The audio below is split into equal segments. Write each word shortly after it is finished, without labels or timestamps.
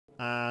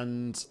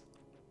and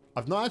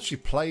I've not actually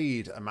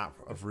played a map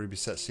of Ruby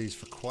Set Seas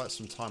for quite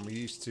some time. We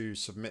used to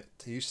submit,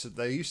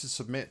 they used to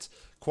submit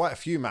quite a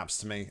few maps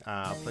to me.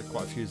 I've played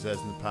quite a few of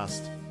theirs in the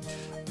past.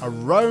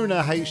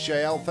 Arona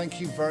HJL, thank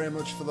you very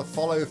much for the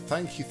follow.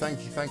 Thank you,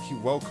 thank you, thank you.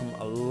 Welcome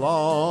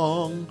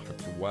along.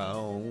 Hope you're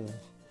well.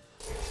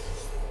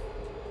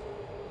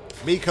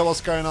 Miko,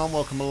 what's going on?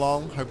 Welcome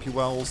along. Hope you're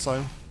well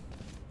also.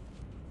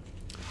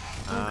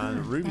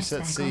 And Ruby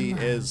Set C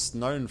is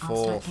known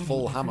for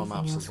full hammer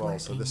maps as well,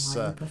 so this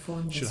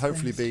should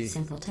hopefully be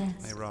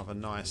a rather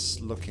nice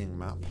looking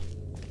map.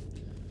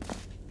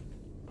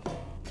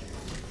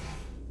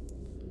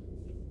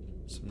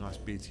 Some nice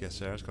BTS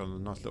there. It's got a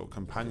nice little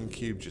companion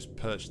cube just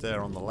perched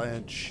there on the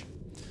ledge.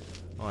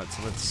 Alright,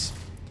 so let's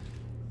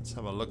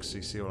have a look, see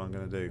what I'm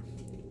going to do.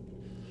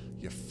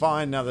 You're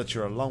fine now that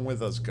you're along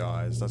with us,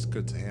 guys. That's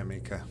good to hear,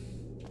 Mika.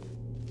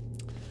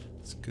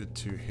 Good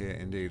to hear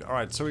indeed.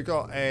 Alright, so we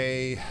got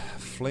a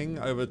fling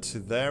over to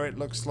there, it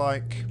looks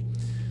like.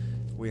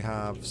 We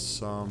have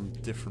some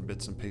different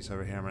bits and pieces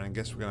over here. I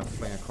guess we're going to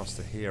fling across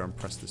to here and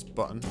press this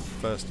button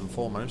first and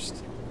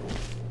foremost.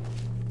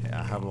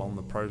 Yeah, have along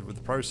with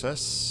the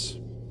process.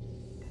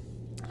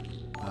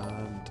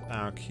 And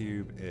our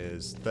cube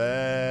is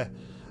there.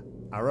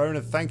 Arona,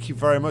 thank you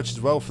very much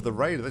as well for the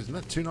raid. Isn't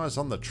that too nice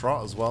on the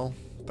trot as well?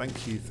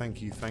 Thank you, thank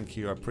you, thank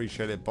you. I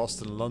appreciate it.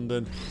 Boston,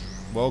 London.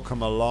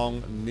 Welcome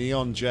along.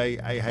 Neon J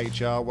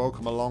AHR,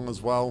 welcome along as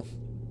well.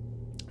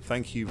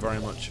 Thank you very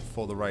much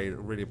for the raid. I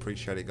really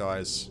appreciate it,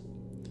 guys.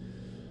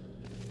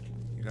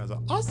 You guys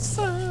are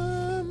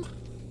awesome.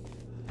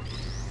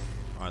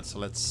 Alright, so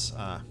let's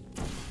are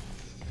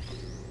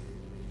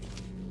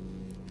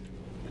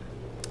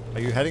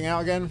you heading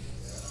out again?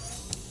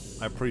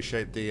 I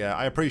appreciate the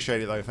I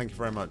appreciate it though, thank you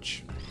very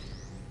much.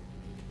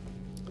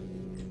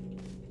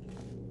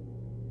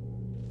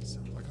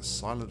 Sounds like a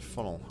silent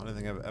funnel. I don't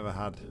think I've ever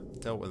had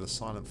dealt with a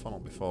silent funnel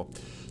before.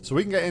 So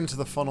we can get into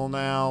the funnel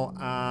now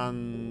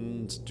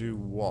and do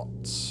what?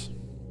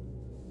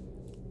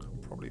 Can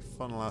probably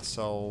funnel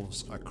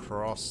ourselves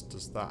across.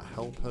 Does that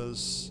help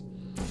us?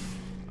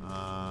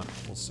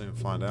 We'll soon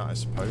find out, I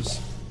suppose.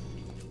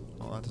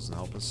 Well, that doesn't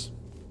help us.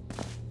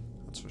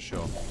 That's for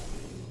sure.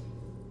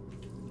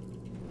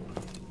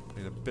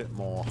 Need a bit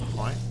more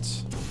height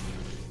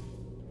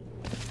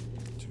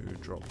to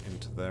drop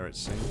into there, it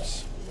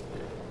seems.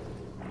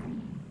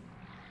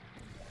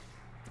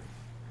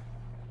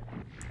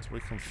 We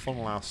can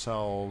funnel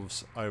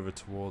ourselves over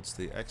towards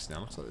the exit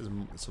now. Looks like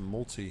it's a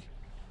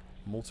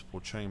multiple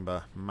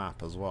chamber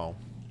map as well,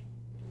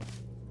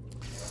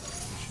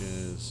 which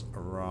is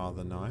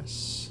rather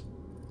nice.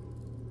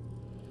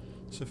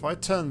 So if I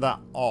turn that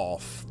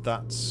off,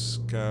 that's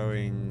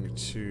going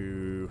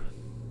to...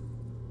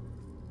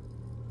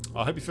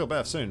 I hope you feel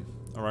better soon,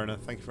 Arona.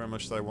 Thank you very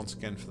much though once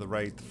again for the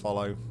raid, the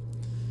follow,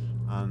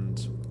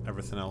 and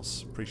everything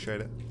else. Appreciate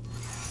it.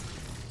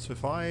 So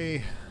if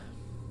I...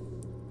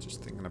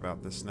 Just thinking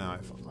about this now,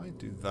 if I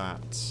do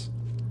that...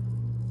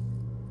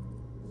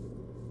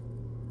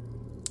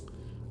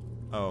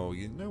 Oh,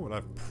 you know what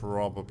I've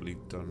probably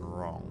done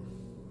wrong.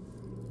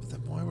 But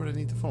then why would I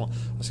need to funnel?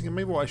 I was thinking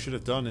maybe what I should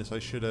have done is I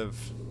should have...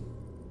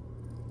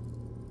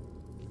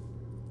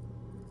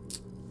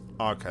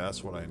 Okay,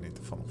 that's what I need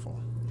the funnel for.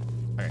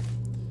 Okay.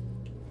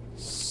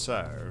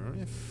 So,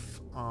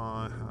 if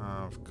I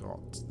have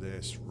got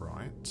this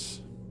right...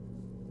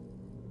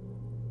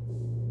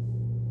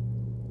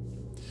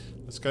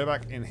 Let's go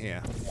back in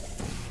here.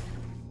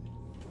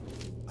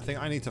 I think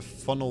I need to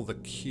funnel the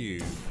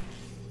cube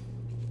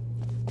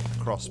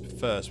across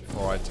first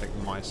before I take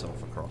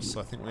myself across. So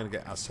I think we're going to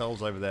get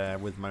ourselves over there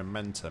with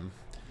momentum.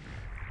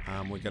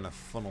 And we're going to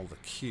funnel the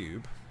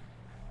cube.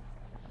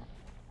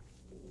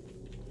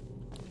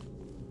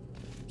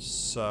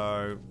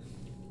 So...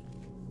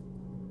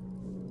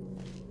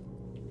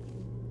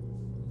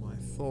 my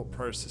thought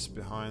process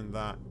behind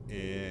that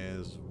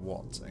is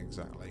what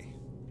exactly?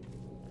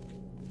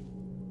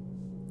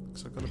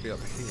 So I've got to be up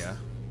here.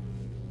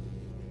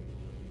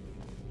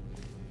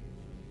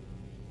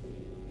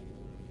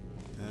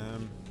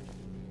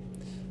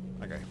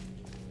 Okay.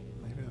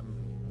 Maybe I'm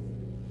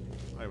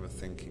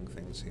overthinking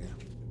things here.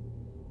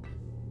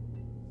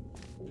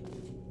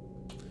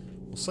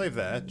 We'll save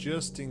there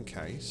just in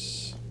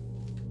case.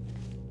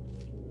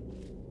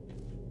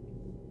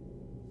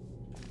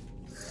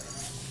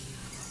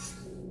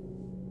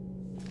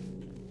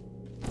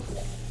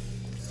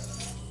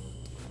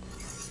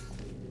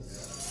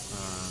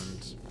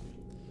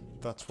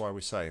 That's why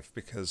we save,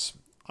 because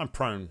I'm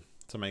prone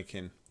to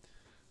making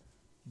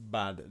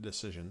bad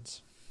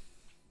decisions.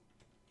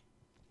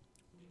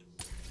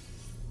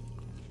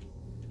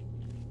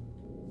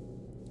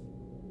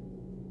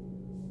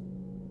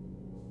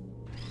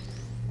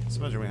 Let's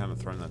imagine we haven't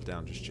thrown that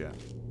down just yet.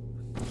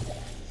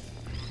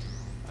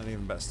 And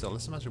even better still,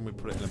 let's imagine we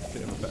put it in a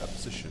bit of a better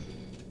position.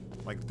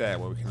 Like there,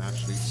 where we can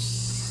actually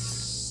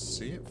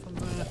see it from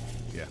there.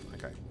 Yeah,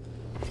 okay.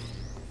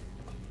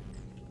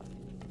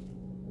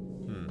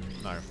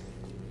 No.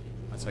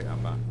 I take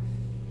that back.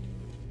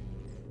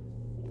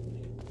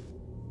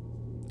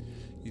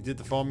 You You did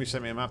the form, you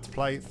sent me a map to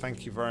play.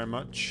 Thank you very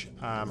much.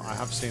 I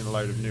have seen a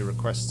load of new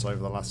requests over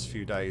the last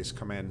few days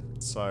come in.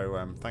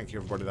 So thank you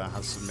everybody that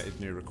has submitted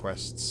new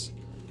requests.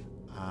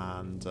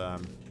 And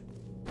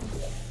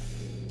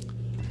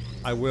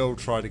I will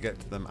try to get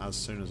to them as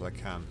soon as I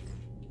can.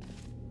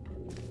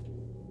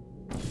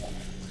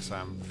 So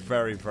I'm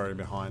very, very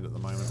behind at the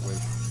moment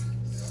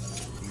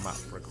with map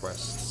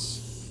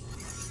requests.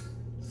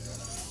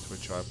 To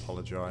which I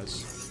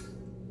apologise.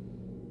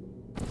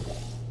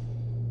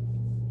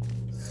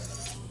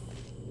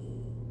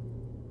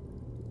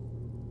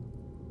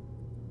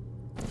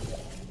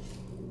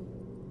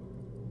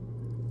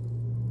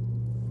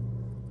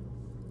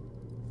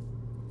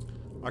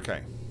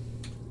 Okay.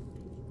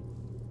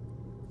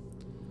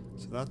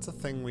 So that's a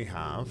thing we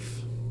have.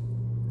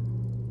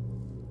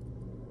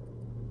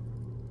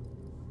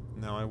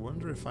 Now I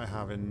wonder if I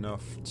have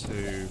enough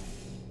to...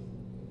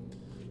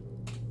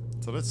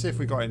 So let's see if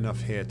we got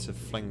enough here to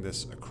fling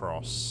this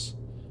across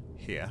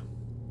here.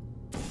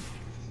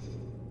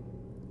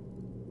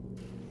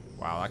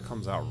 Wow, that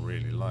comes out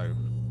really low.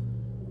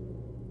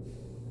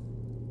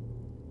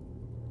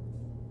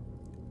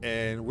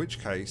 In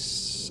which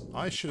case,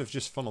 I should have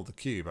just funneled the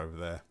cube over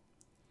there.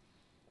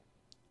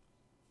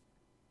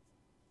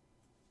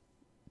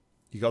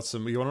 You got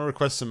some... You want to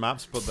request some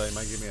maps, but they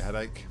may give me a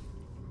headache.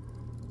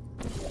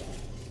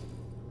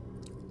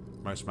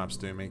 Most maps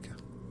do, Mika.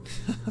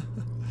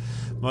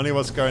 Money,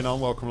 what's going on?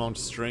 Welcome along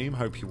to stream.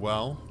 Hope you're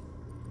well.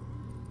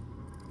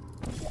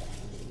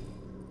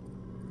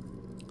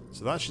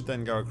 So that should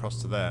then go across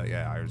to there.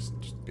 Yeah, I was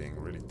just being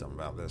really dumb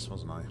about this,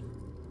 wasn't I?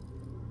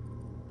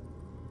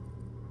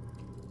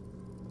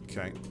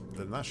 Okay,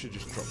 then that should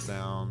just drop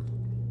down.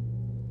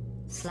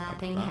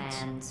 Slapping like that.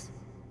 hands.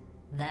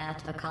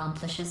 That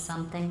accomplishes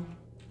something.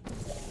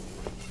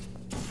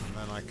 And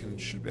then I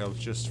should be able to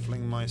just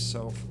fling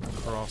myself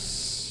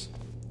across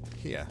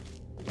here.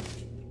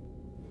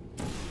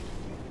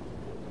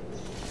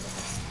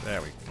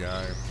 There we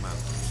go. Man.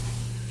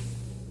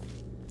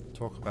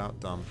 Talk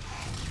about dumb.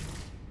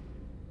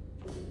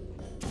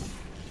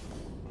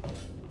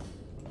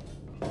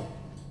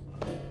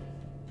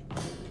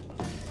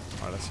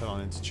 Let's head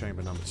on into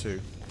chamber number 2.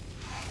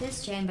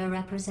 This chamber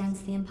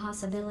represents the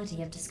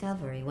impossibility of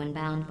discovery when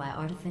bound by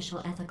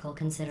artificial ethical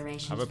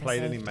considerations. Have I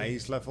played any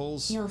maze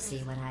levels? You'll see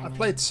what I mean. I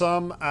played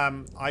some.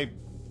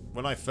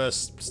 When I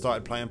first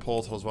started playing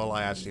Portal as well,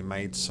 I actually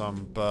made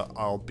some, but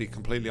I'll be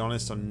completely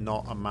honest, I'm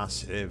not a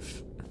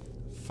massive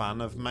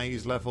fan of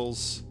maze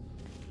levels.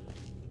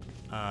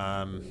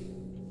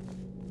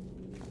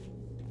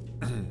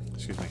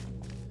 Excuse me.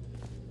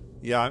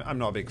 Yeah, I'm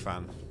not a big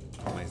fan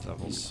of maze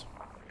levels.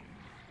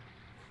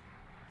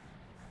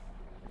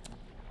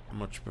 I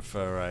much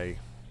prefer a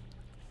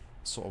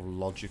sort of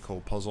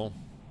logical puzzle.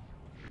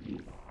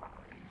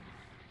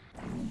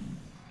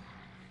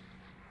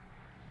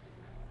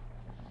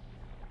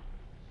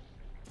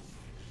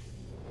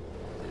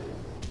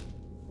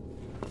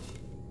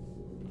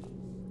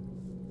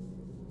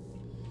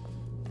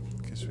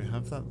 Okay, so we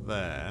have that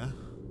there.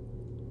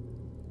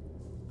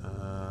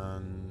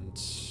 And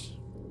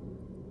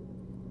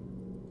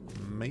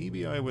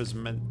maybe I was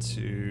meant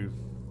to...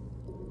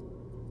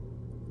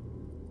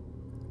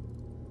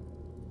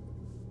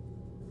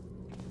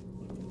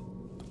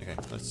 Okay,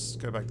 let's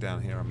go back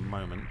down here a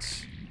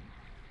moment.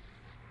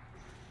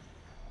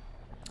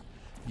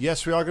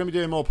 Yes, we are going to be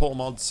doing more Portal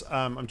mods.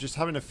 I'm just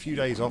having a few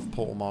days off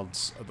Portal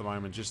mods at the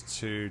moment just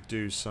to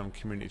do some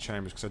community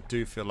chambers because I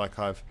do feel like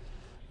I've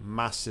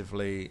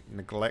massively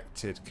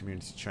neglected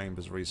community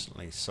chambers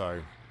recently.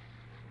 So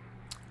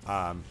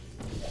I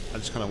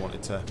just kind of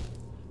wanted to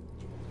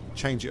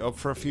change it up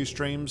for a few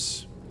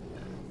streams.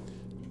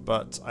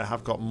 But I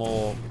have got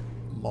more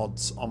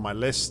mods on my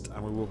list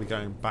and we will be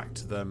going back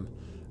to them.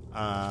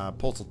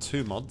 Portal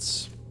 2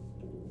 mods.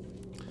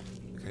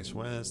 Okay, so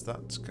where's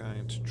that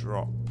going to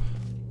drop?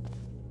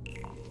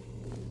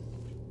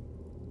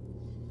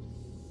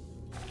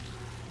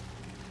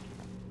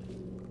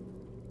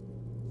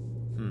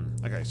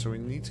 Okay, so we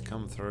need to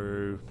come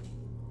through...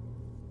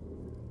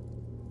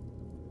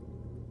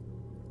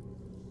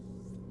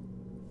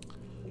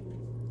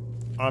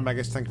 Alright,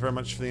 Magus, thank you very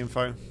much for the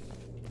info.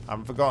 I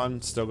haven't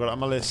forgotten, still got it on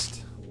my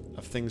list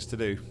of things to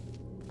do.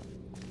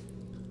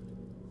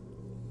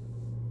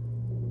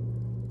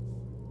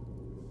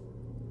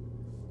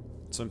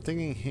 So I'm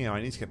thinking here,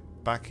 I need to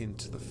get back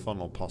into the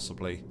funnel,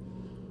 possibly.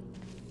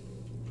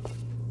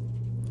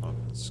 Oh,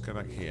 let's go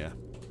back here.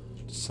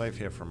 Just save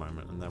here for a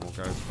moment, and then we'll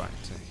go back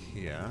to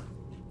here.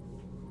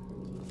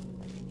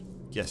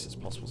 Yes, it's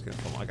possible to get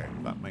the funnel. Okay,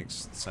 that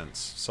makes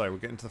sense. So we'll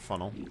get into the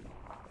funnel.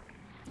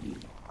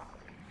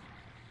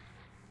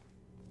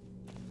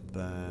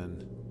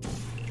 Then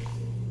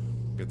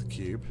get the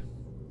cube.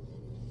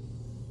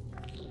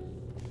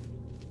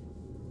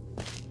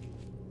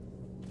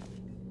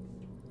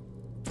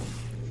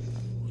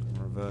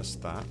 Reverse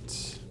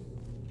that.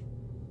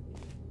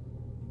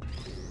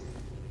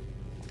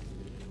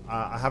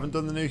 I haven't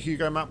done the new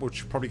Hugo map. We'll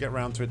probably get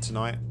around to it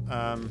tonight.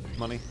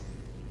 Money.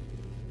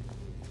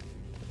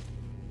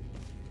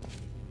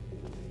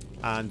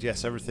 And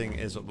yes, everything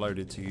is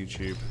uploaded to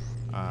YouTube.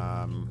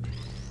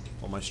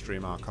 All my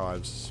stream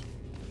archives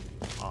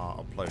are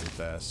uploaded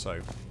there,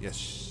 so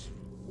yes.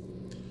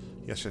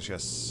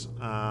 Yes.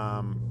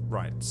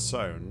 Right,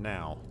 so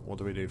now, what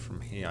do we do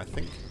from here? I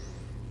think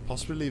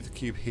possibly leave the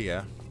cube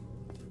here.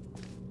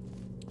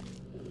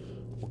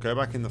 We'll go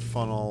back in the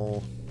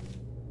funnel,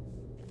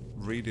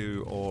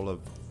 redo all of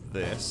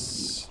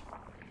this,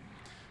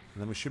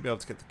 and then we should be able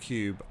to get the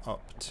cube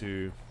up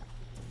to...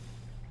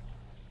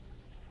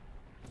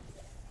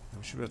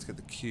 We should be able to get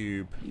the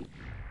cube...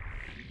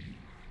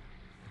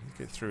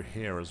 Get through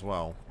here as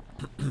well.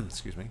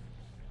 Excuse me.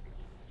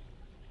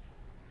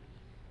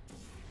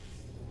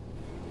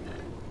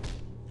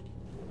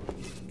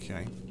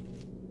 Okay.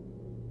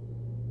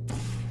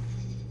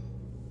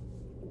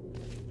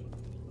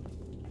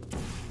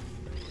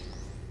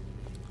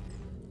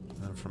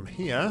 And from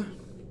here,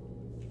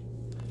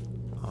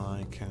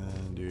 I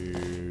can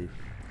do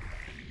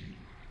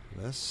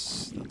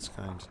this. That's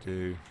going to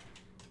do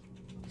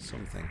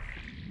something.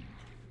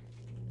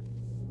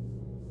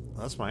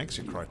 That's my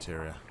exit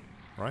criteria,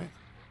 right?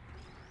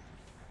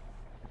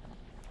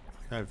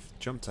 I think I've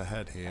jumped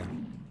ahead here.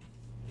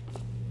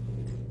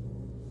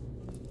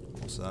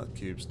 Also, that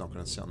cube's not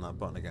going to sit on that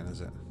button again,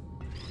 is it?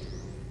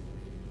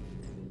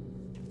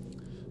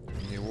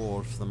 And the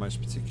award for the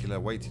most particular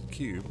weighted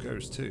cube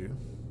goes to...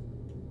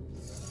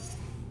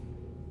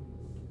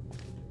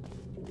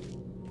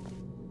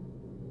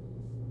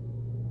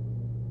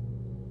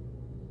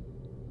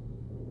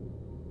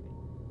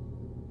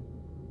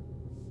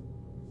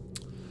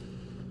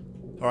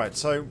 Alright,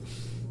 so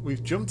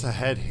we've jumped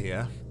ahead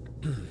here.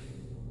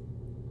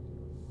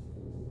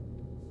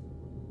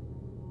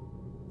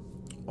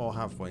 Or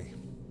have we?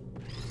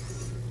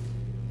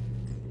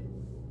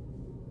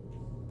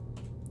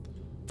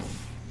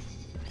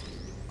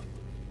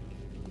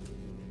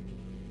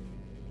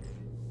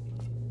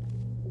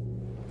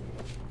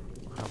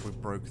 Have we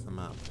broke the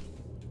map?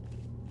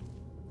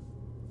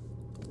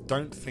 I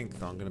don't think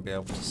that I'm going to be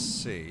able to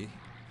see.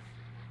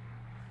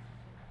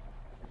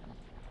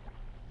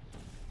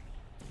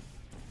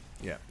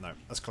 Yeah, no,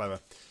 that's clever.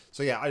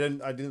 So yeah, I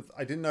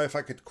didn't know if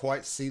I could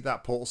quite see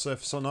that portal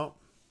surface or not.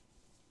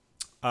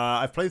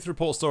 I've played through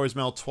Portal Stories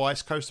Mail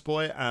twice, Coaster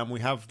Boy, and we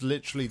have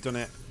literally done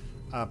it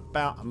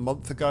about a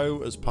month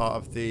ago as part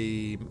of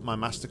my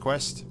Master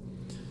Quest.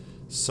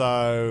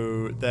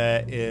 So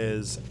there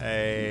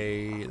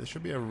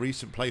should be a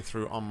recent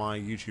playthrough on my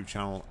YouTube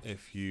channel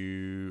if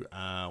you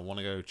want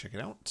to go check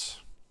it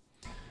out.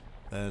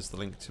 There's the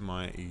link to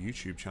my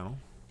YouTube channel.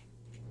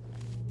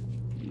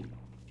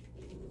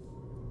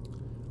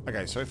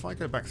 Okay, so if I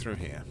go back through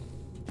here,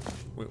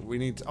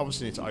 we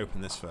obviously need to open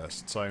this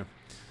first. So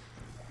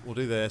we'll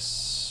do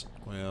this.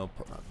 We'll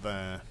put that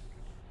there.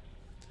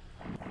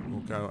 We'll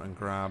go and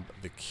grab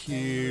the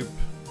cube.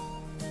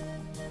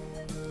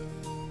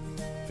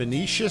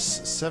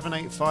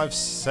 Venetius785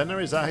 Senna,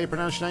 is that how you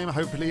pronounce your name?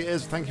 Hopefully it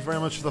is. Thank you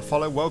very much for the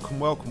follow. Welcome,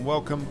 welcome,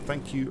 welcome.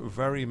 Thank you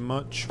very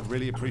much.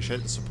 Really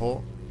appreciate the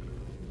support.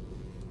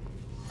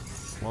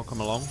 Welcome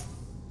along.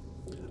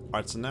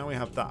 Alright, so now we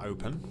have that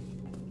open.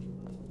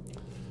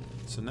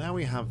 So now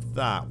we have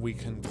that, we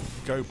can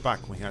go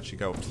back, we can actually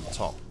go up to the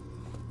top.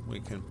 We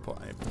can put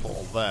a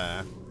portal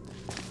there.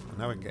 And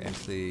now we can get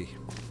into the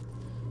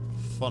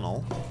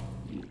funnel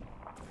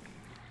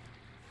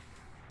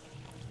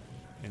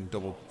in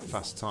double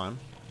fast time.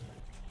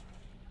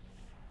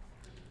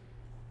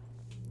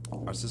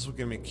 Alright, so this will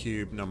give me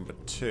cube number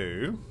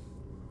 2.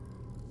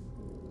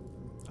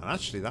 And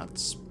actually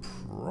that's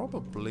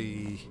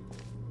probably...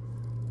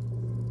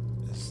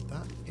 Is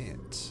that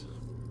it?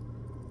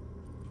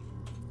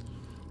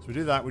 So we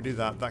do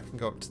that, that can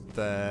go up to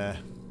there.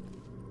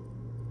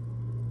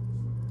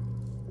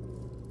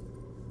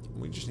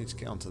 We just need to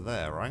get onto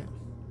there, right?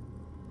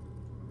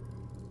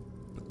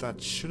 But that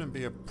shouldn't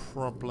be a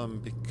problem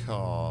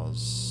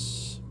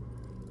because...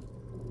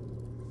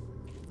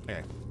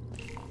 Okay.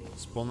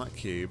 Spawn that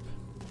cube.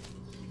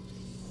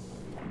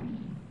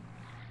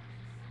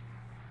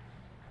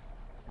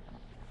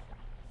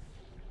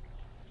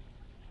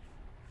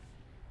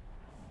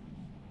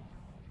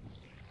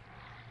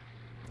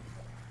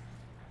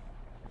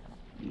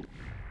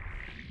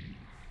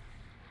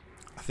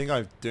 I think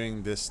I'm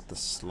doing this the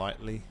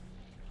slightly,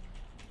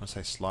 I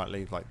say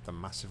slightly, like the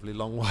massively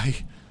long way,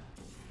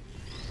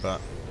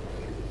 but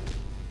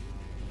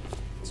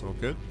it's all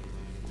good.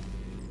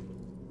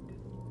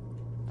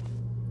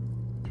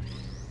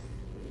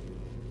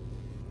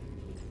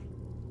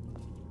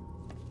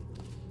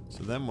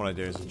 So then what I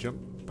do is I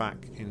jump back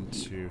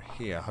into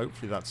here.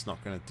 Hopefully that's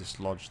not going to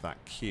dislodge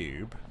that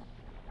cube.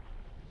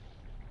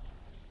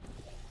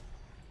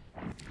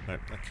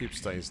 Nope, that cube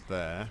stays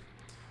there.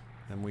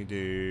 Then we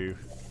do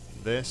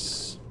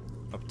this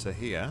up to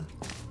here.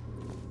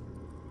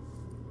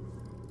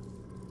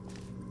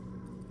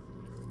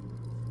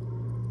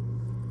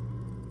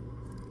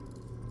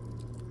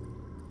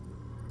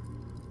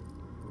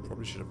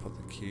 Probably should have put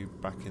the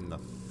cube back in the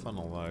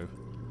funnel though.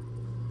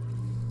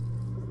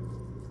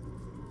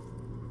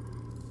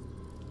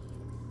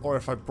 Or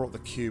if I brought the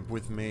cube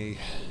with me,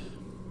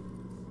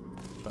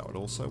 That would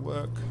also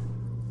work.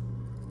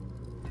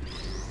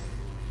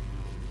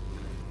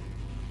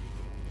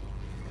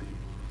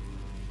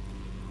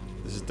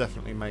 This is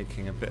definitely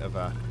making a bit of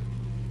a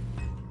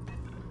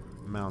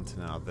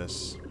mountain out of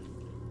this.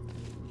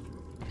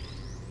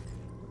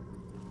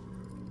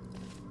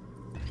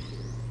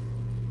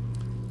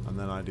 And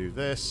then I do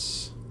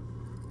this.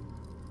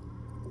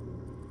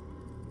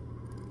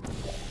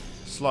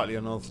 Slightly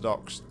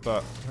unorthodox,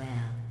 but Well,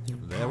 you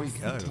there we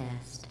passed go. the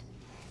test.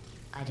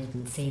 I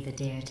didn't see the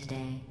deer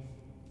today.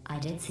 I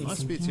did see Nice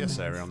some BTS humans,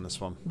 area on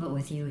this one. but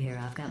with you here,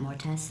 I've got more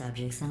test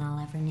subjects than I'll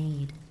ever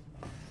need.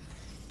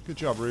 Good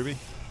job, Ruby.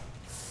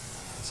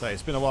 Say,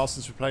 it's been a while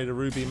since we played a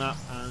Ruby map,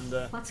 and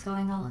What's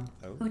going on?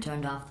 Oh. Who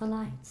turned off the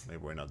lights?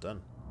 maybe we're not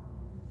done.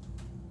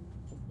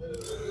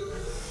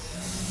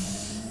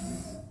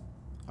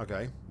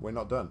 Okay, we're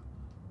not done.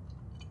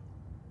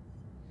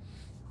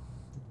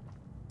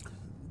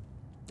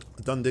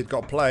 Done did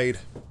got played.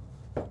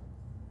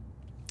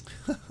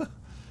 I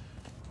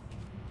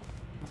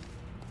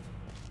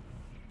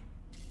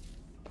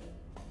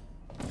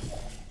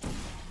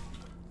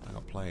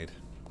got played.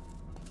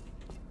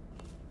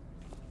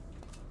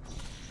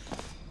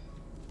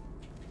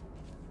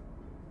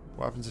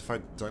 What happens if I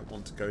don't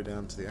want to go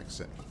down to the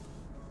exit?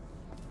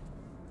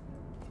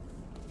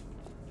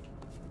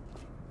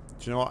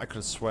 Do you know what? I could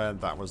have sworn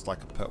that was like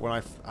a when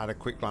I had a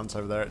quick glance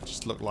over there, it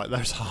just looked like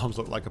those arms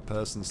looked like a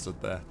person stood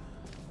there.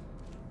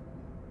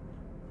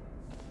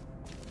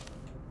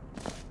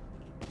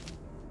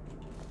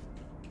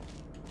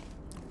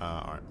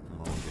 Alright,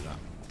 we'll do that.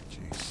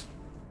 Jeez.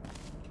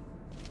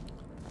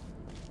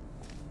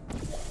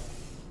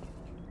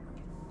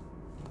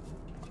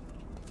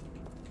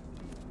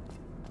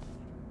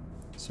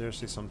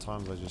 Seriously,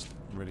 sometimes I just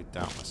really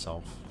doubt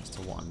myself as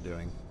to what I'm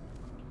doing.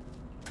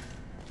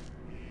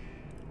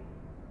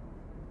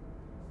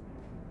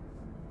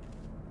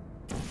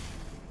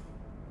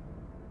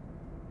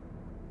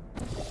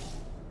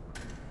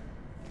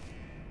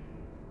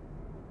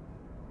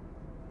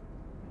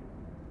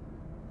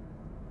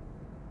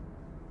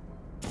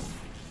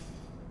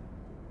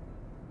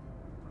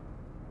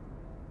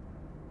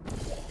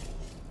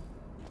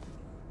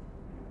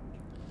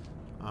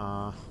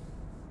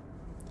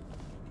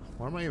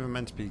 Where am I even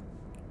meant to be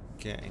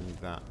getting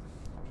that?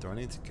 Do I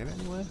need to get it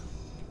anywhere?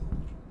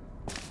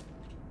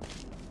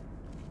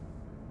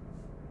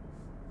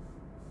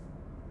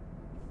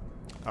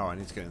 Oh, I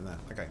need to get in there.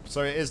 Okay,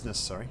 so it is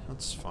necessary.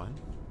 That's fine.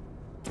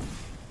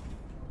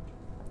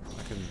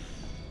 I can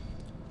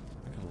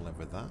live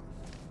with that.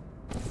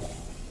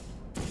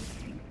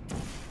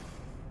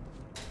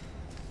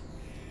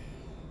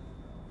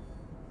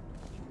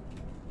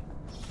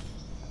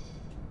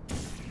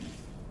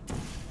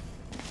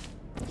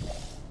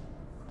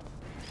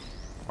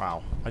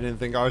 Wow, I didn't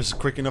think I was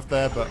quick enough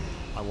there, but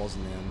I was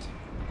in the end.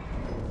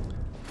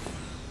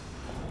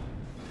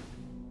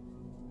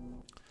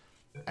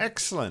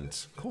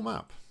 Excellent. Cool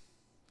map.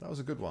 That was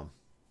a good one.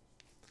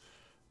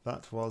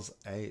 That was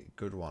a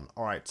good one.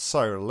 Alright,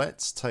 so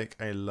let's take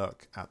a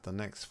look at the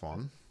next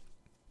one.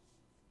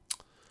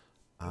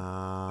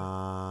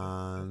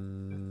 And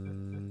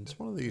it's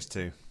one of these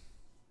two.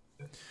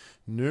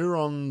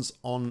 Neurons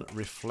on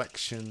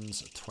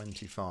Reflections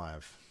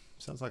 25.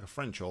 Sounds like a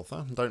French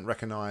author. Don't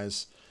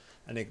recognise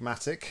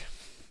Enigmatic,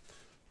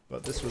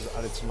 but this was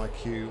added to my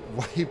queue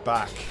way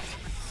back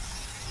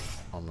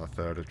on the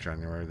 3rd of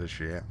January this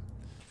year.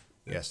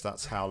 Yes,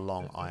 that's how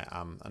long I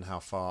am and how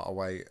far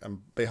away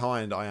and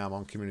behind I am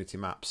on community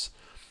maps.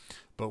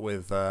 But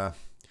with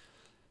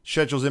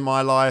schedules in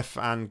my life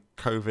and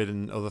COVID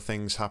and other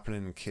things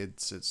happening and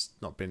kids, it's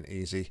not been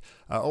easy.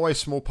 Always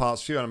small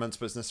parts, few elements,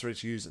 but it's necessary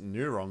to use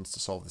neurons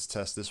to solve this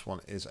test. This one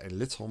is a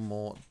little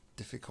more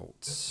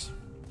difficult.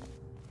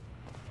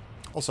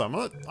 Also, I'm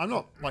not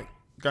like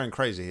going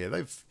crazy here.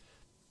 Has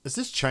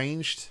this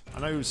changed? I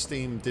know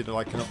Steam did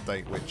like an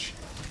update which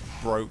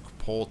broke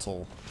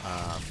Portal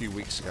a few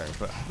weeks ago,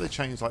 but have they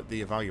changed like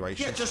the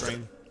evaluation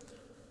screen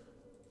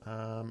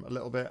a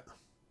little bit?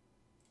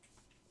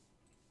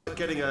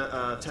 Getting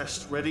a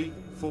test ready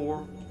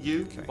for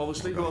you, okay.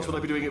 Obviously. Who else would I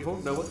be doing it for?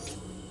 No one.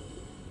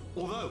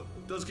 Although,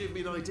 it does give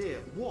me an idea.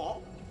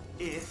 What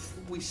if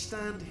we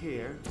stand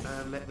here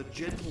and let the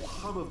gentle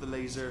hum of the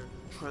laser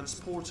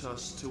transport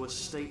us to a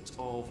state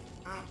of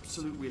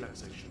absolute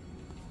relaxation?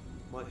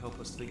 Might help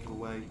us think of a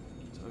way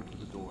to open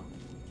the door.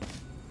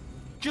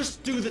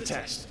 Just do the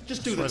test.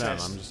 Just do the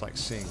test. I'm just like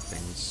seeing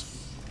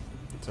things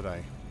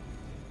today.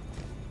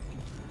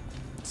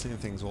 Seeing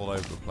things all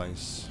over the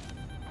place.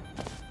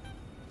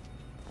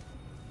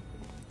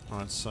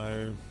 Alright,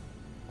 so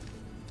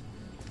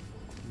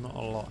not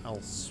a lot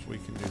else we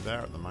can do there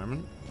at the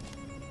moment.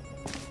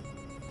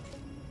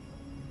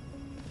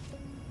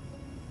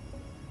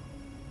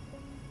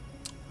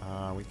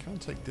 We can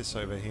take this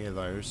over here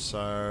though,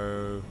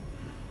 so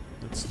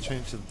let's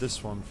change to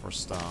this one for a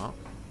start.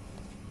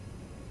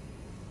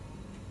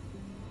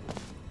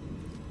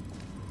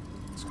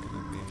 It's going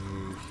to be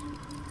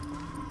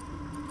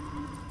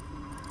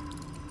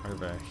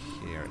over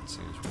here, it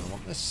seems. We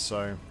want this,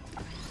 so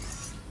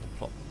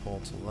plot the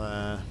portal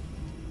there.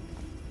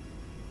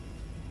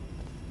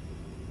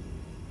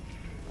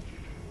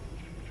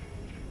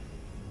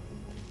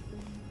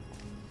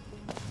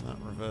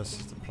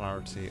 versus the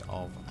polarity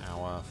of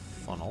our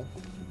funnel.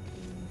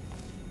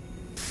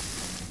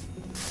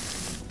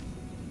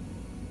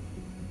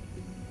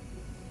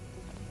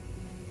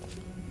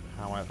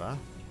 However,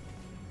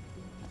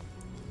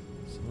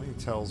 something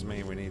tells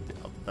me we need it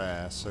up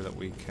there so that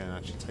we can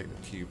actually take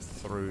the cube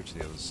through to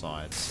the other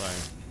side. So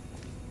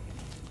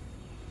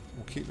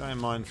we'll keep that in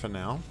mind for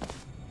now.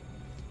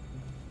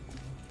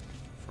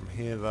 From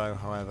here though,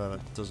 however,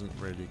 that doesn't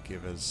really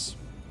give us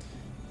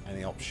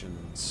any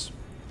options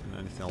and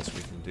anything else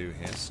we can do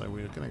here. So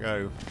we're going to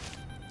go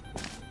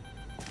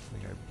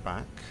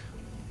back.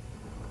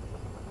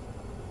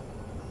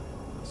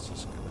 Let's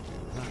just going to do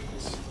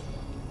that.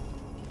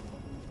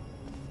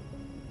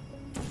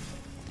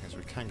 Because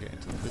we can get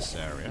into this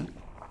area.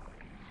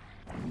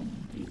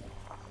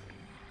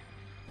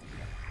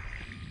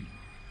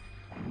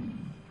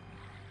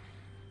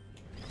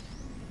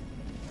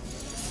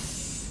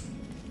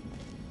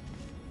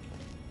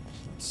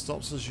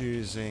 Stops us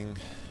using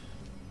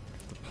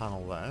the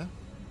panel there.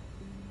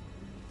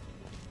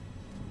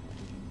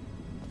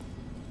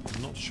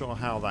 I'm not sure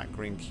how that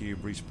green cube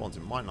respawns.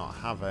 It might not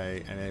have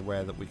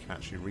anywhere that we can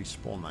actually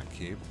respawn that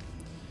cube.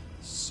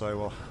 So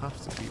we'll have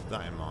to keep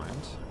that in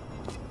mind.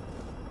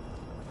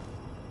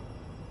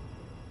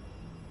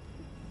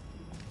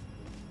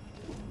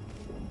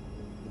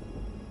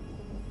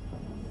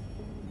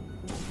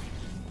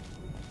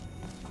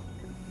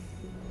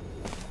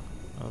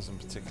 That doesn't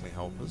particularly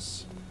help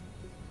us.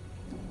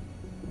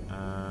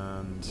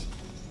 And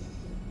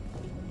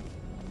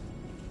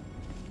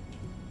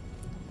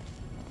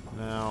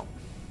now,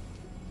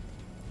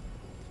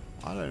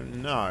 I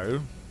don't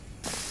know.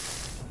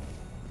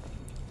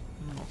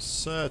 I'm not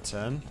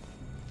certain.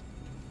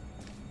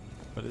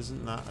 But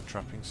isn't that a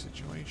trapping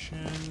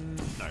situation?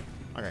 No.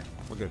 Okay,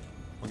 we're good.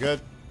 We're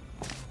good.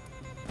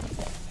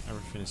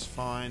 Everything is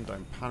fine.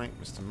 Don't panic,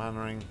 Mr.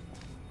 Mannering.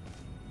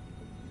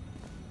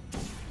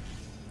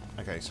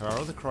 Okay, so our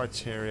other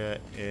criteria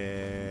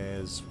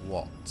is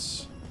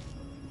what?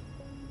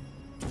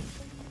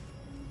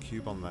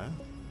 Cube on there.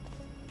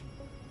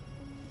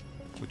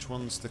 Which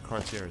one's the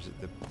criteria? Is it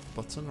the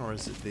button or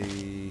is it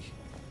the...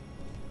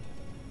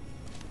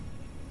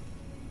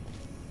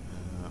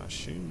 I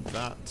assume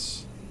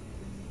that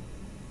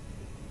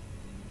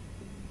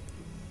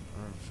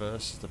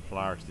reverses the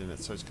polarity, didn't it?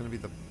 So it's going to be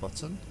the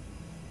button?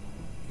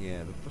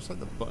 Yeah, looks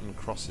like the button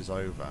crosses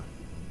over.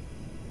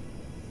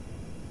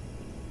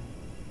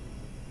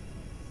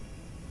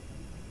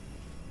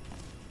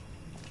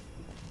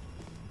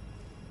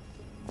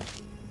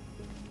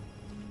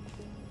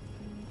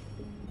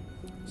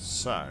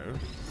 So,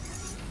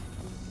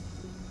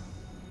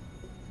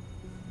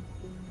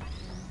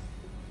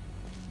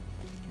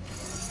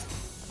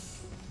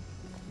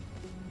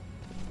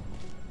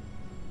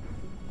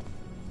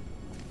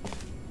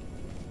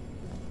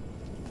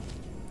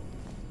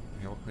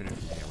 what can we do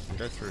from here? We can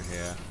go through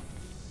here,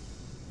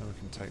 then we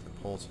can take the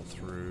portal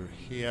through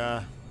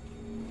here.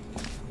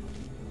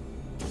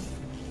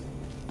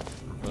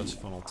 Reverse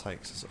funnel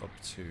takes us up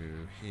to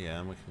here,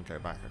 and we can go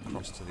back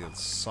across to the other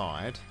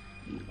side.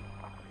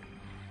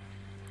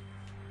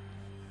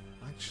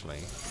 Actually,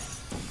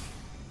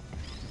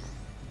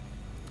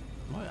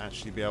 might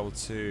actually be able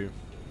to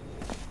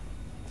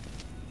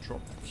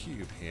drop the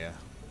cube here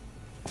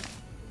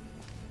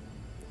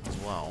as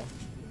well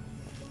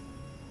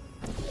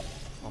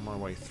on my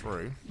way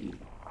through.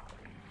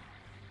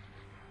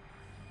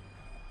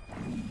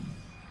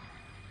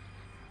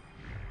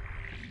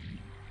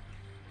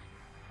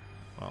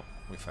 Well,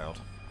 we failed.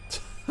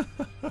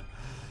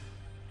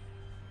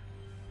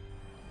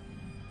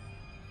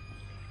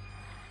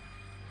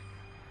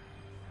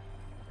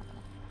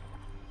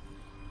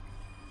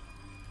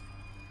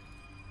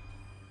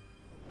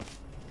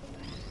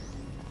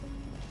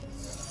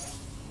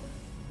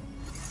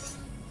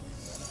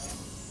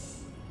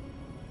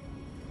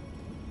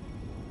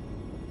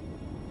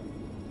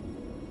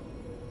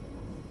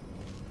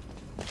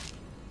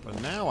 But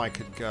now I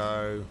could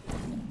go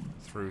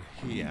through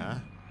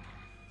here.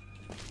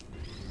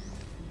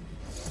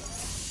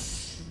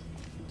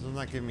 Doesn't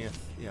that give me a...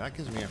 yeah, that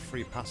gives me a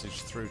free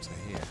passage through to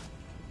here.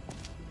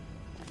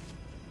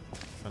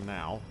 For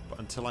now. But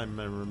until I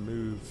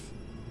remove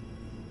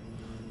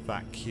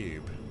that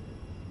cube.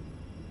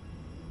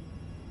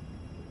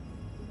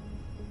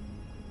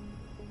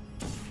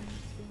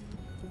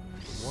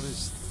 What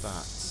is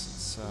that?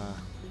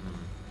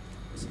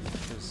 It's a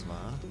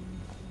fizzler.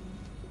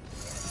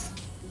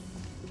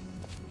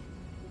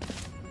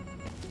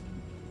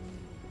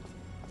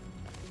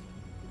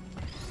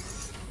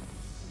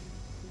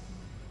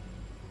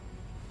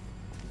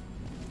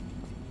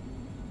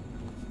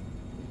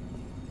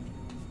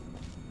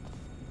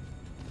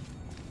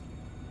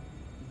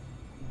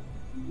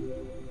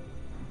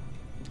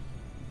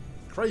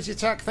 Crazy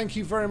Attack, thank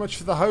you very much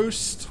for the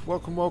host.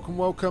 Welcome, welcome,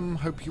 welcome.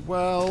 Hope you're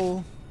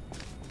well.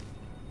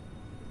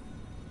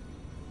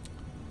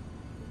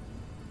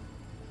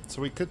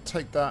 So we could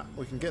take that,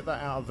 we can get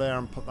that out of there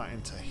and put that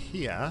into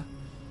here.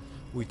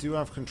 We do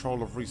have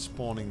control of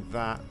respawning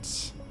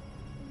that.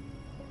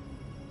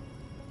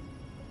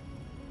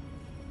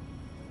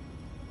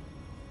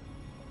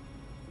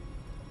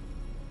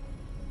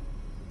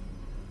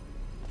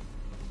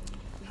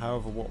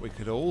 However, what we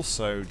could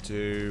also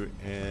do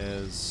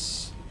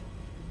is...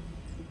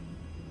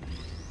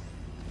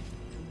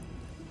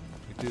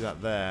 we could do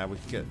that there. We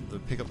could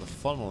pick up the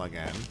funnel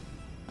again.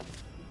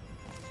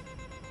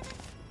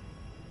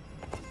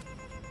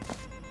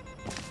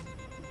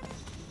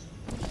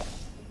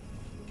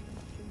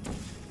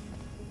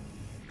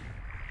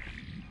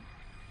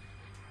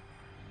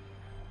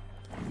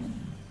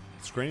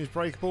 Screen is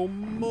breakable,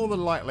 more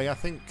than likely. I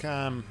think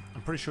I'm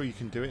pretty sure you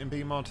can do it in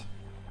BMod.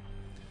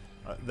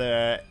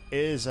 There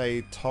is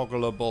a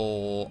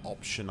toggleable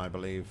option, I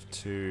believe,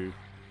 to.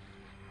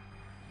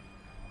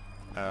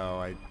 Oh,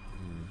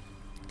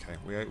 okay.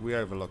 We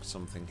overlooked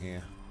something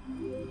here.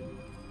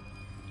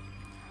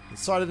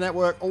 Inside the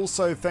network.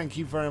 Also, thank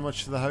you very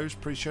much for the host.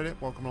 Appreciate it.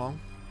 Welcome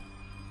along.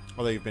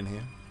 Although you've been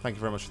here, thank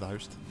you very much for the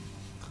host.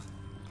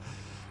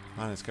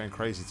 Man, it's going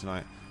crazy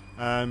tonight.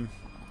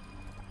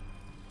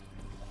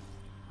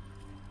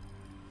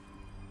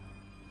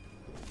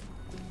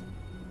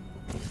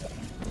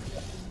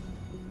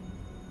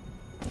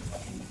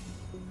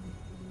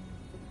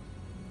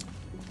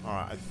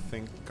 Alright, I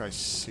think I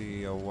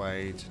see a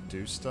way to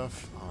do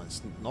stuff. Oh,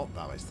 it's not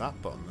that way, it's that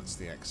button that's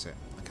the exit.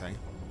 Okay.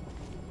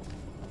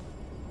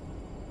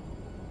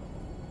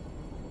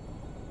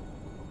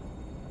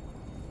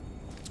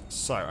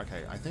 So,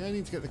 okay, I think I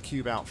need to get the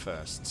cube out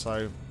first.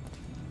 So,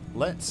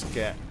 let's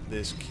get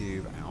this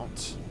cube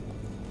out.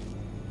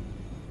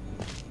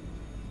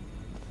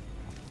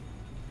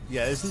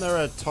 Yeah, isn't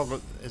there a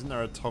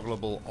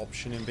toggleable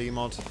option in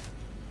BMod?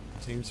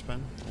 Team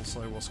spin.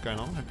 Also, what's going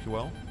on? Hope you're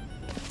well.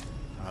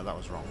 That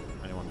was wrong.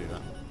 Anyone do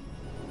that?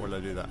 Or did I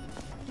do that?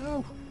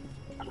 No!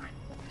 I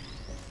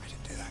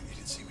didn't do that. You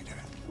didn't see me do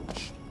it.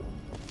 Shh.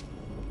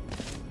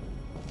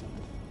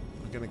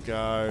 We're gonna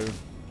go...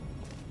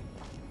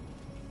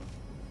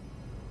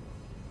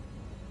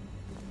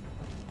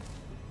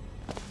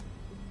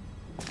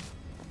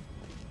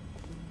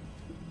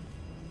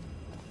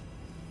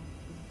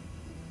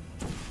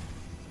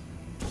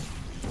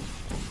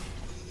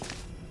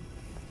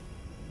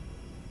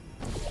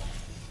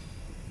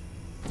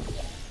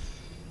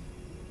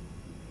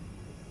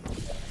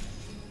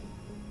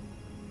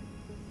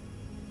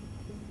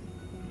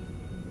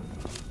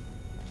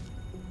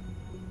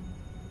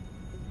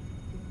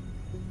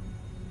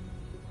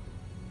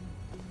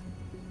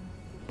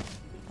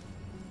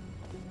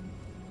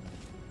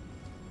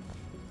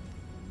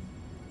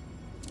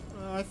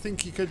 I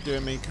think you could do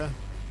it, Mika.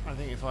 I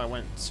think if I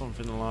went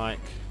something like...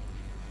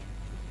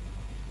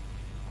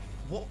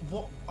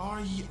 What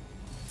are you...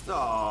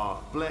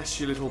 Ah, bless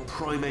your little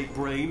primate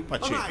brain. My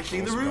I'm cheek, actually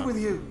in the room with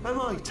you. Am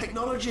I?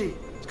 Technology.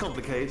 It's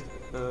complicated.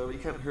 You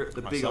can't hurt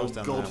the big old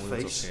god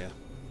face.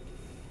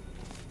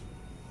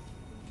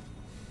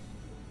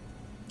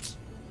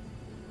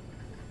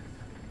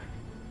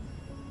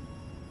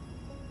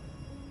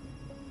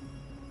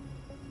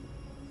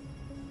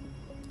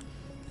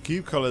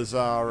 Cube colours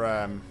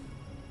are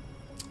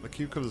the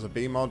cube colours are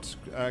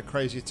BMod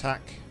crazy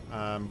attack.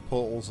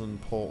 Portals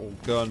and portal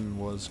gun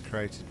was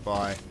created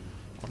by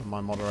one of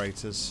my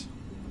moderators.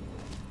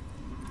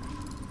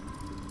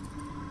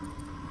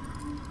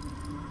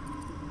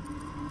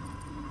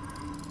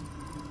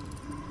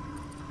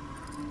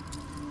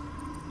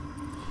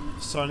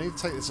 So I need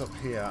to take this up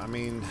here. I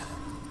mean,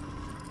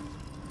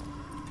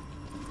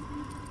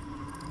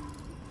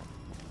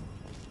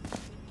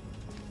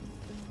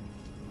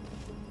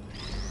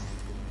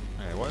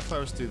 okay, what if I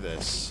was to do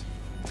this?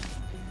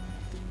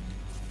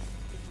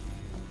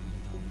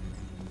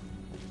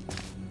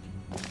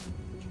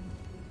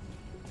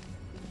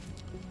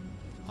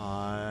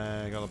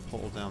 I got a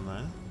portal down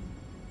there.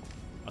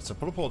 So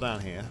put a portal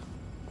down here.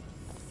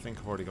 I think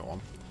I've already got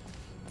one.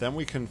 Then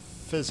we can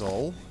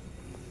fizzle.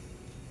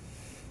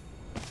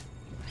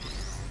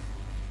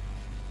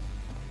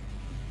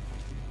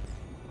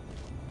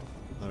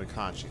 No, we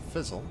can't actually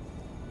fizzle.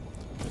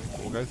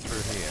 We'll go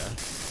through here.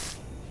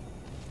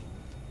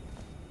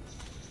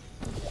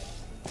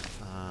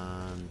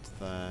 And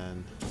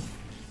then...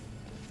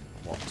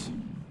 what?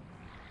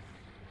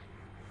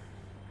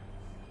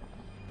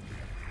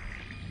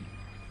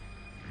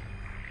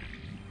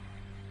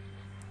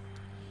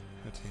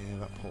 Go to here,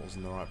 that portal's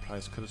in the right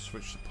place. Could have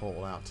switched the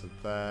portal out to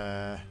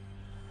there.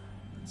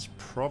 It's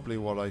probably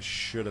what I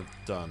should have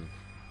done.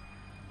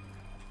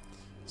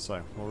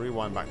 So, we'll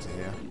rewind back to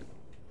here.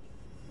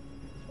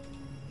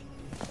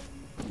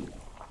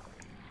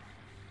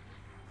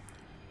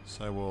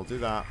 So we'll do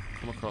that,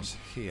 come across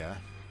here.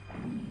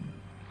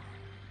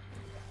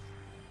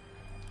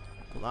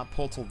 Put that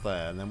portal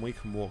there, and then we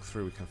can walk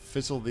through. We can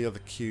fizzle the other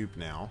cube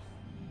now.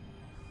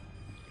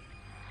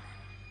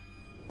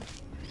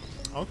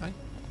 Okay.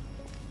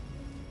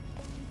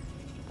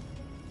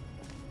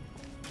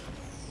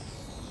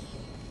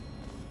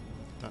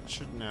 That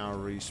should now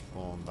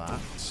respawn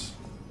that.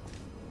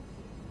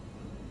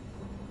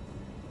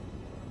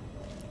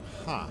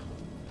 Huh.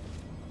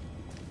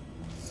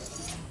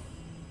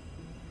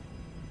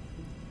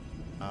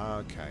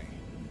 Okay.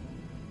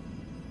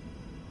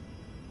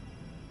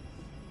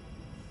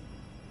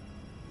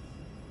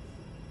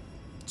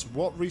 So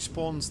what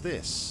respawns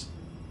this?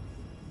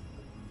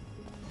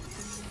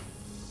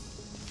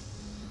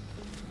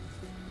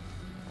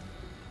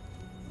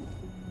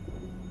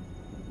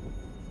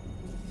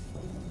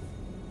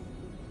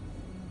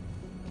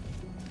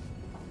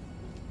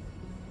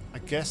 I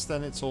guess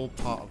then it's all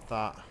part of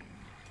that.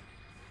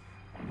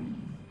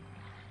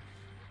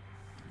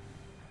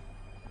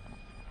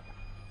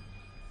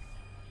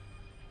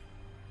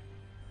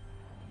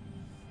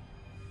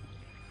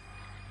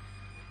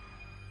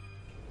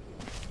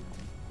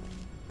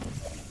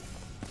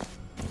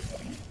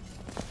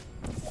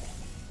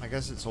 I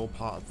guess it's all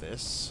part of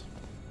this.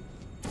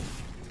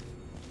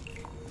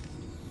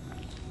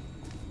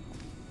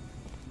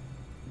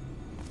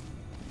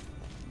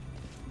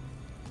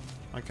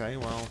 Okay,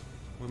 well,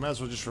 we may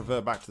as well just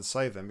revert back to the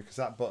save then, because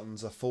that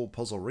button's a full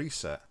puzzle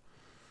reset.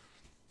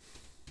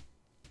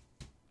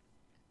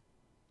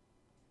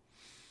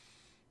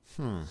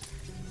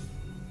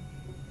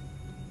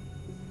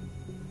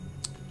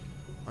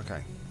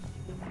 Okay.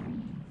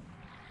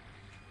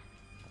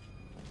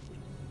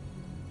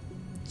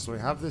 So we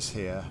have this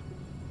here,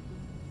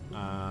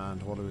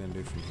 and what are we going to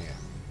do from here?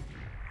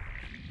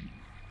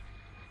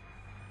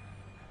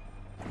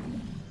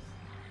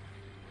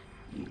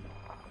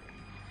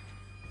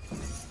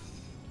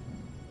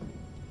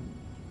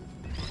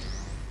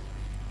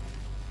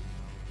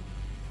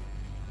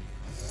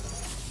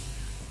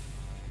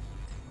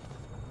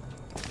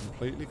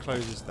 Completely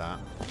closes that,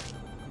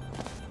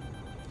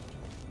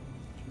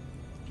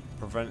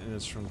 preventing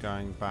us from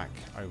going back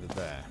over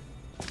there.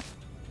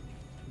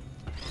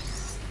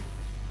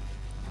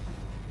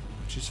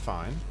 Which is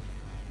fine.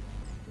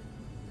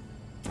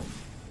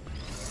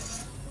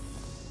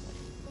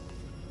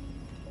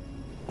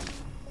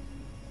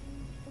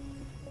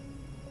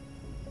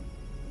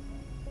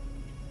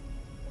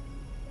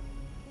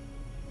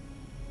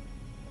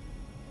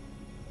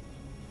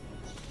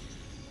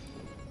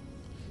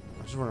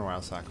 I'm just wondering what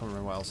else I can't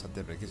remember what else I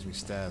did, but it gives me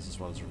stairs as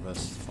well as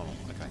reverse funnel.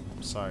 Okay,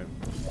 so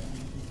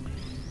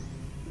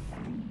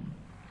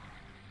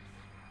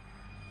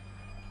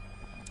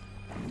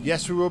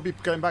yes, we will be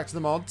going back to the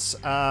mods.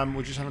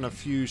 We're just having a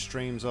few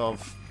streams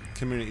of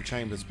community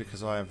chambers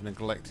because I have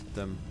neglected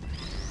them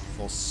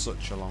for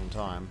such a long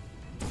time.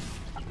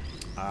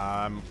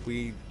 I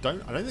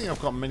don't think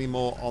I've got many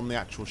more on the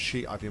actual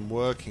sheet I've been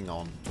working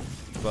on,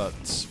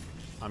 but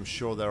I'm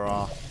sure there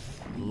are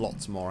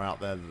lots more out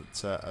there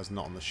that is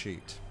not on the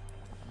sheet.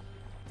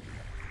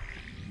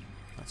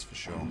 That's for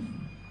sure.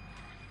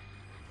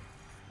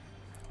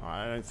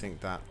 Alright, I don't think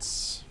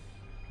that's...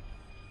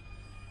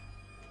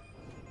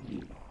 I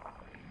think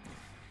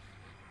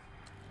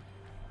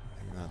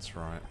that's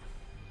right.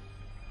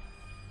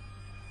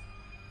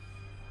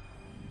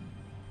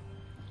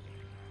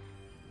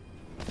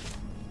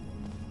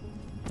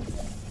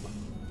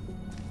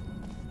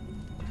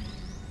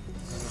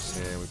 What's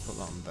here? We put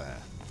that on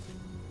there.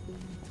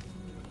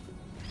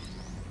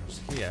 What's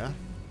here?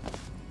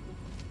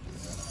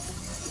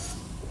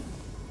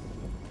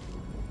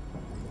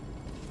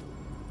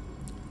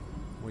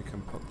 We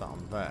can put that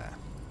on there.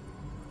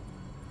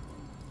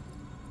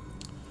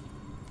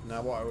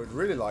 Now what I would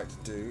really like to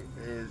do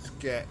is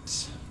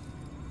get...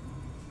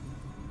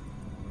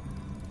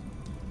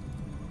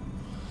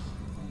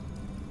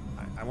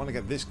 I want to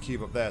get this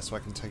cube up there so I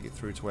can take it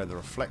through to where the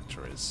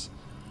reflector is.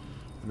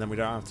 And then we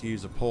don't have to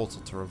use a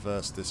portal to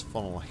reverse this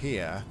funnel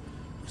here,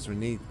 because we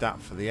need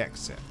that for the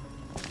exit.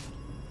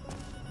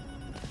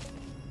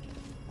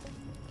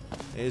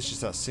 It is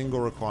just that single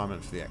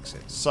requirement for the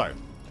exit. So,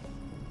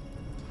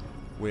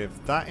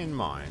 with that in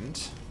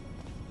mind...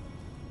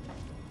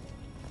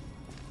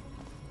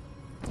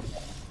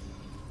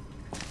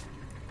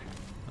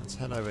 let's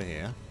head over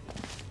here.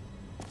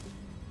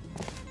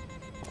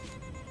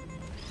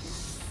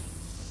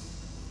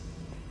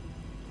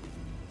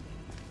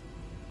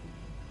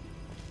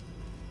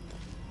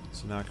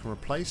 So now I can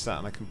replace that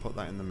and I can put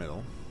that in the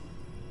middle.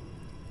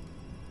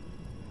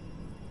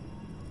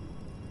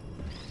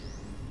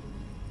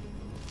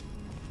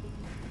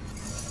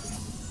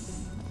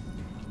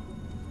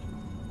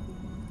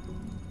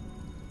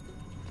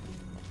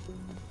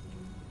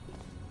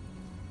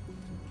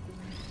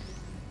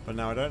 But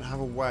now I don't have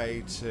a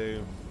way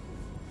to...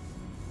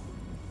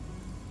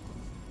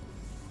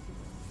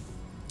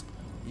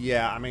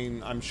 Yeah, I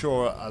mean, I'm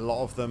sure a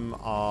lot of them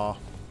are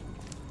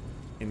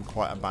in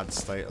quite a bad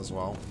state as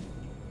well.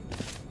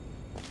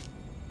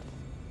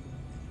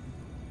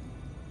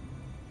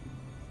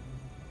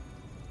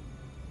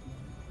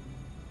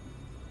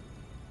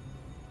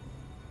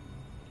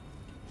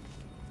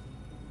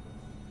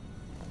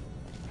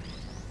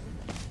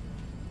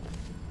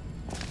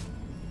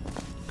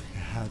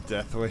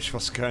 Deathwish,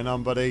 what's going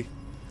on, buddy?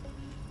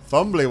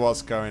 Thumbly,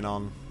 what's going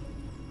on?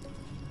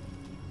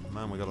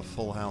 Man, we got a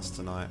full house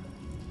tonight.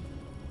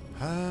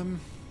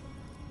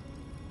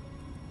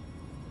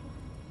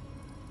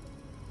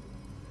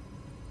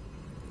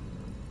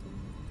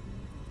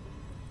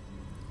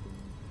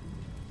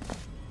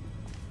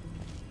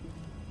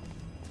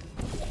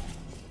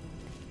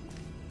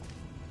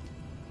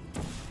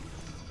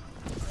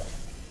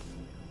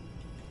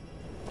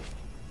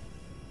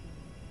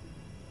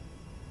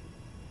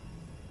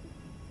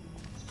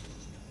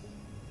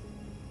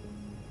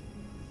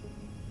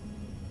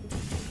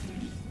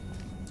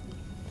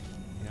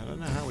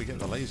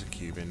 laser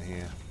cube in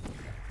here.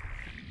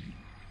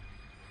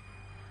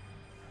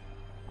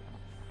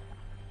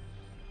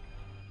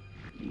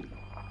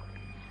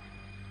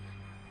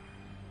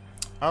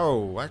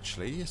 Oh,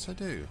 actually, yes I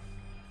do.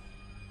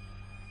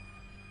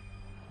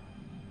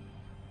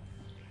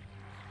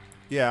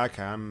 Yeah,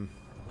 okay, I'm...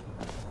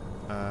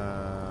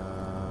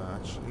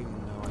 actually,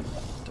 no I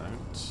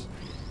don't.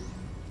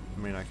 I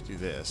mean, I could do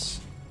this.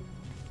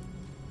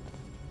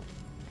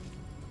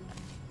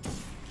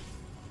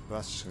 But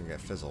that's just going to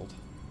get fizzled.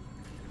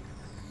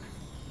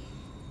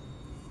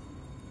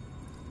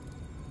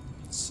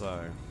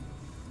 So...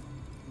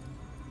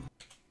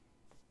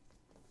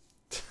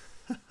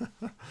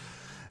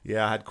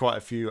 yeah, I had quite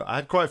a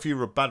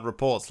few bad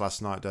reports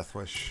last night,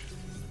 Deathwish.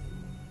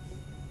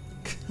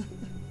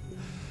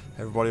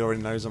 Everybody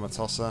already knows I'm a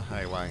tosser.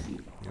 Anyway,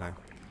 you know,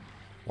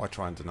 why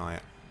try and deny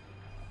it?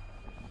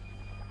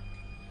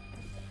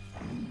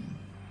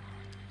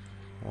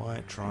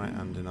 Why try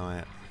and deny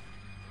it?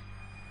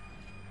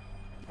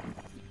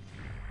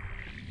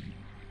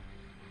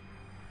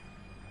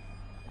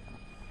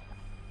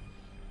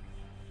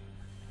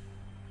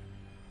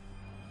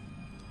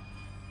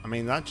 I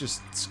mean, that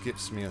just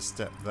skips me a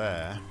step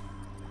there.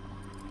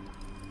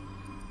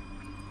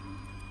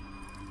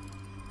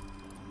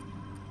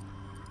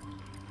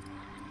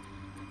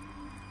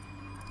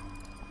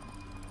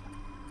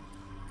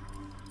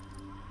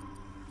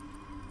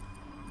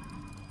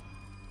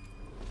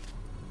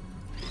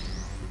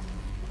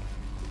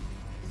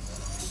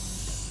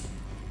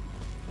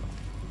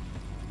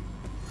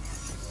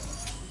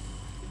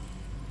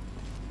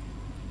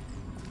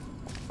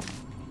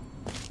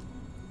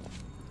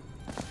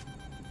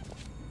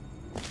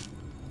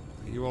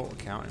 You all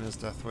counting as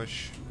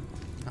Deathwish?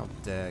 How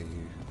dare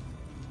you?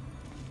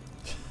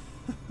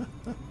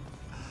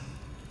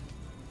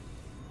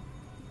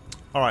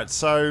 Alright,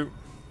 so...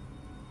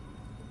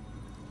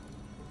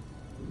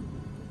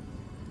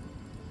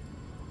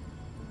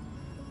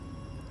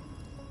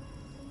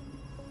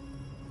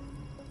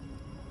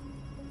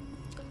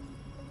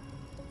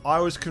 I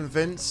was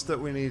convinced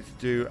that we need to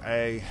do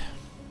a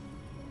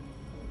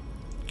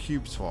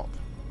cube swap.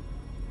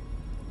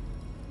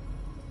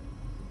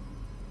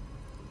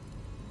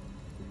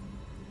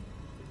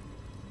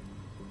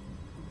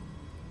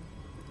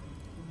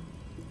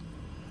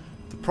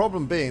 The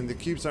problem being the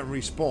cubes don't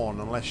respawn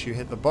unless you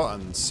hit the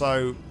button,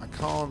 so I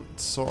can't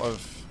sort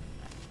of...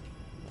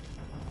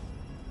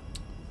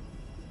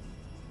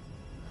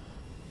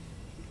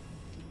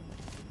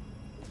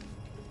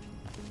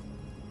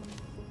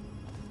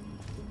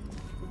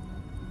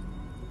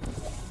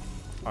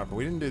 Alright, but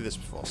we didn't do this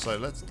before, so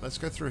let's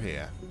go through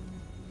here.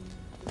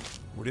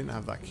 We didn't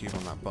have that cube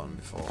on that button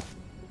before.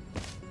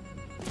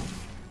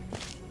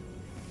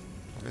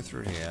 Go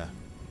through here.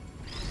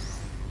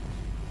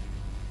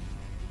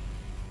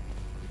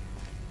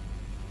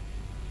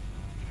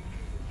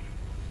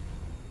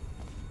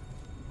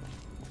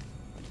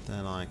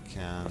 Then I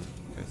can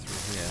go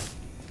through here.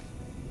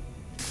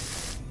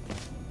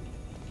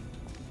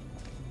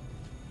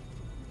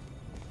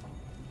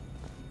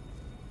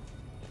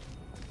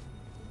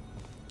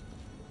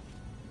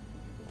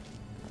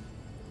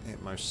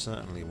 It most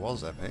certainly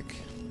was epic.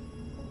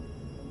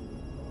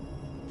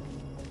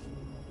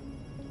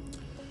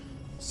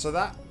 So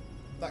that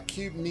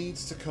cube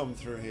needs to come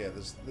through here.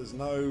 There's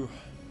no...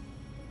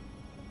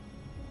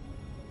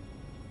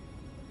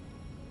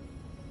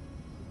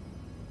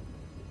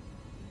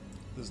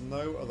 There's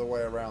no other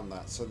way around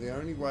that. So the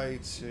only way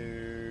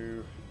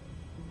to...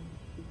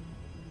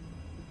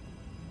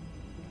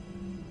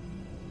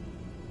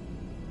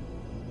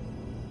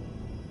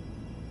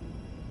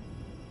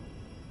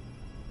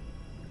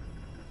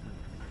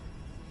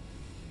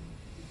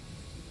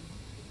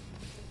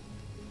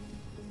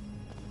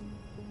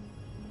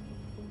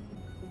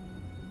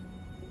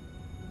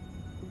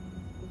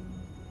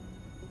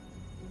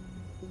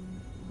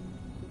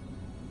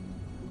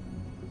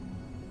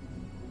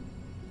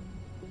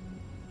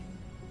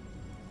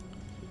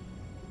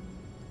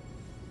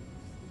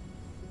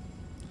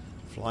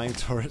 Flying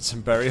turrets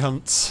and berry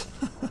hunts.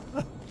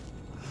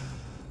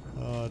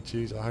 Oh,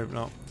 jeez, I hope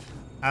not.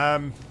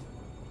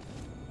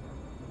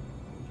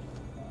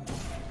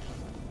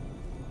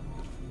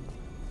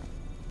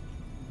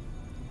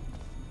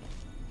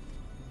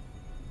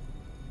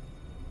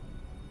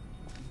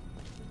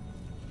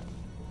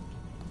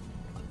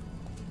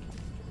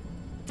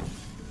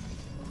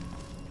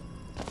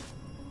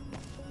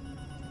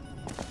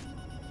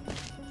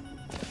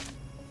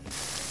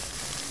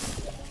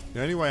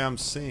 The only way I'm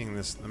seeing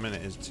this at the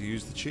minute is to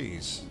use the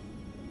cheese.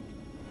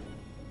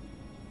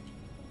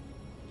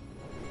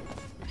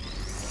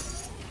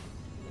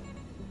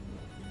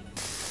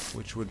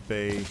 Which would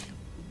be...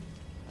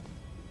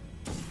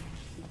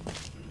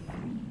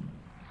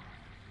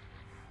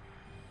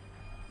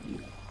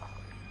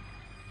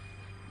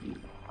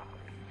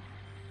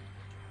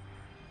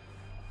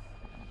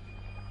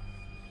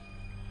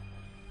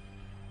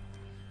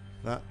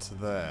 that to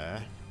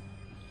there.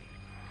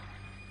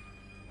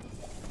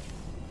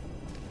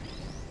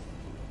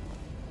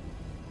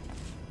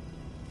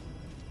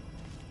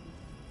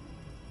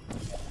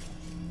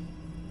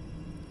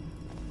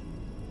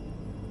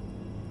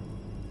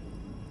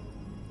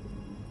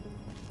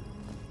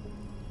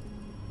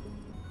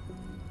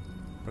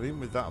 But even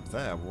with that up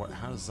there,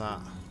 how does that...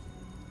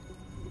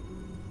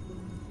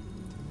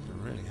 It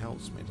really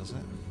helps me, does it?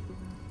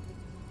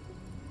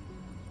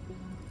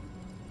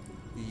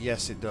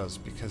 Yes, it does,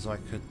 because I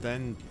could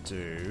then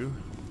do...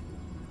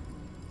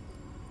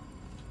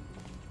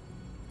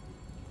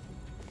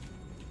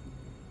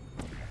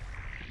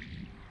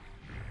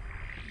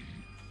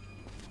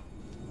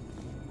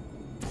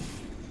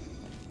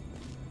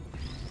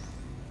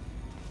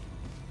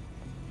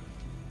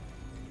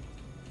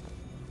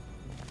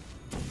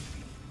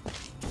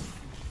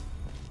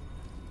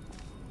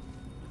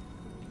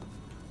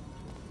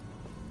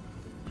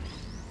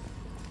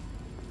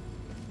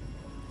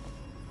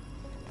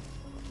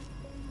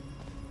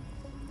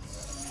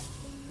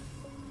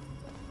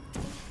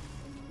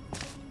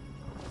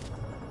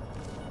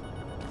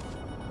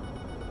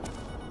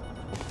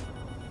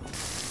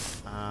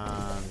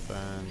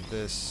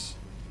 this,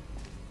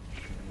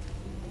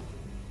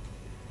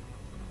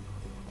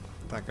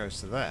 that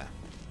goes to there.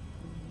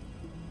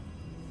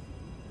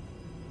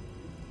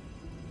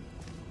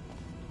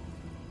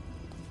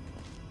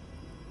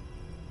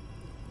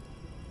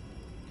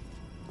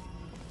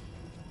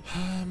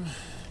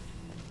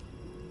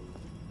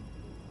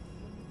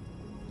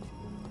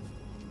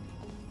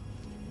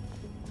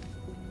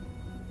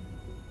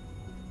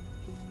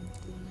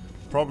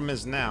 Problem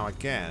is now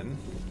again.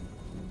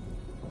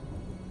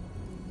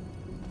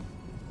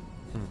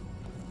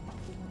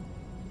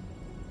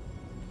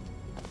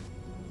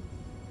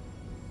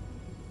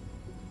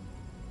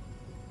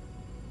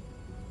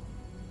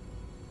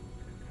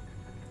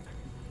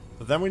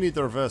 But then we need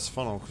the reverse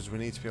funnel because we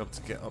need to be able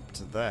to get up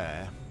to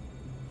there.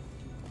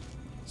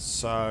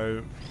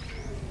 So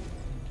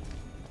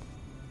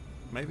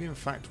maybe in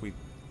fact we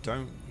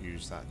don't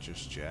use that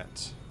just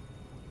yet.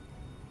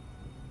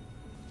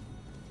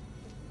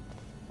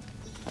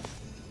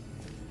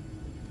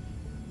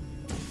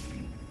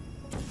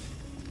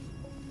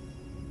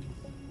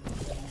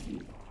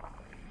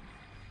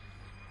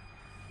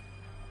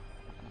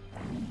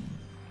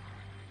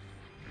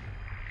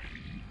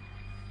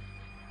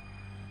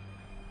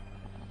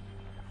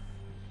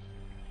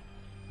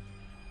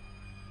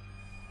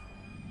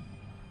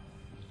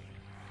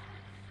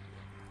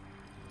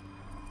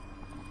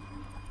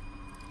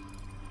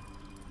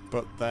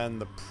 But then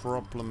the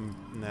problem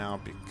now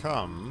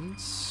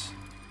becomes...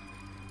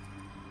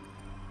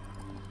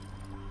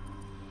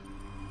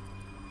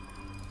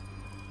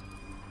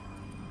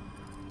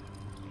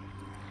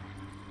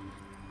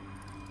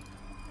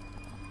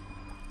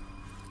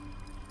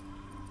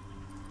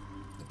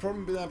 The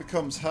problem now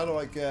becomes, how do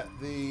I get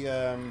the...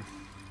 how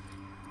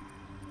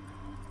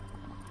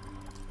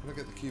do I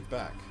get the cube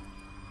back?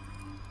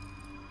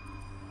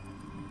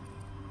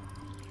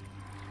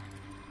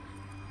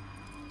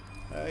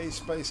 Hey,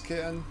 Space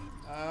Kitten.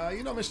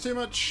 You not missed too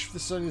much.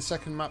 This is only the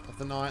second map of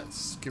the night.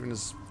 It's giving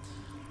us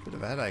a bit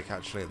of a headache,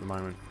 actually, at the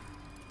moment.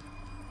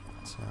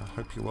 So,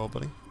 hope you're well,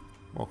 buddy.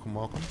 Welcome,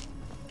 welcome.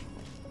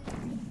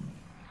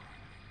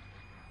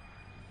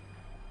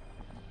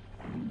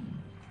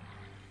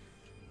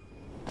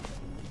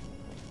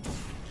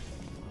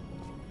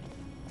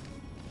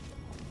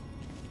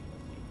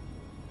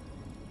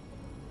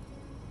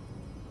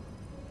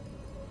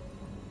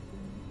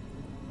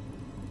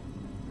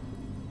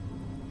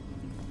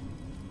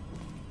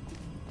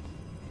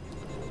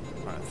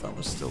 That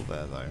was still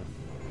there though.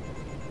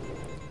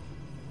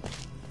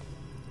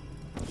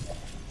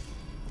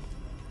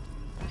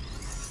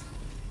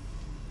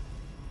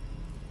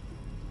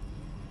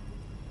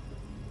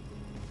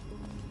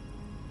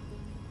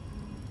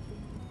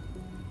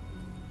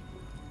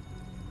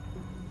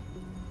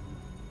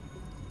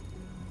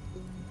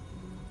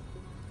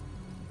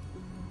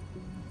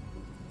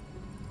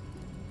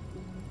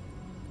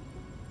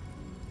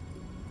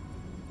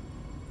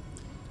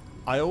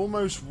 I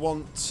almost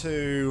want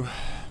to...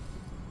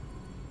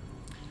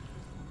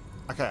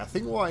 Okay, I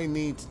think what I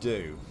need to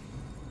do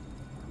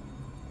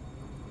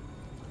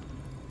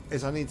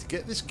is I need to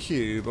get this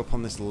cube up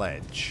on this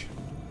ledge.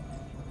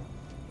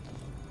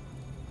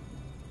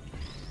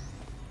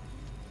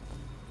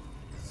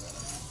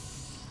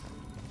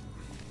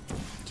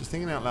 Just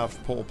thinking out loud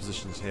for portal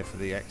positions here for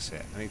the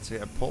exit. I need to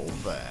get a portal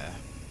there.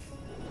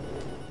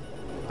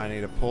 I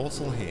need a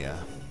portal here.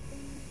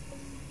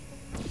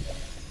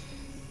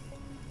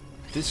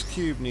 This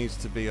cube needs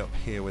to be up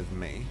here with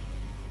me.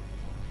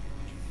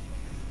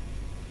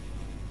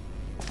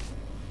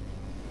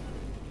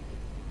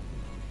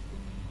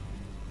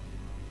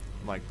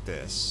 Like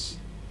this.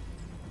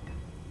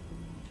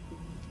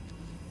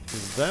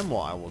 Then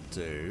what I will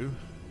do...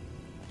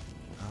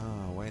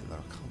 Oh, wait though,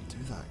 I can't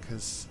do that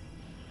because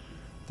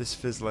this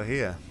fizzler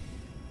here.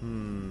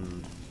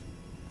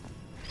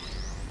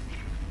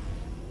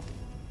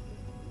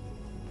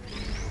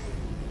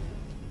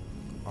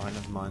 Alright,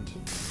 never mind.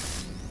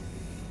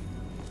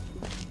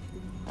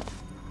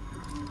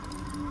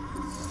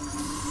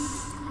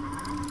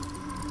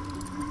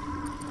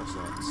 That's a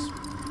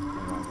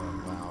rather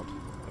loud,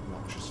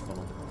 obnoxious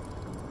funnel.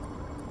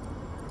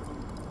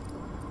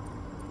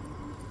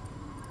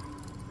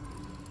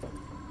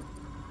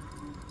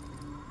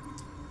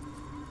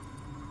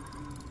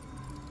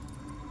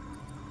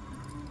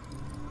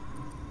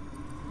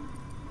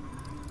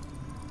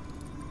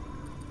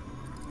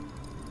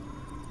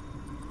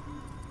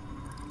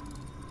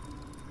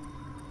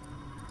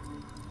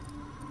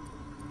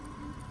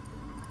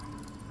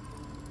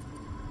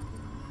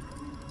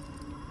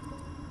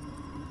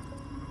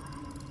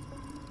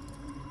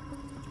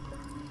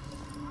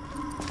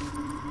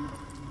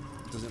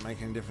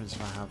 make any difference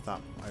if I have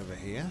that over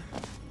here.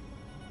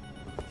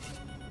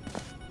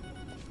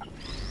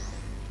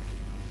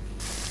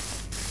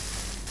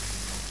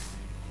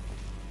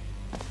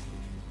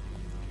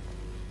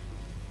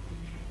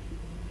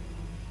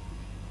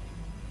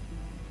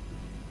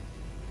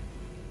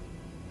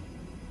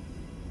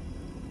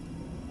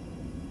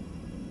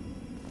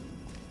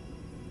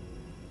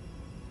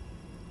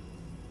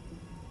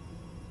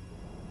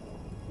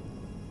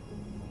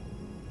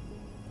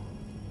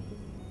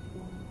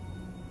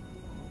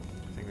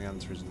 The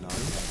answer is no.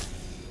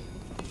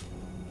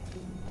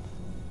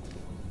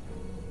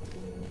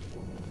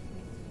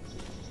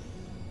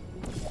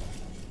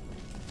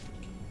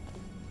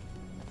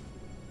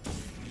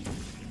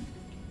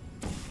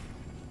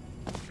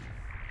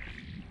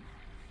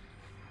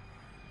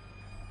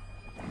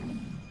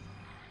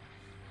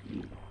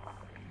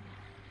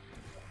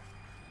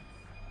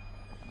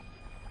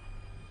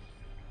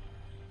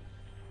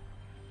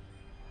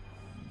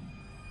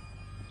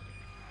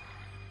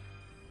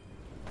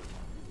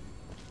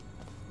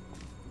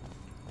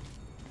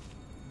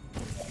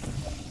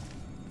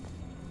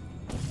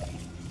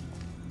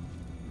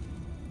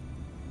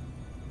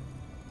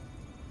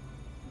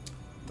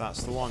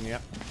 That's the one,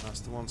 yep. That's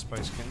the one,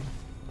 Space King.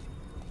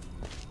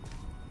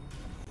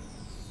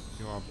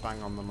 You are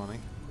bang on the money.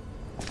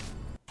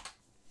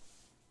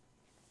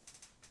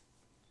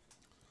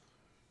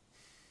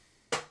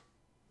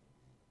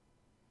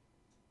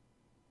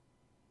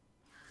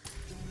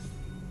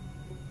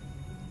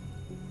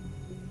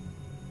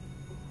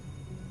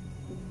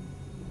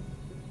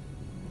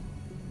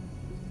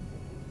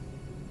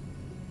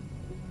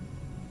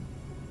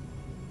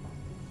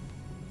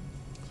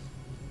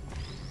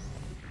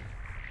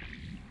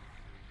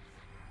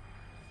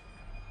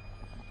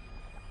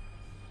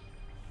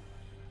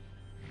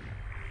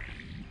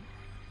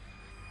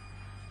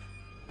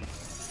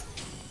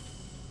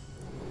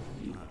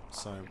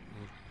 So we'll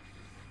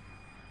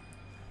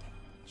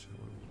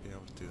be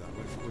able to do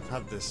that. We've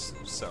had this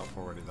set up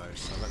already though,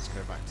 so let's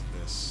go back to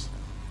this.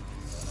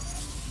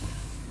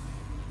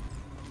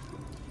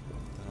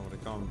 Then I would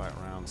have gone back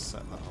around,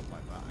 set that up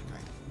like that,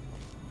 okay.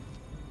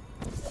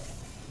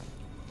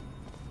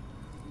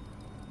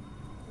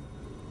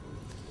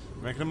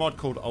 We're making a mod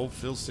called Old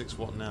Field 6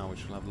 What Now,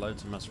 which will have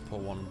loads of Master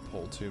Portal 1 and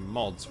Portal 2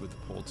 mods with the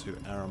Portal 2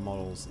 error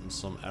models and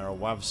some error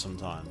WAVs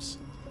sometimes.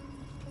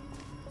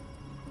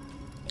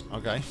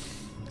 Okay,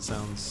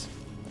 sounds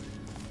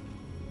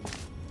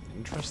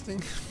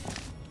interesting.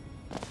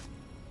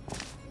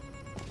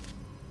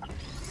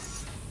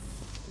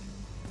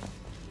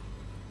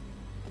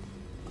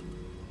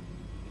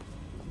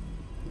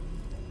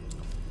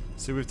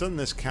 See, we've done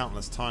this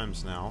countless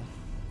times now.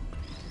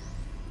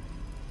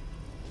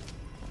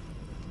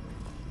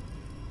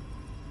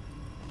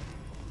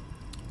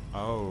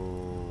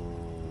 Oh.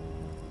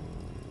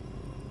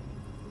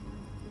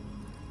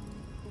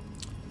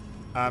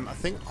 I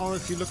think,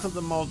 if you look at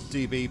the mod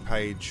DB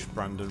page,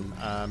 Brandon,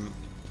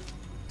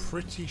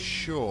 pretty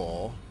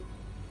sure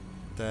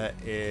there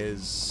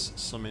is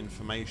some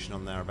information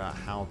on there about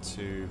how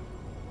to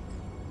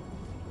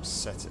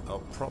set it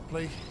up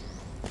properly.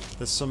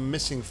 There's some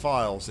missing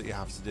files that you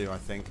have to do, I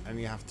think, and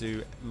you have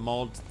to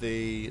mod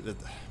the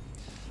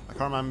I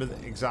can't remember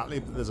exactly,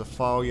 but there's a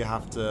file you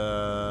have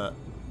to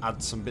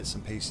add some bits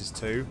and pieces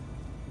to.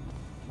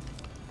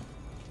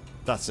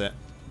 That's it.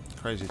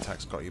 Crazy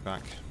Attack's got you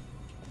back.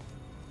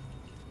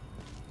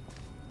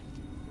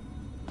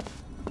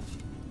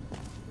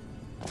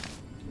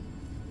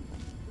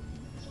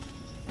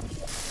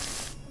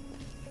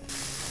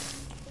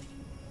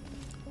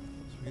 So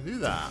we can do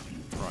that,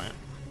 right?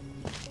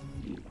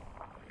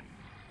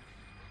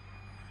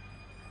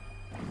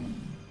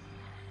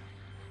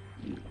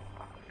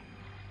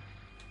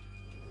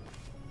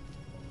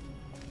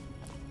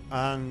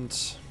 And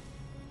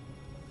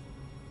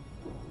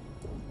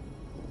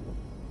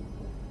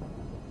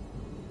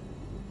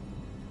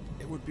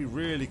it would be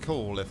really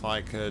cool if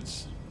I could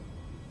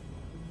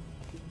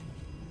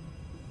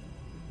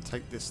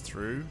take this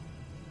through.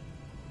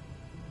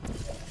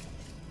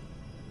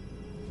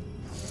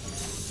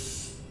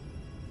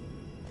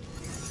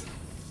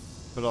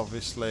 But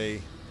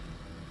obviously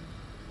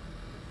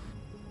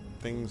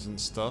things and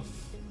stuff,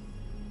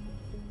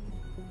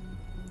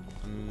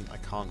 and I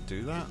can't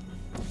do that.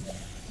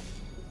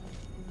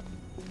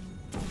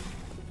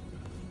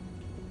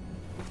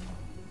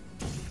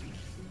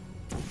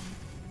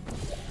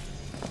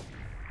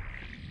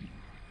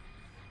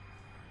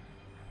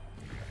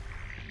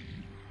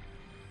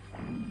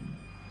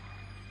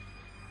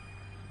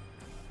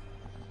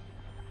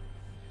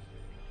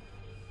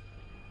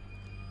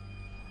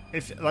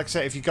 Like I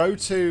say, if you go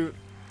to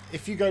the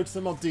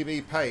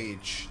ModDB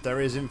page, there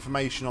is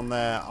information on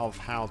there of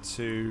how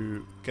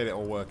to get it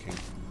all working.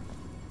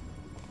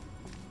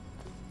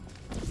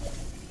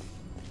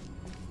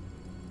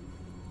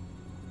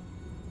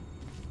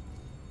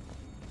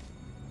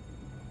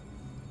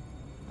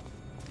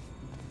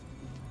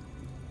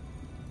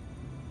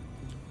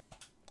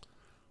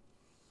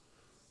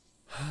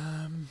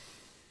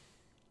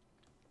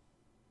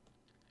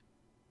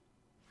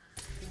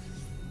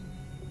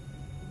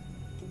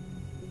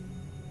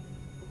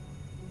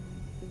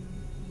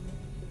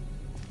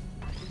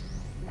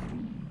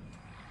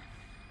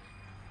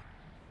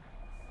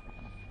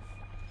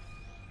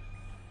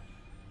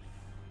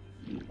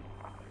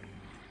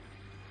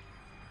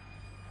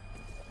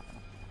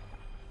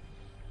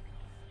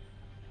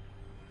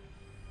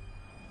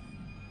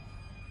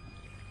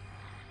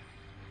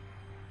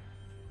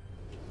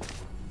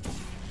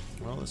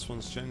 Well, this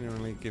one's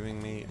genuinely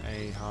giving me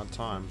a hard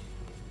time.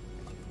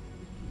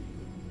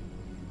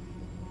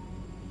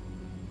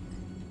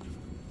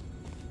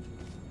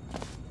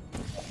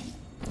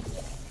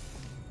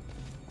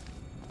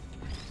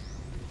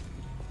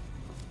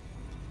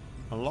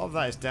 A lot of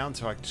that is down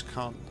to I just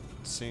can't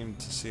seem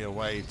to see a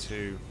way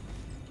to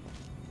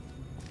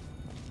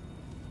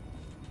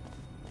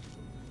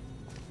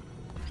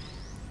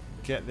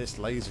get this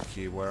laser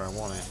cube where I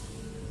want it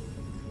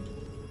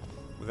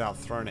without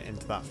throwing it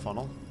into that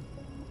funnel.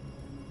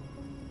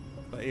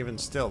 But even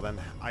still, then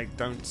I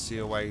don't see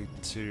a way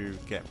to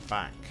get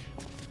back.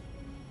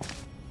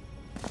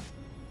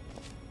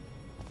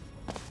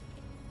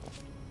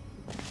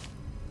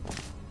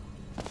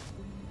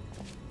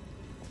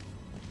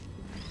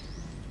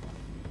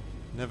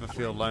 Never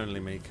feel lonely,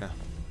 Mika.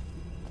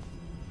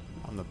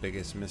 I'm the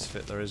biggest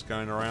misfit there is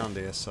going around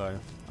here, so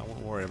I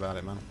won't worry about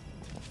it, man.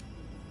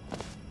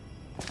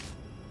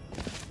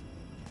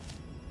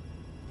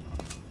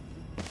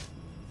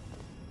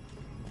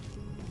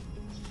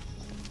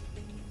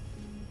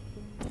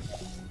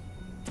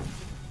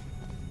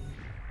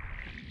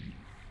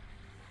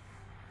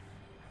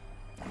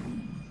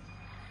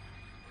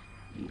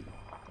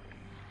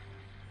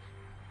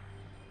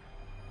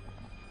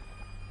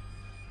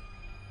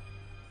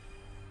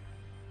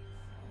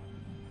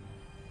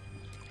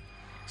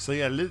 So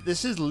yeah,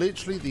 this is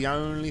literally the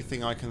only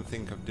thing I can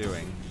think of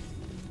doing.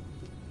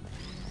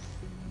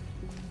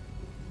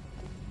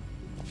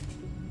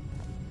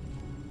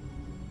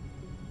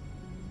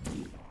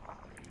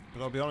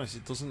 But I'll be honest,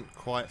 it doesn't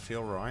quite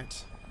feel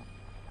right.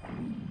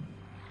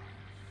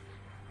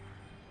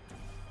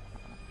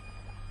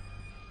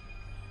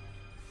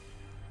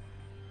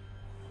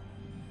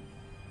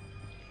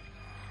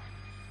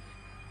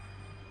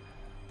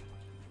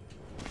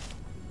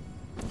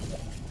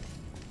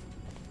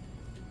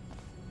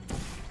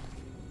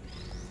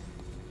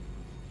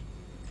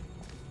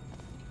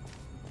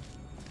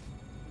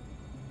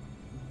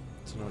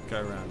 So I'll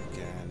go around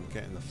again,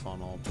 get in the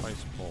funnel,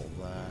 place a ball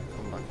there,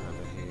 come back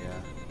over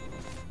here.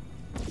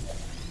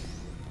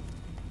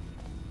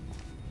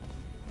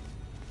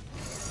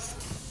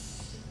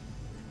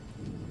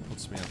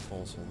 Puts me a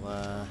portal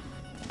there.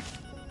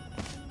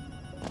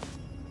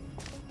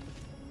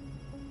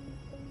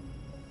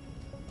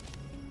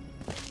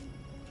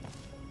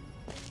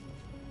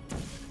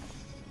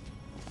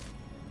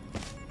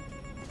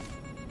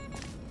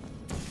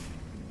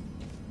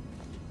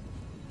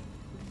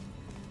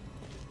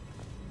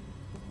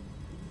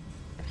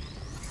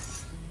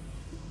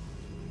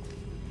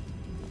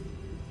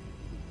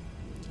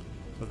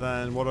 But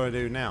then, what do I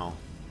do now?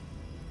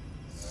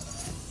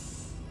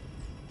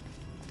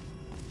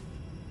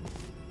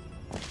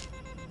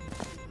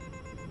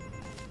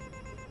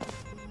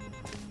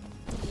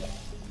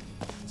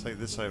 Take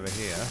this over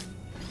here.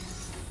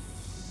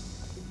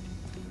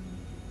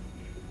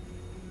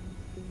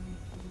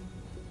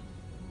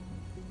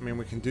 I mean,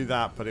 we can do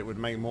that, but it would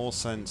make more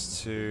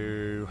sense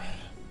to...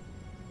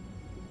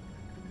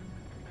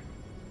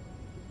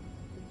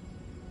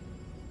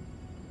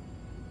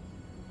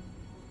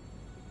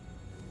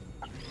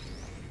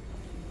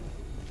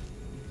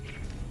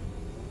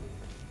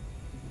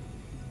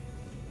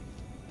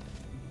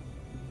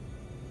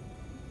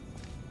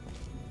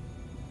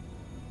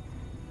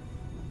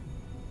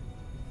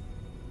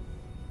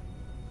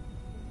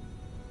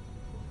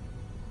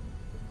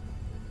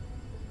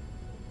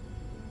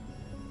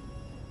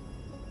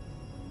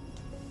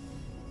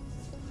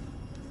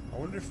 I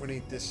wonder if we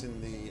need this in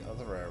the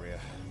other area.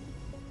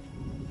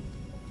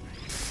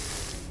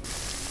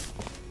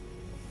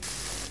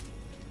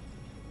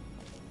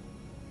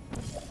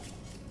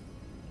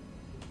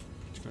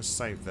 Just going to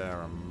save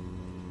there.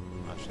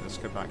 Actually, let's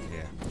go back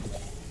here.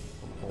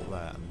 All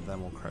there, and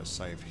then we'll create a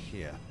save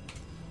here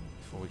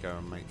before we go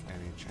and make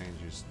any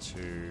changes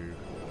to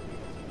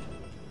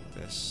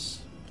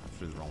this. I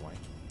flew the wrong way.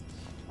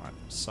 Right,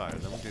 so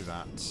then we'll do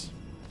that.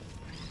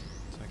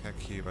 Take our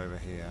cube over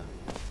here.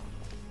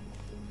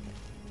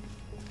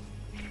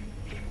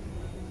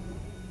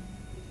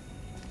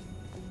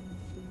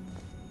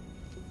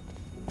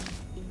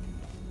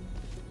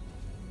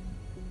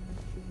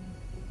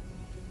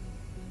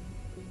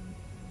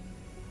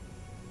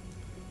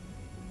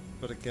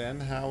 But again,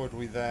 how would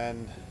we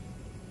then...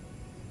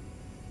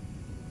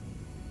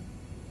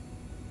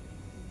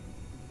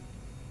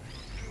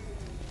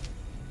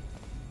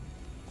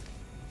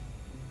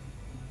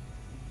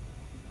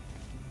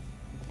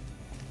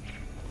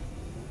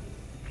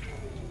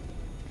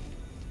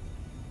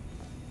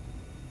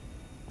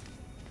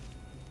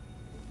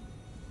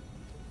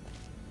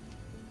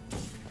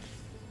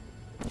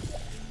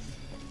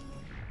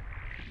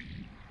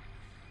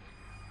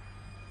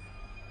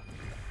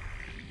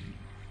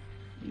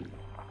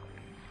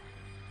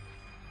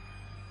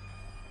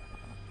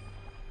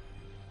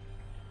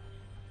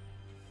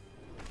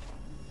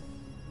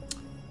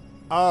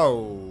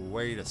 Oh,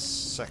 wait a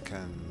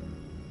second.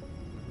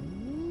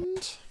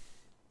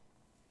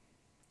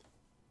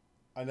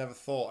 I never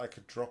thought I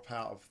could drop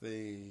out of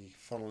the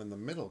funnel in the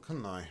middle,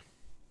 couldn't I?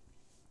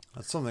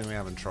 That's something we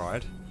haven't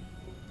tried.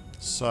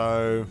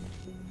 So...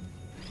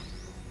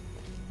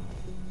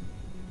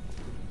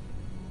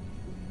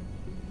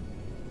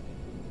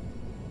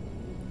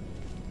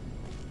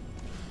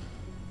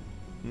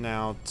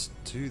 now, to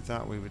do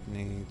that, we would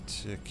need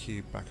to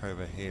cube back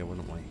over here,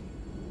 wouldn't we?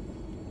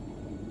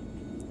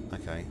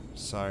 Okay,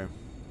 so...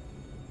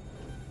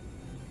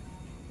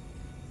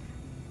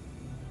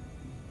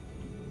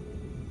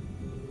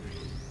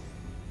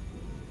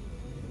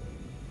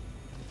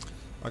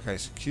 okay,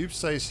 so cube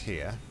stays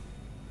here.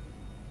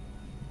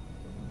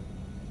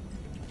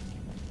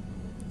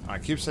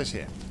 Alright, cube stays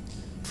here.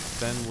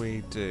 Then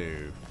we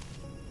do...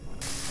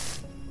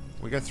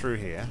 we go through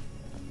here.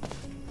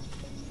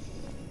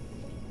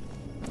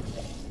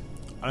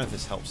 I don't know if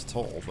this helps at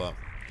all, but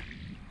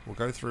we'll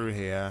go through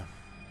here.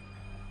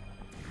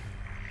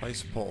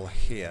 Place a portal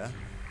here.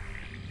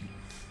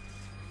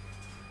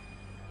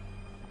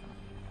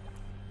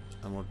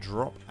 And we'll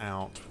drop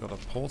out. We've got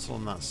a portal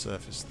on that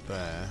surface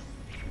there.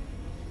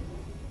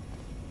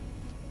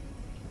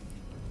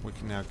 We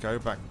can now go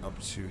back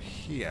up to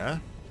here.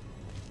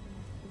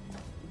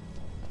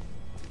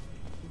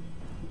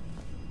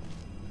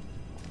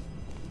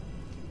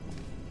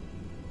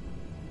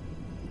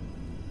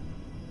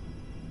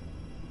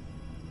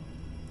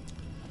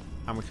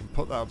 And we can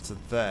put that up to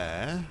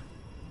there.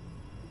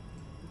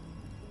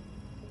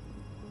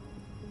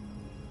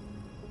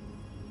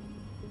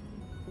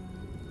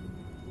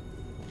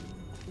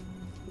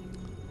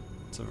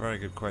 It's a very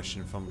good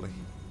question, Fumbly.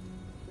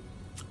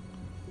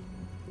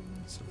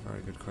 It's a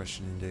very good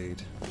question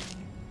indeed.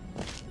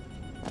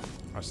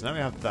 Alright, so now we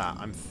have that.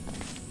 I'm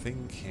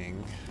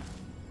thinking...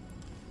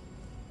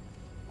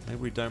 maybe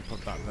we don't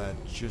put that there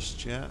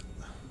just yet.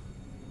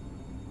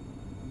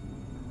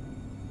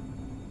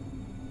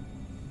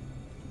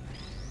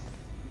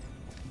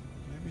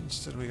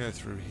 Instead we go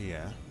through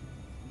here.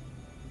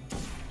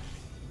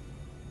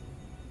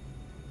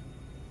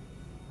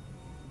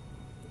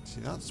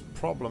 See, that's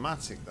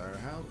problematic though.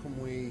 How can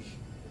we...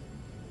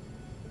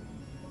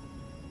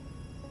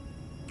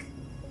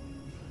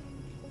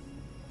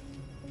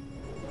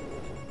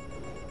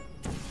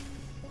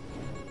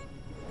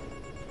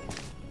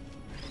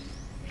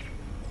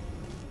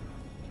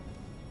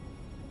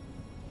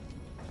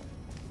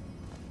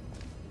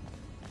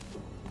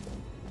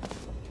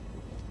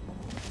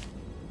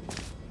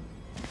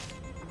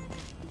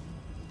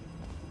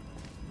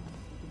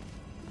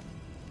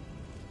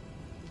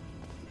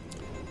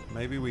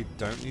 maybe we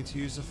don't need to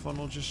use the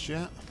funnel just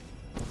yet.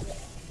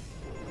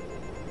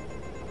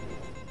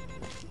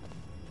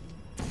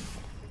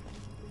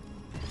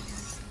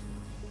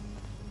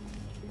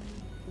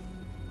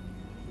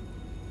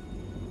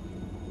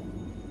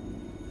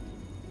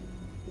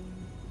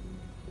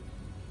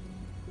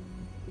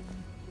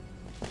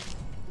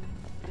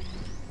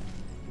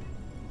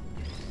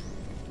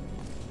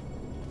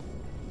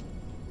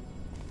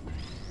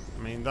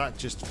 I mean, that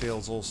just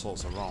feels all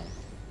sorts of wrong.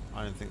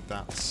 I don't think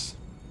that's...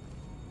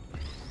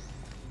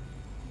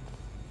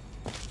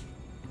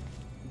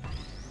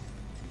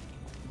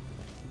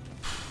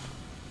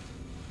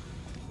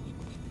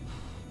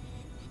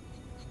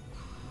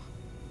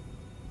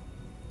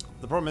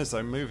 the problem is,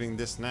 though, moving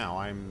this now,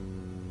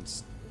 I'm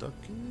stuck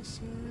in this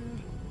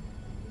area.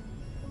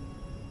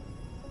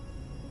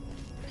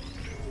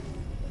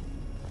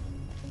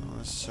 Not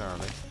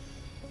necessarily.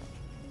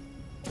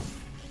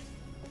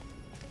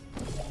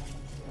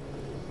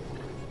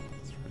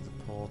 Through the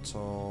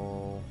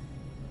portal.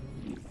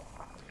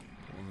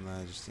 One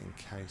there, just in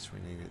case we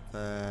need it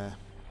there.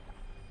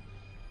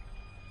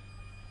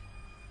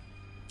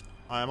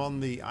 I am on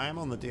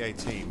the DA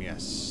team,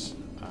 yes.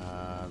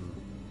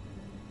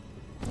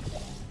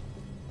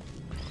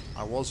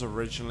 I was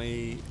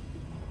originally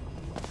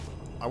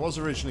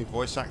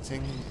voice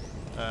acting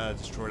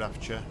Destroyed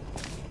Aperture,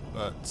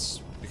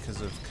 but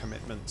because of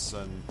commitments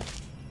and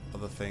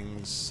other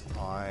things,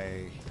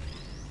 I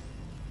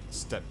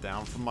stepped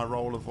down from my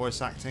role of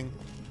voice acting.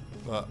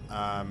 But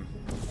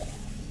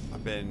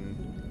I've been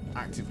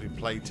actively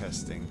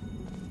playtesting,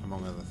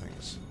 among other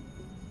things.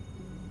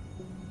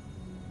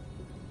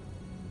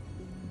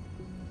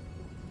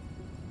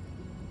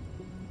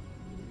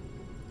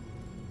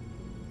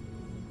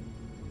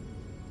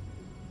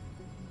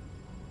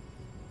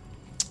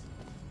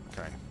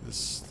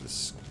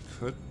 This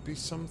could be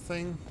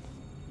something.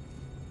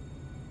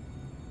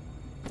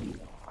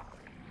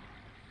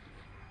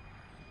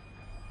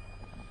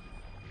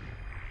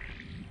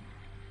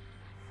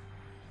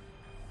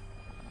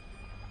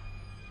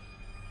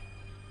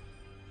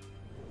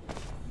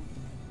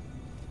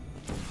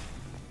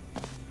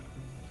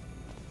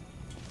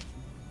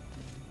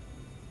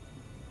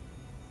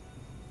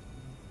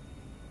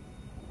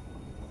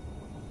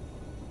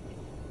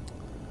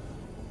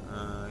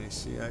 You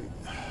see, I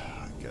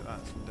get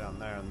that from down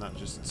there, and that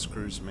just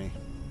screws me.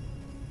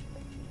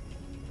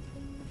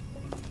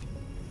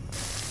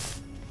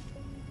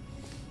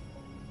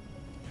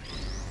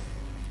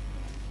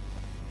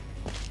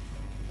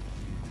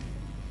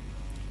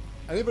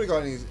 Has anybody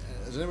got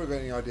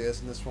any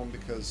ideas in this one?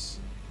 Because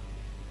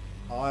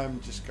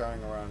I'm just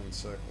going around in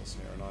circles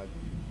here and I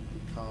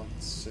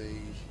can't see.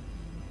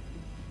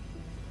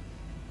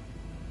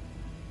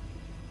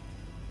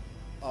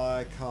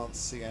 I can't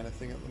see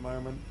anything at the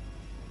moment.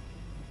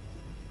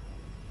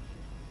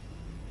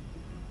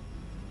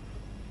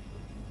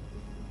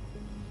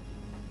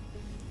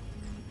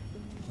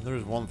 There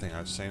is one thing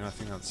I've seen. I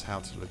think that's how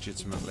to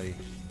legitimately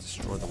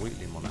destroy the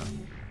Wheatley monad.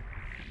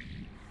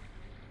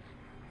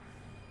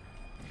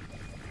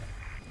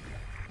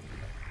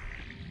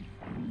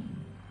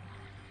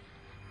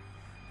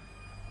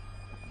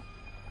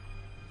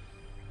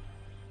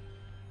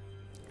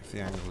 If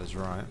the angle is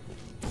right.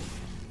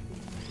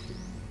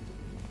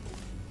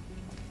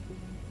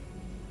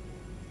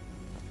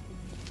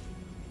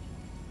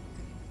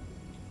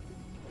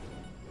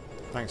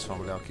 Thanks,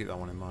 family. I'll keep that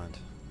one in mind.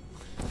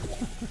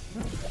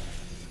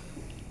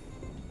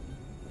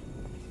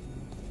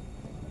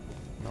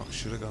 Nock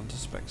should have gone to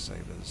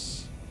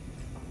Specsavers.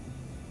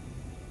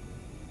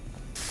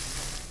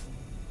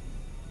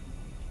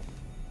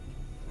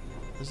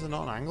 Is there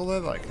not an angle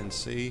there that I can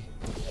see?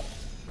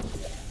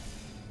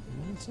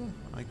 Monitor?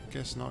 I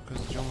guess not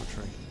because of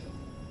geometry.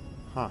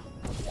 Huh.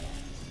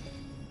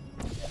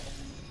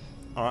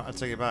 Alright, I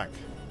take it back.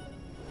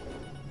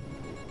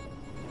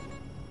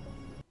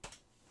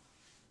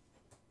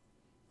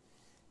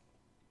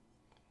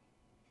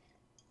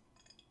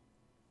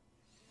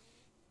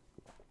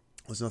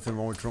 There's nothing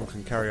wrong with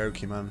drunken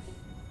karaoke, man.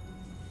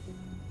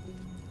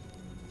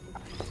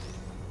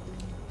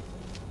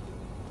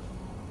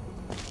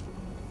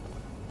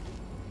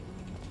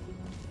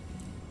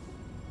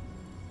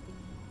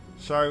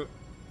 So,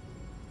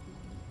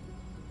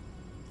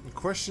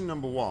 question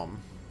number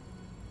one.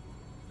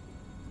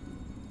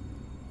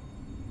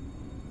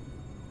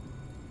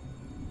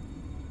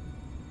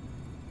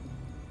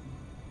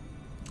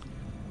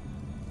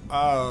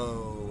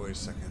 Oh, wait a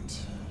second.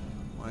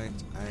 Wait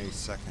a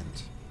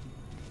second.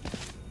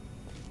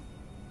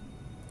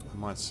 I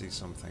might see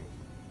something.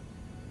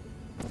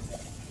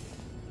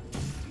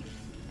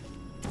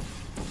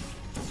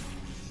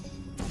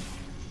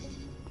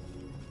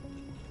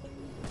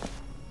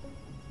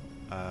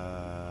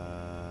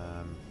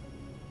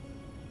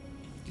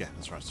 Yeah,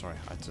 that's right, sorry.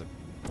 I had to know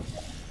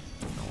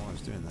what I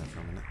was doing there for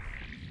a minute.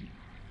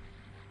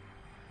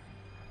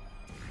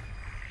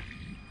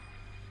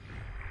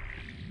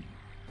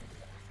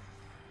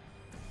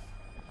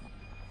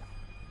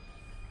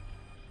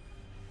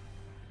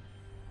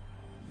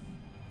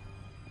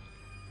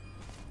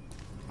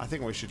 I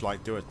think we should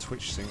like do a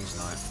Twitch Sings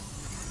night.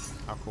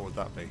 How cool would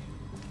that be?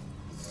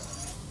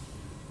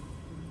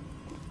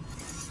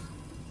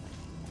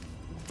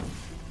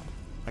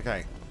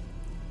 Okay.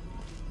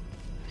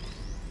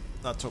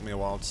 That took me a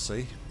while to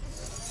see.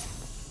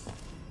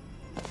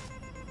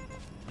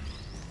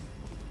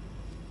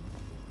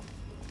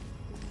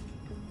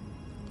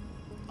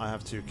 I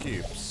have 2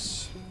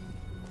 cubes.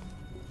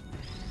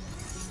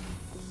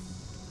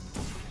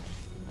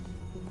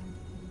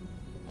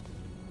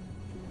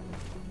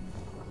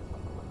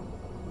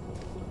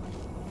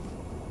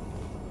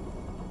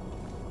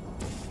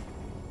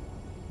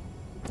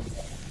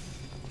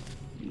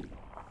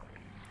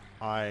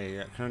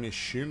 I can only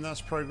assume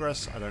that's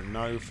progress. I don't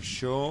know for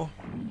sure.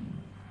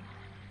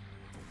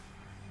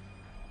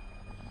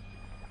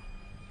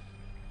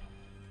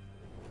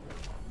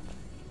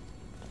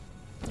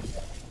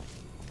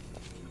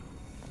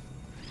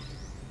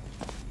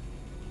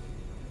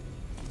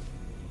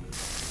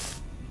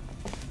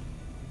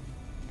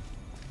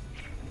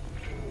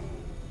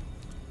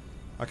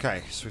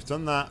 Okay, so we've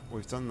done that.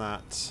 We've done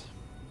that.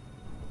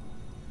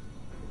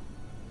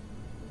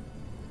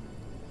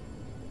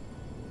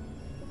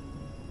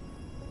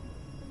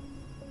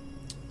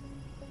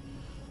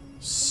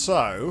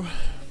 So,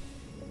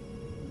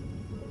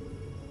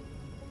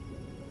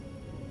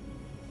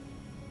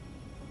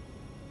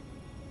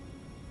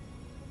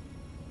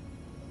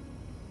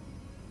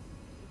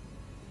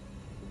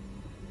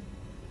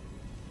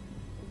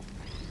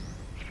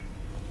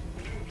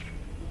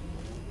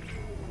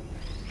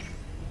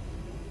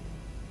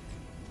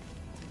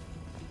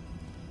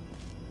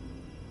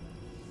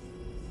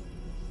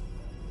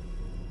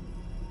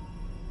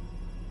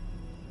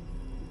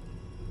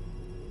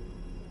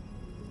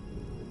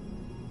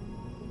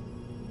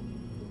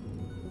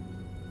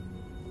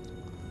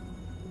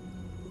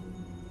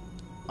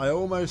 I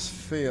almost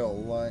feel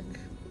like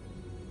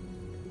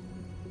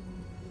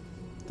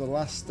the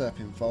last step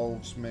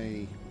involves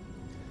me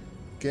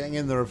getting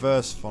in the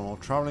reverse funnel,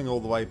 travelling all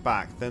the way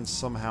back, then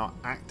somehow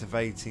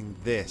activating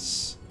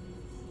this.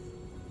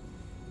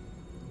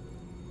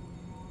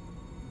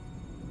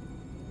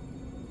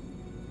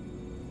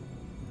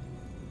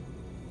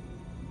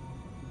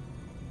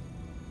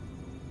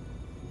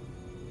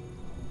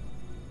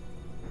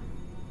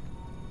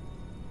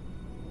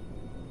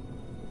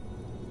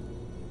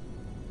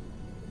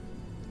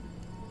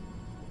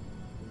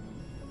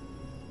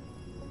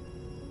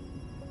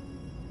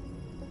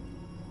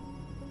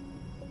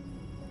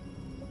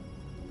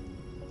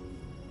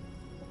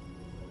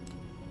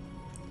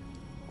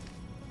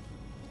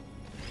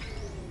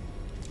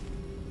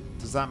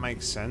 Does that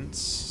make sense?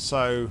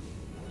 So,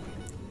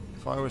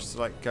 if I was to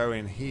like go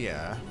in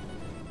here...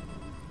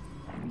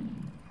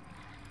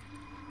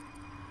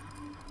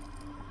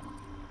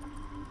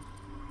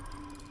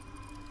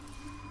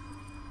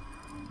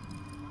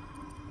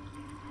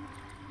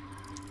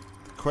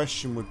 The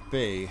question would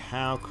be,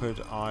 how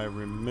could I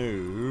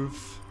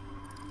remove...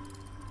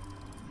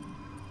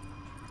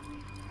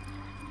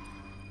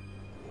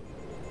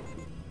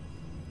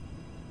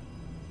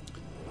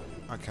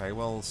 Okay,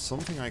 well,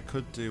 something I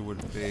could do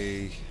would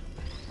be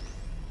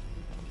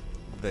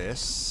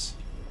this.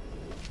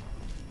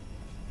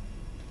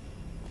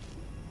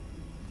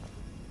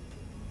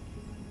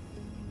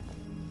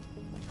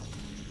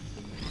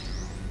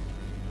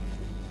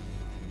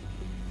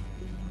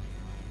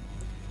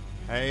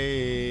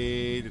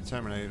 Hey,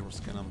 Determinator, what's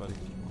going on, buddy?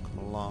 Welcome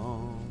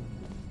along.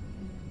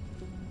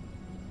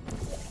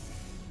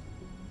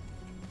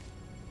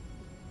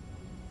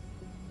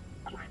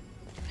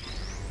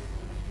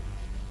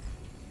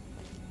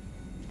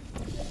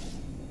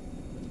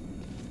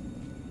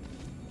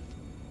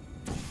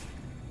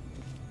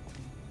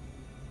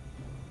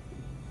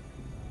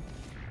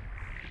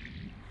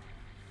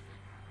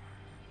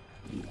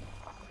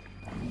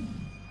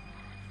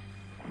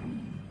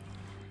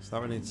 So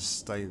that would need to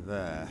stay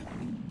there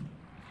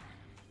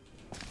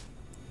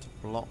to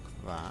block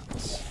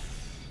that.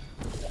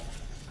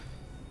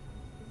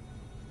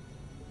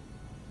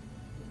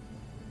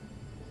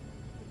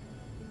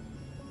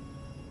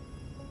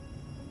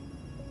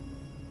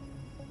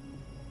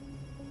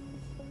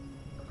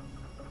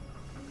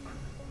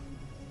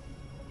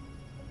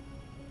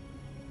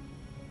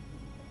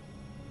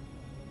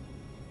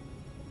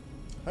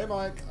 Hey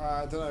Mike,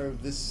 I don't know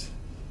this.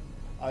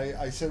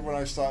 I said when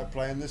I started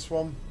playing this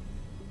one.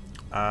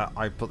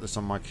 I put this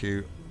on my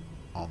queue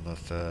on the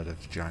 3rd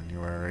of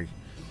January.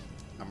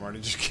 I'm already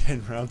just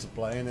getting around to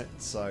playing it,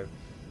 so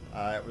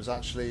it was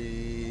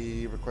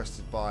actually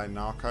requested by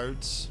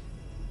Narcodes.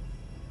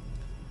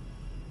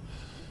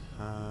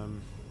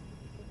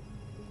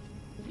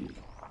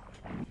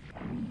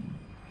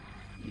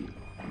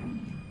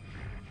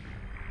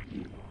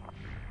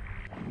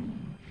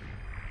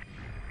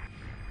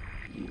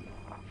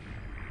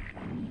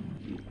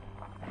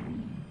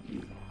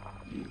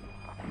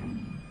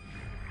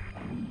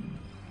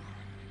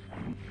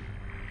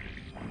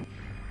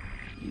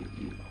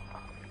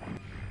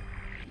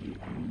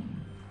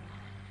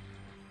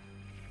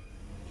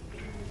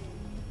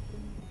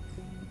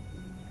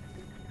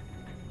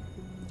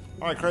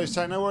 Alright, Crazy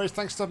Tech, no worries.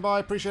 Thanks for stopping by.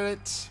 Appreciate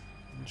it.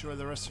 Enjoy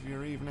the rest of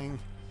your evening.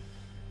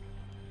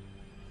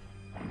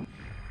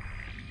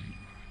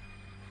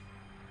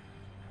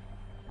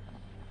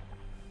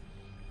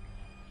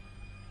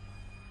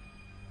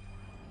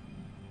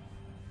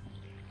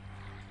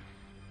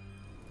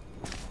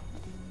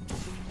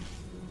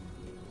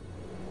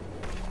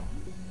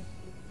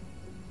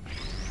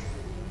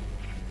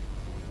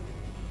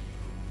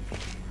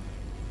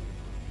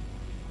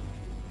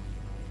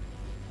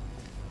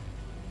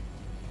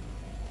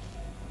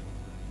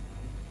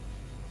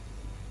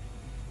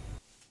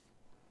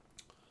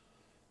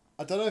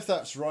 I don't know if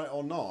that's right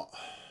or not.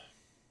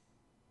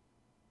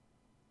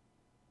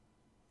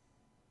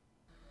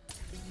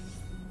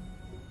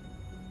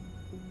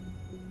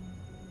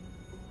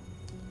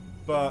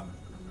 But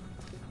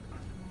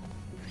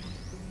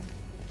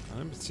I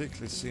don't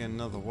particularly see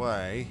another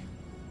way.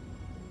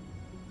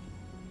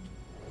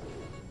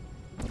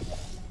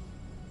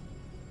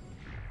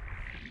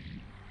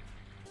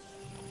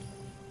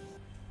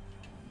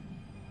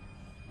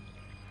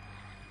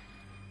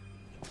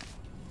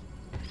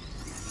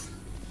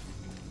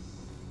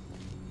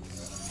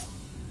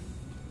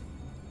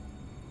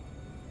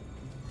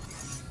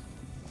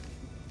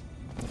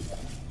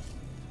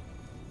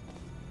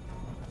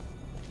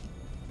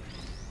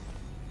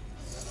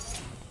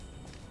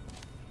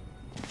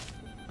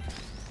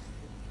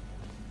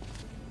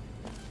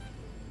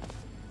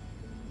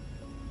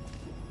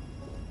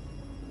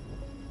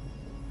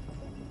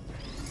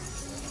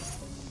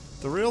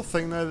 The real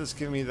thing though that's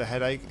giving me the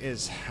headache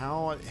is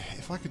how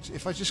if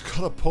I just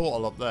got a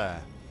portal up there,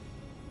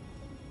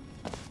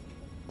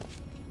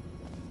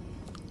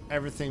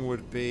 everything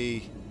would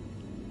be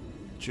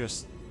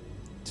just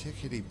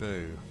tickety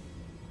boo.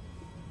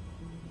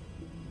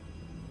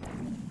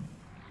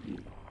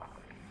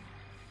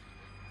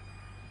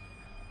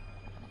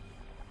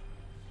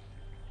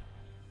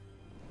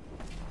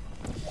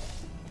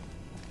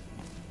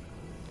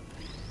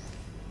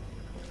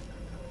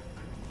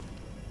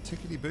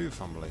 Tickety boo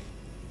fumbly.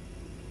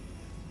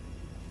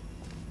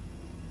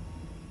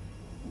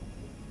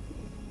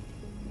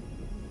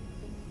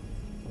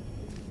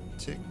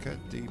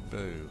 Tickety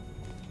boo.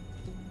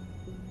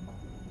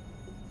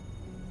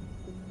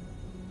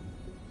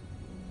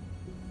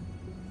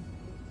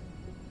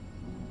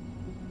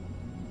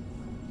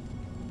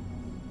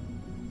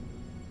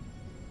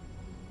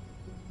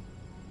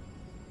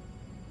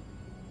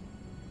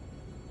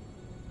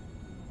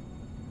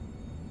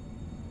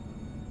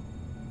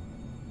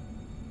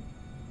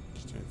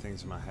 Just doing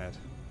things in my head.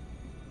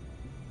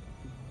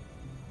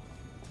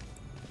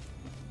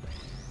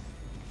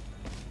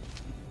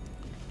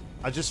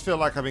 I just feel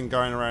like I've been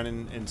going around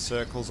in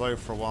circles though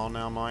for a while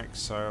now, Mike,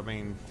 so I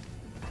mean...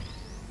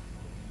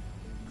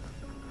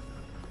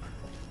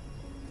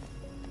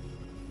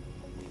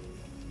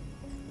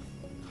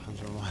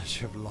 It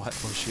reminds you of light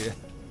bush here.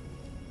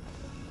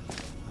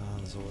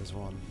 There's always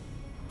one.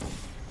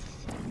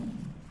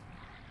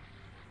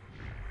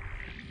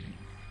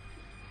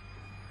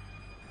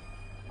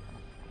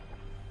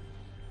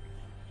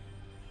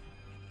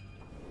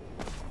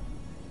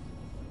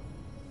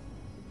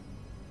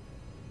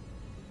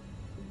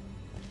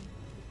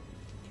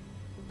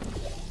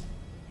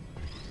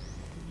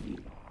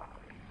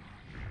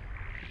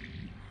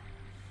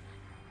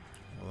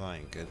 Well, that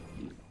ain't good.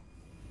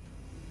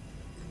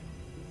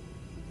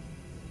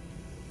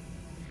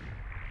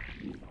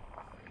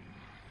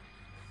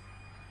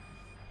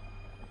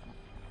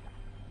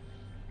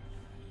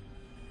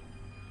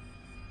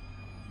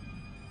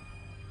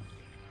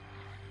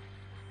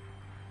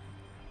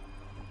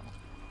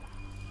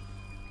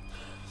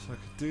 So I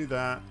could do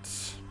that.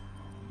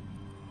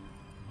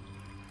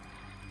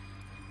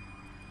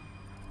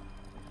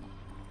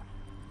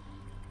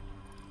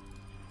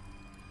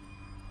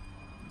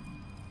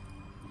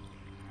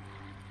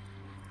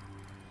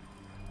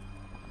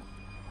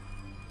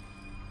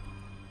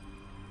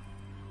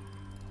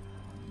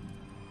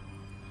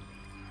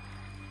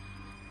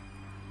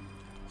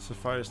 So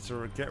if I was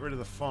to get rid of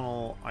the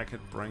funnel, I could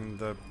bring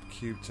the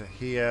cube to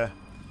here,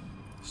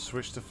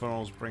 switch the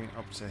funnels, bring it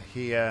up to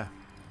here.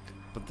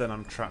 But then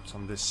I'm trapped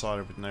on this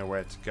side with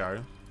nowhere to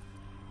go.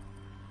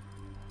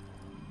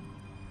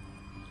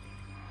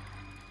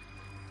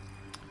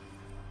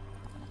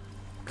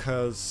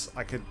 Because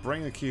I could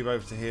bring the cube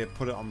over to here,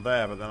 put it on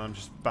there, but then I'm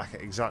just back at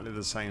exactly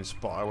the same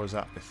spot I was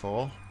at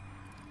before.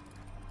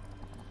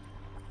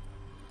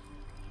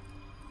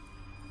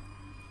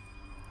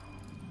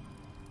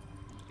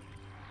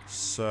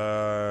 So...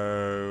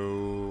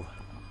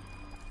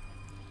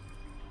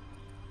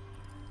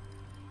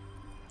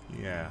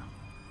 yeah.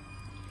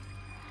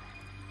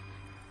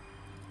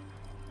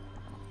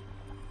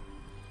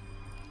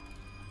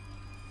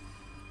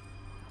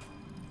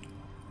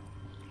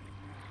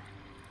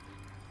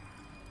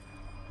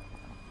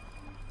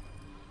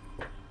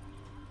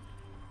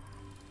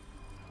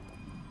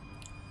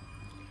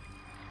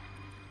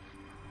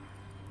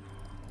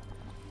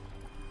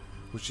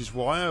 Which is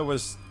why I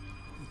was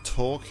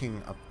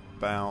talking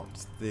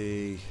about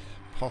the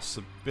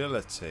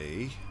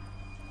possibility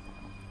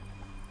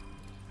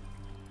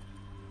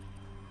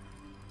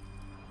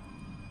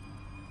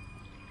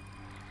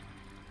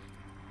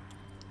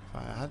if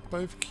I had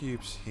both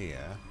cubes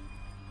here.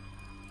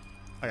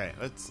 Okay,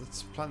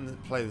 let's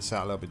play this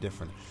out a little bit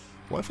different.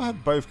 What if I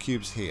had both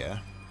cubes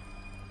here?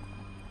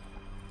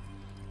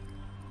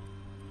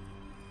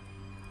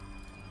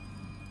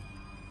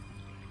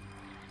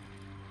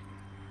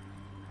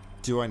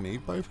 Do I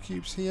need both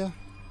cubes here?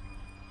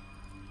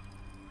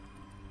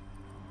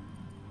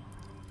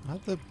 I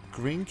have the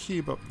green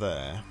cube up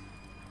there.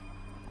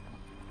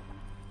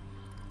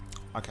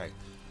 Okay.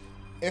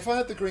 If I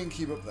had the green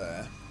cube up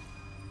there...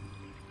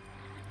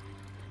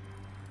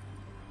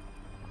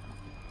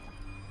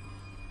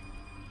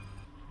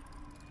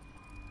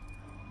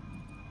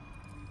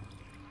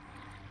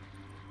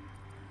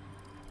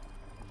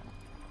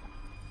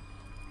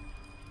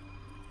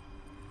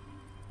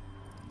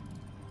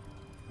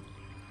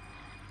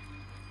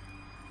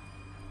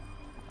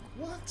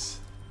 What?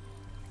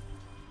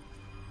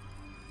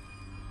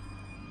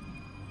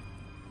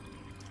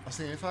 I was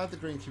thinking if I had the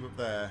green cube up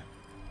there,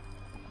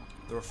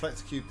 the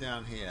reflector cube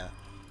down here,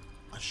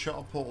 I shot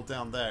a portal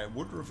down there, it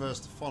would reverse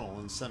the funnel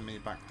and send me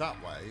back that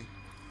way.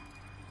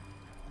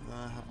 And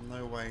I have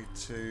no way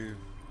to...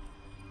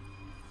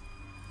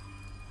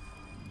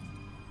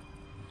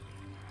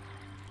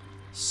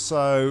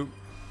 So...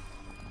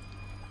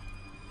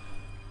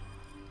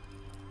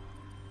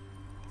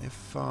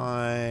 if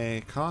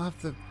I can't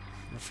have the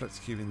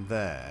reflector cube in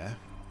there...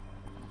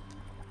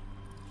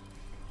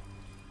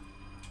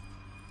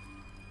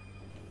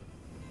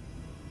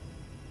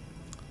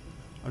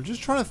 I'm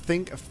just trying to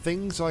think of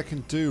things I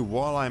can do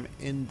while I'm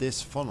in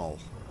this funnel.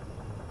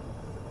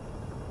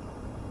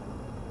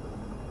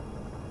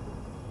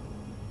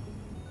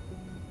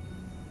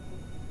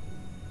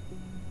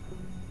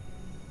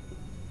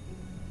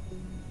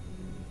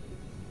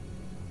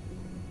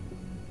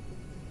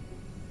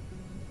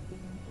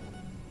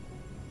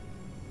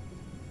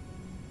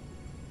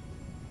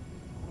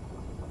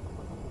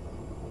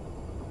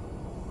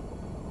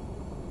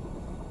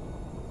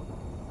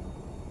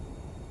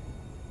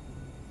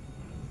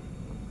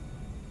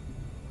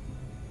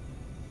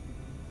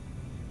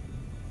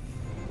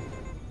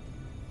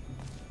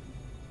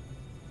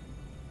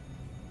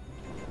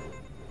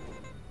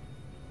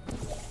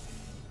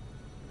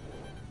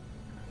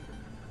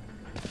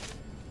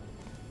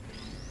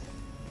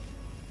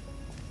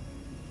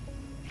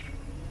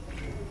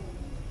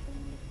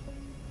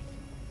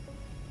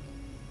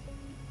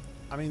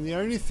 I mean, the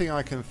only thing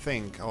I can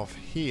think of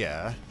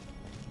here...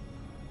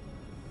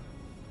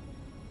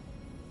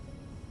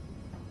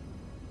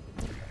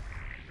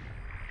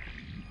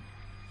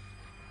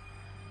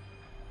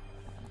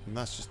 And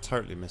that's just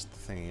totally missed the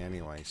thingy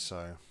anyway,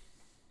 so...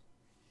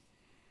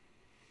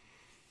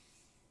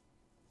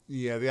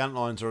 Yeah, the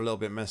antlines are a little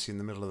bit messy in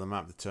the middle of the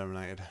map, the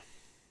Terminated.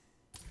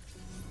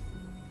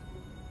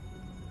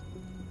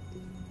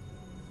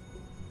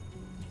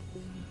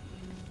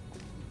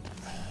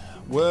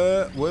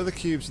 Were the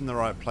cubes in the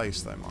right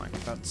place though, Mike?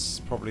 That's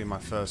probably my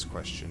first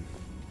question.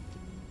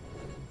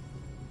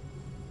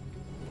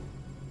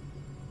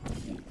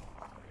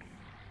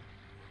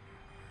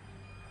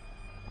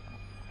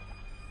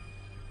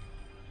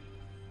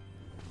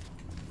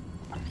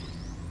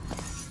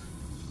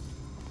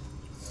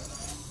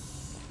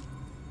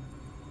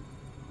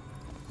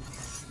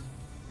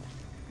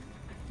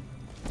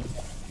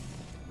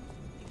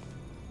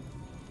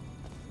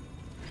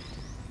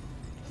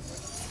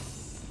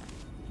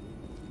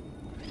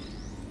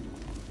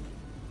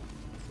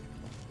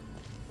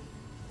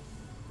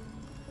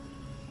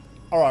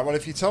 Alright, well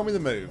if you tell me the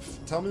move,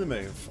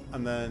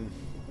 and then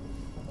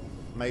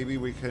maybe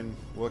we can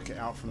work it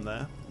out from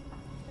there.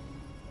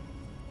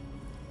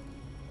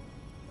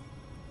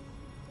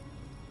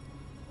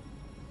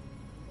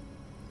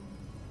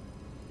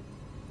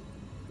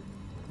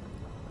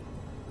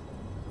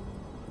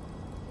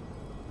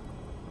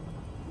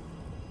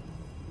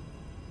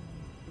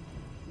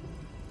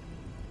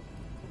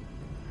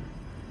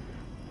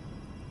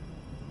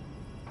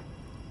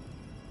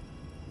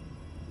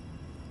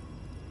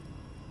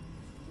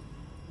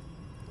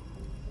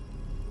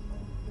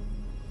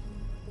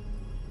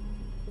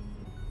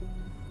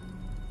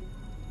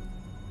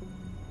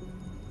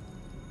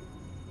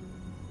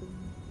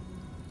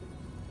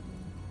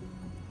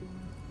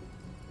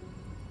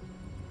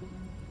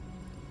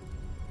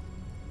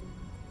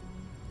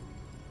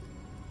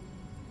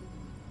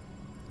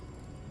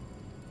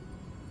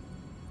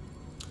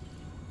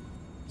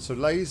 So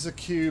laser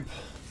cube.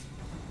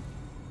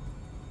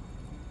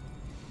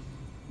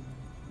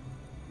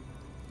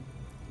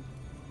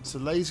 So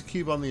laser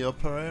cube on the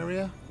upper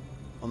area,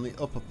 on the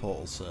upper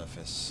portal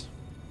surface.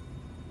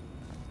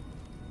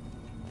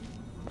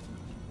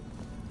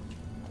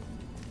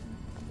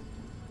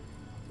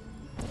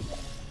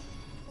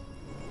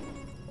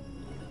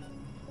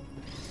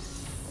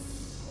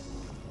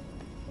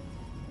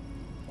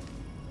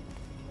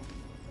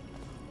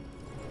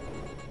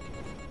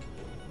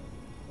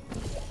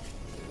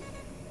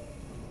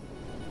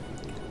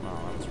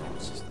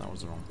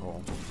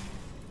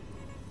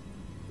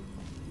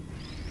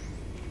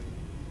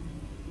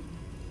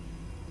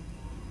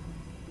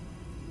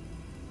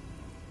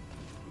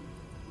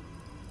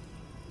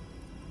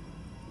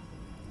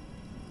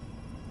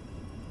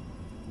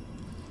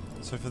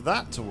 So for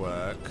that to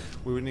work,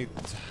 we would need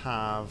to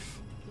have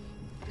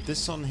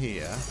this on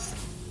here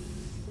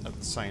at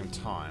the same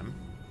time,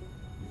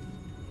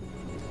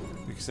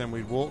 because then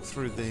we'd walk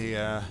through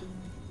the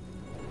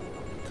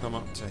come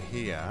up to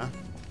here.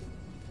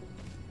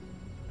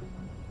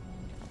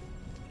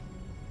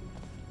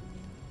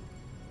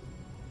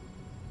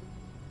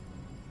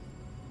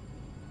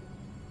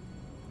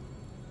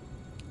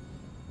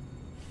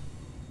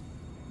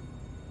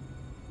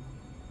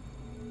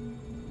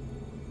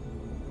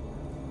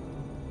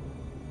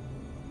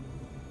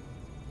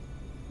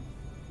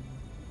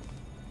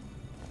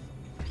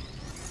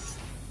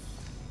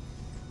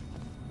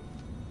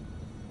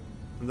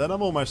 And then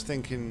I'm almost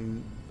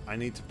thinking I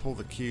need to pull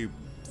the cube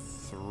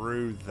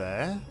through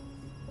there.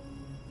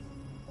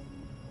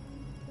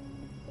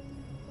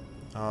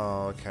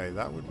 Oh, okay,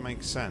 that would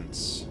make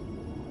sense.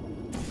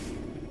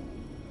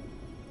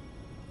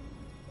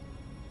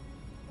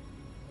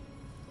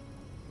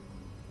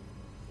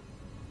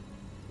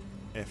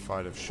 If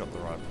I'd have shot the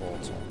right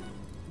portal.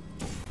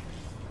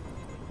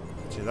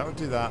 See, that would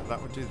do that, that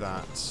would do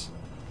that.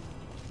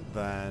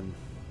 Then...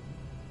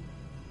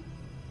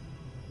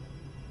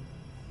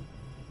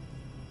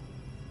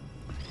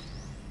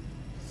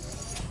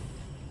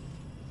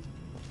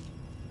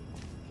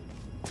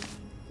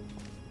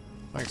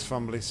 Thanks,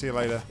 Fumbly. See you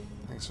later.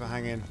 Thanks for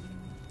hanging.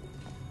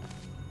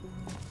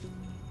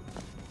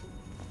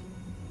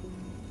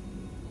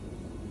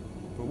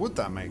 But would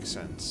that make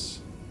sense?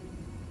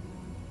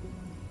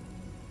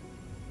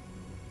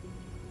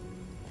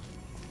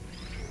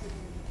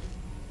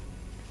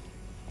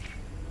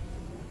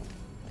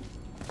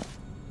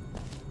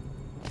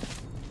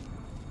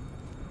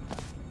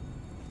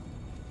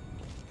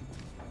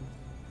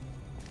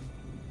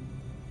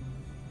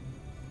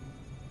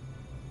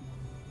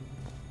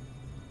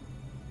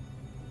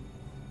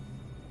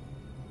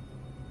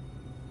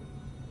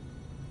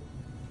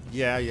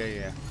 Yeah.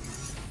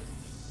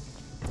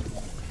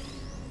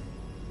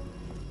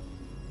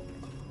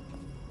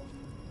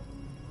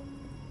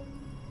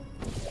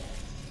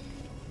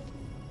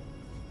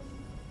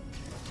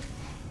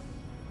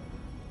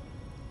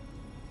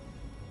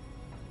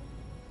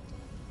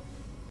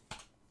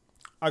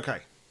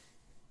 Okay.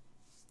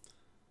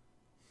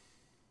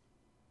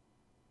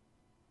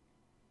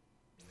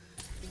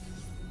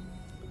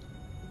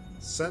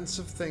 Sense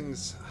of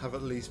things have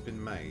at least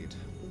been made.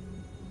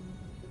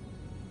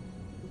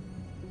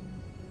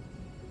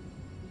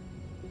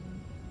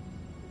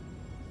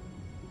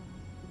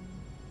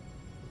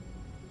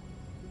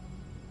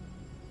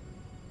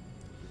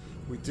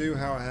 do,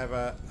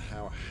 however,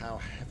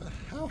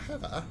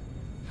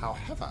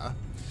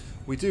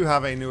 we do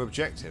have a new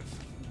objective.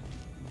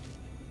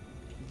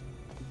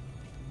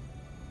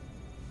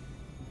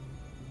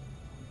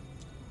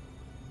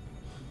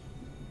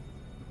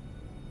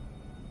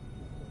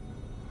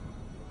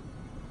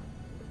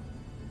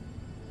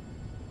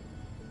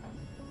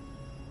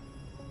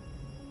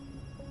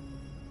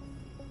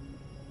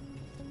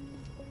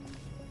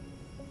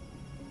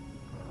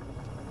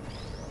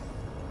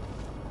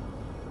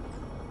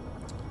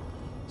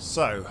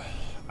 So,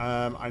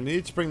 I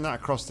need to bring that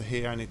across to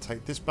here. I need to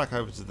take this back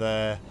over to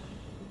there.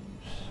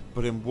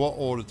 But in what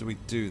order do we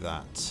do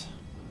that?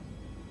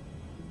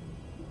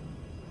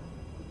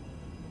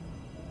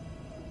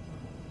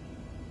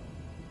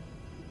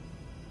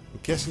 I'm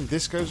guessing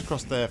this goes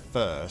across there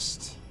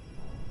first.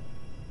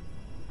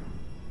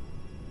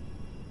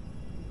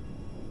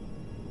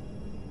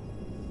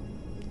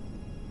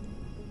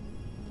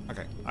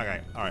 Okay,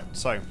 alright.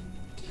 So,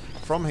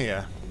 from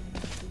here,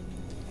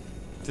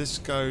 this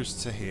goes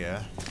to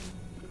here.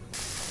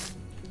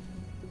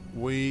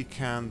 We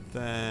can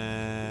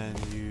then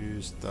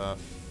use the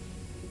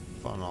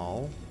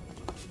funnel.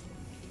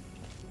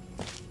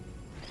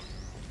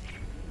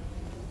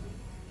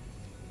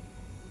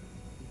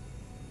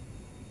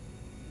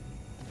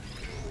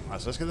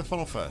 Alright, so let's get the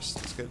funnel first.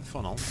 Let's get the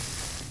funnel.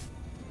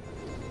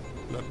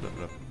 Blah, blah,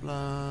 blah,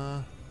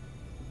 blah.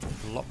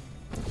 Plop,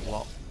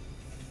 plop.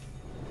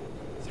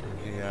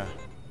 Through here.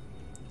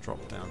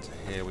 Drop down to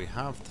here. We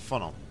have the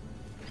funnel.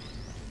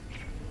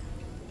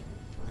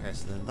 Okay,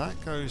 so then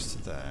that goes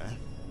to there.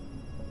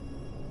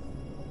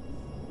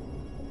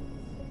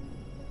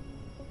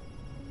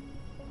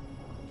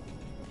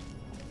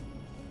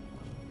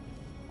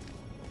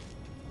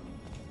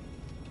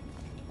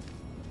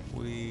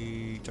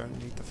 We don't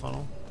need the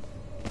funnel.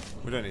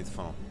 We don't need the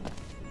funnel.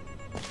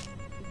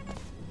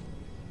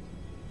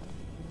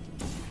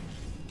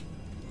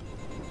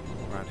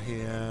 Around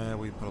here,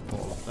 we put a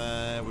portal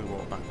there, we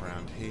walk back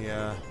around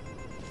here.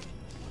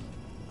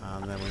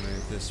 And then we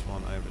move this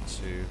one over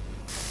to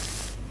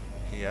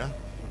here.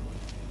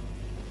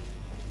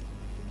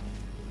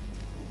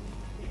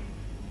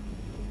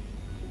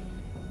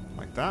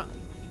 Like that.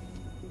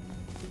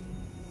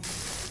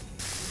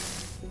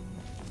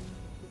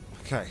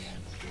 Okay.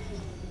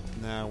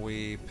 Now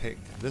we pick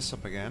this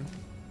up again.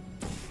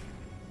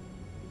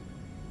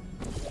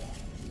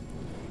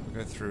 We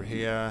go through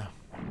here.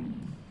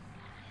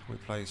 We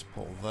place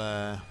portal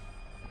there.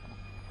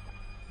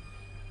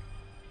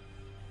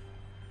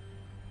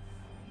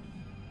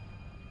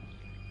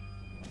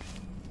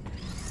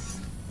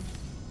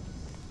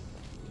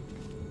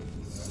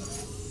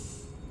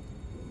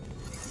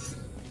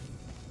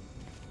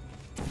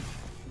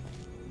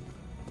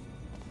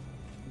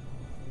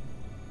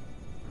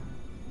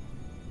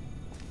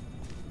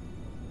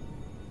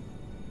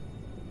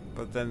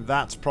 But then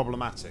that's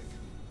problematic.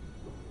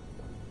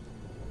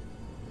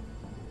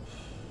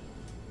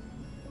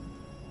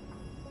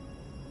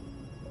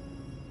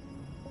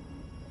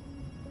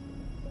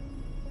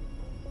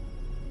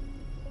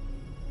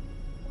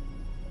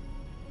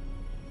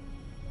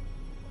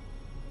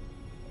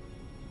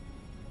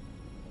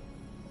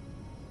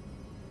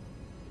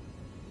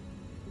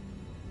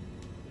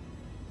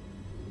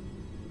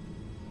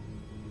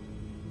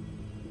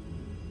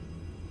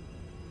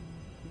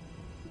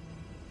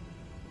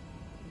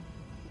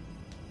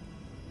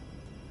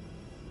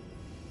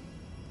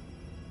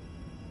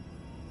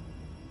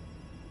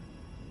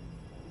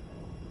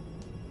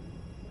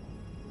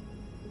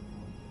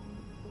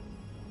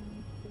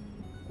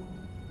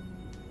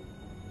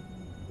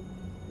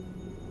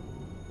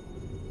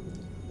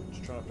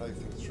 Trying to play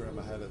things through in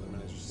my head at the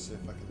minute just to see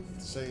if I can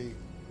see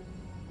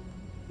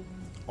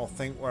or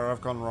think where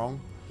I've gone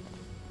wrong.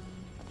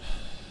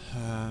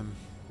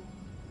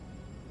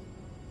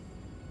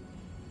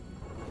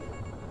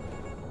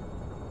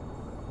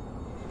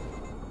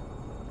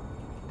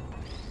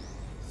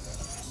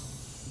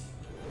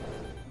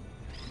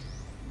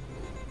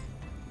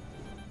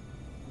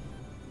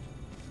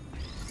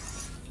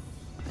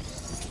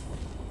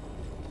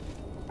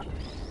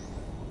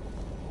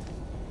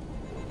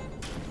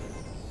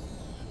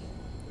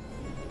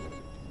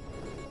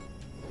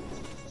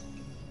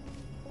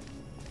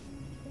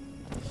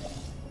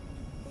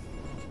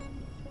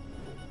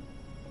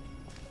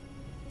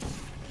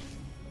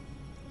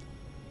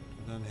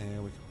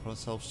 Here, we can put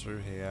ourselves through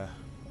here.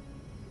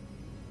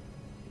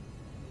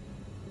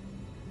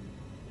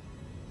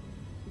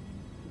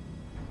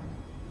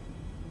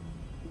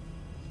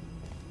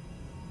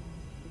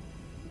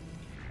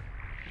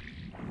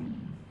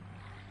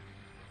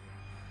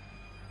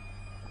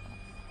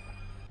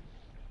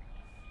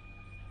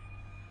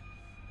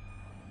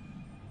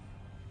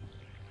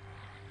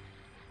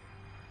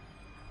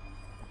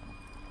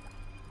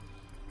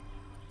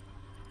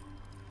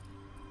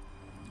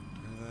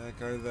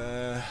 Go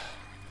there.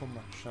 Pull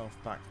my shelf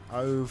back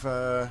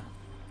over.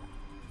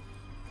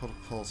 Put a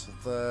portal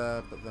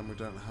there, but then we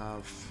don't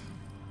have.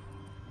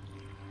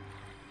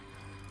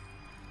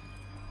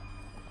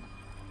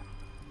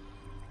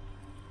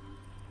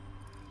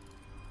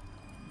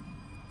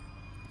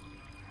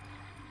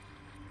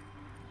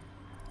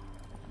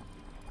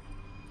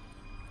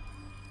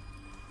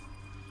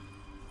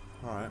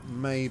 Alright,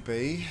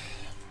 maybe.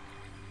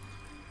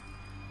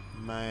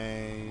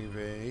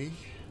 Maybe.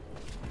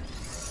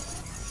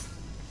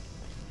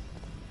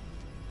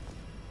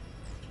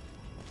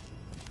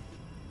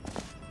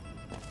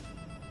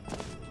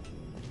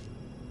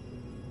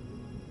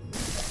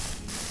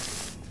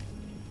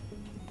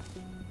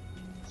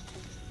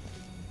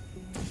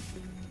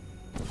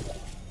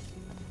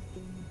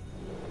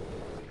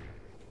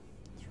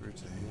 Through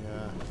to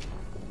here.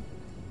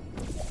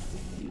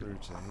 Through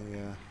to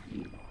here.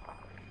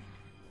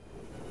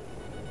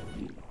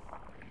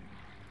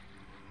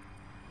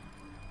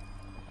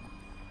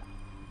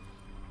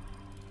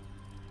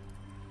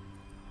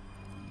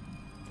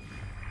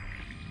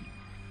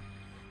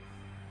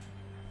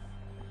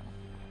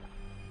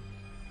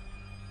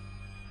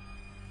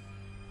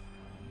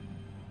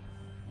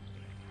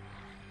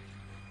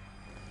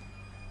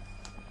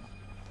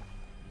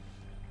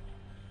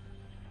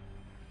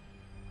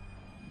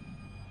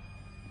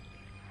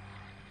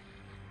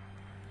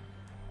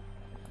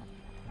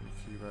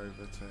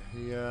 Over to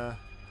here,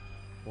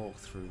 walk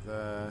through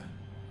there,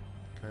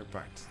 go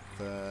back to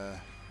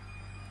there.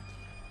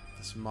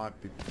 This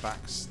might be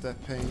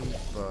backstepping,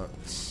 but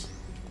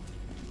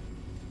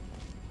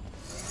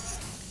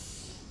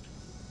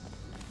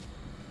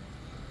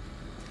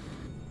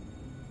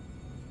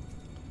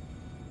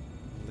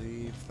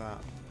leave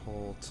that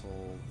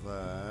portal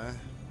there.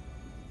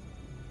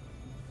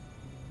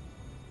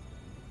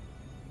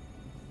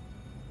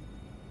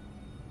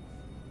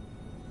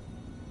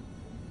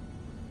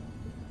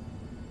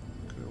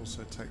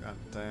 Also take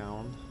that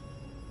down,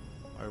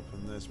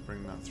 open this,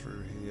 bring that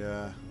through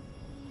here.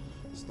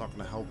 It's not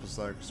going to help us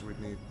though because we'd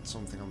need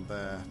something on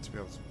there to be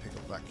able to pick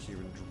up that cube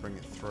and bring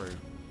it through.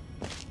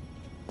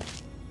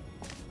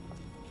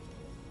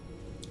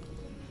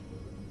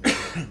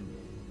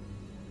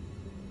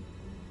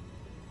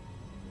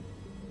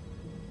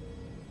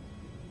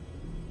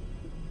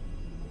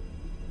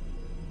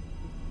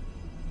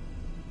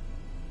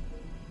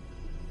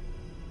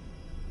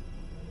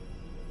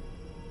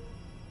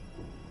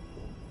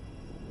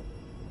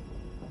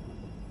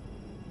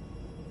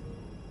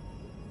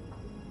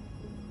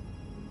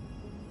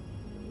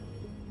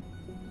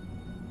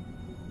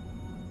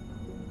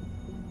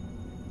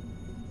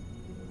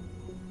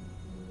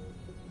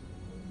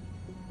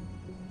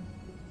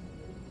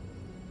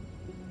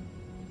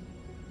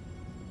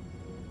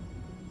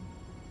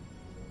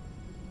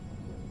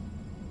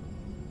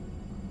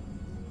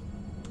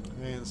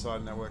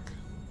 Inside network.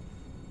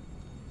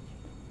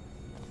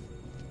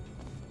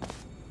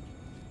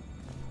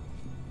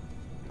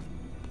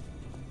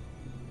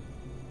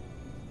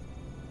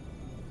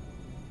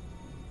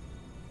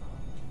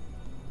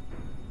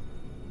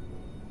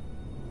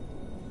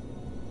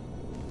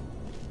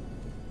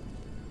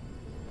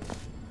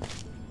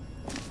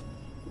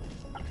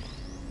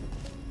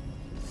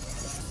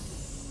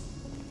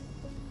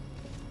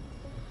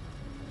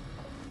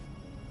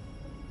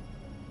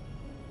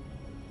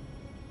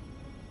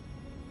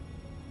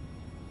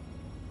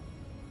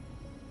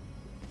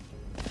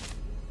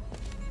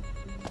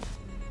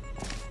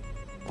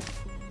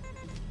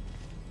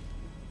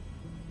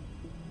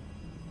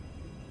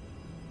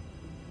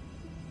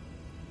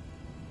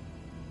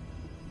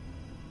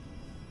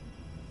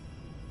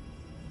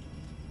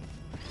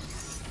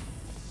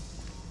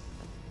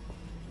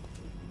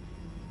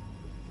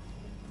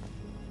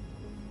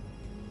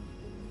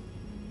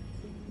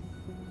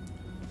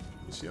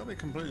 See, I'll be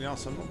completely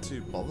honest, I'm not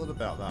too bothered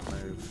about that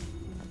move.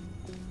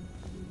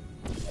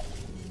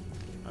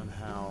 And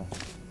how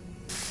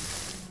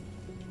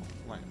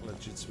like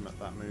legitimate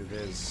that move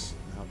is,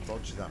 and how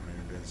dodgy that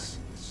move is.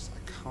 It's just,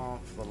 I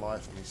can't for the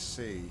life of me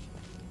see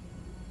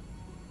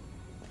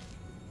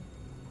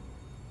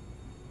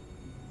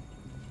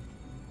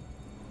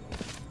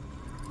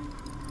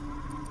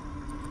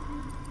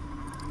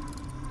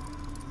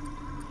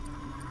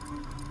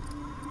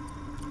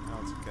how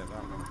to get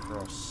that one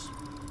across.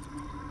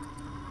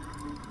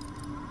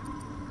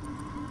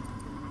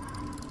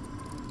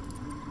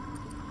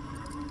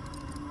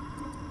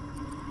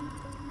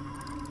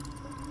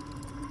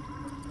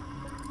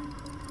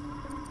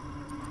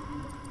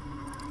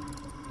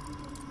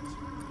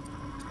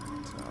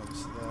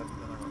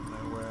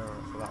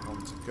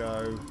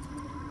 Go.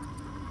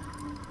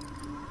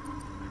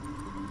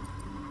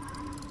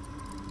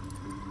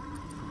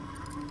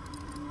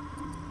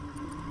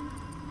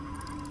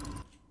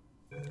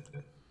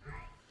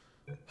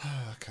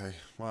 Okay,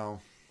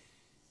 well.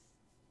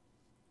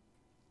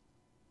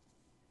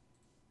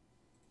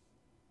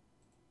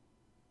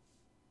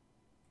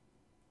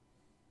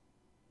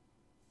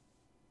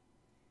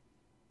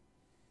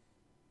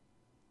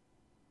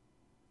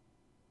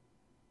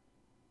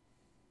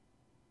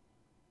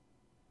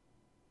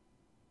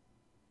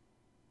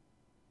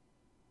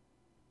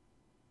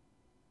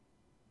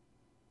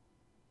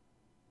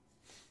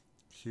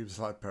 Cubes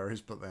like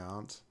berries, but they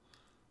aren't.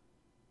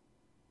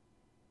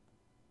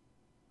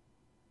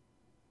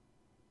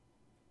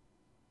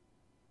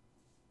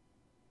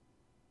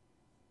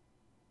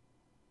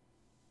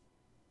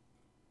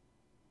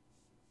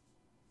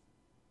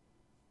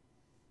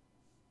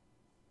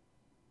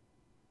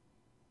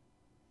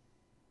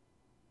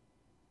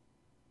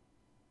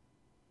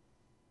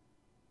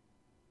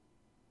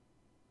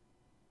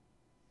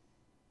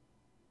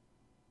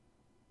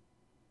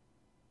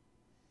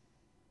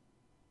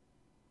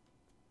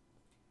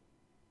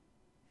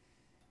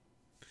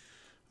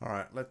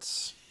 Alright,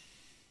 let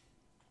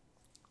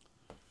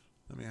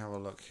me have a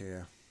look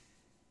here.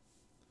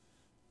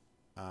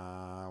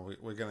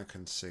 We're going to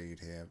concede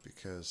here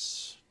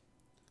because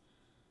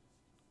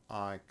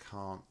I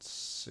can't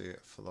see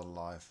it for the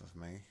life of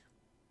me.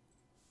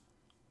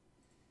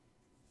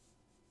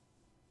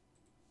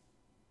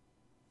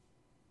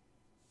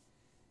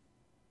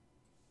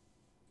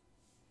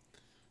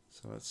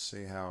 So let's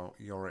see how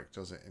Yorick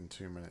does it in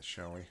 2 minutes,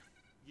 shall we?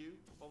 You,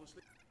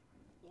 obviously.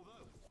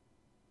 Although.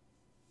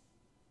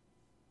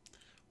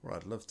 Well,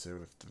 I'd love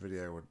to if the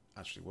video would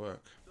actually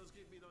work. Does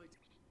give me an idea.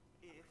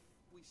 If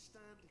we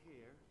stand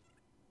here.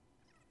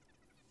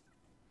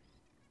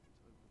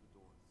 Open the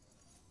door.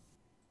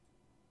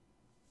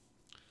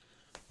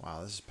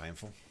 Wow, this is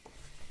painful.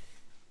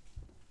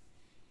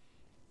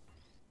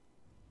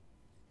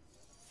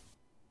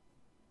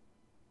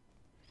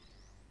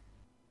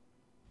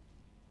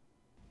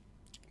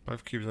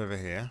 Both cubes over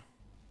here.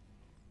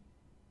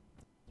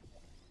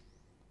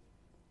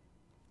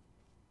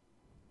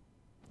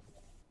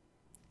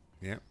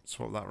 Yep,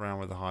 swap that round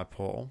with the high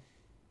portal.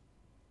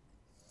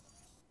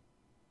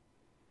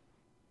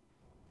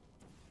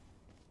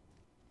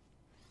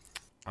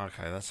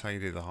 Okay, that's how you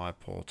do the high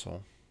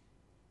portal.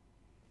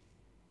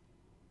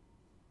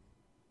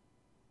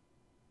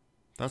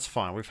 That's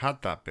fine. We've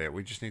had that bit.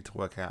 We just need to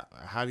work out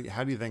how do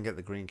you then get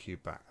the green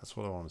cube back? That's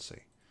what I want to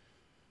see.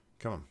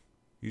 Come on,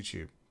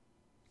 YouTube,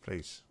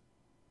 please.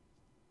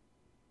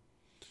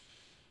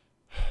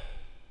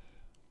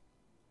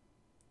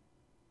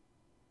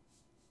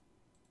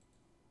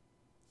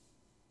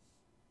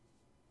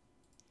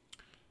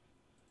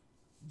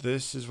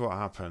 This is what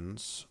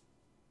happens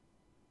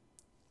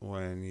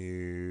when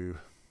you.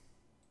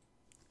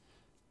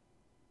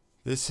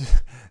 This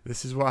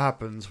is what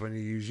happens when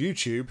you use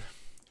YouTube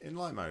in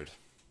light mode.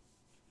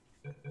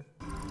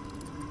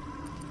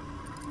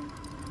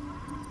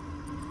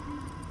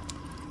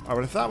 Oh,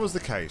 but if that was the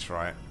case,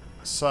 right?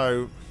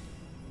 So,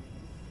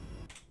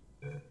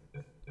 all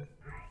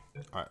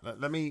right,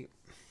 let me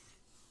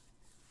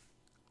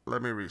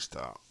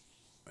restart.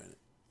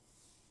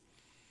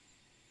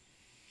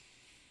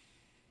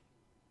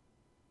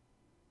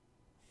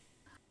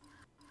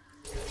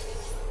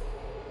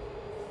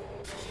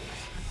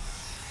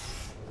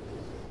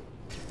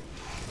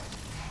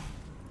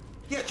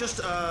 Yeah,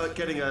 just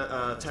getting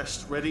a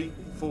test ready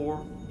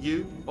for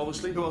you,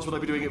 obviously. Who else would I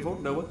be doing it for?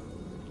 No one.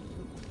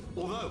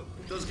 Although,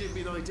 it does give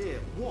me an idea.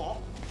 What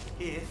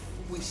if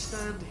we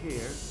stand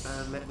here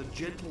and let the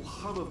gentle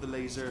hum of the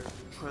laser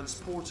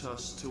transport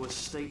us to a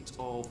state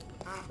of...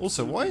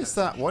 Also, why does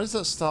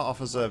that start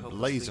off as a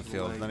laser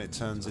field and then it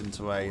turns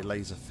into a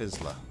laser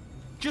fizzler?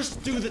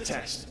 Just do the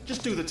test.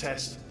 Just do the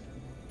test.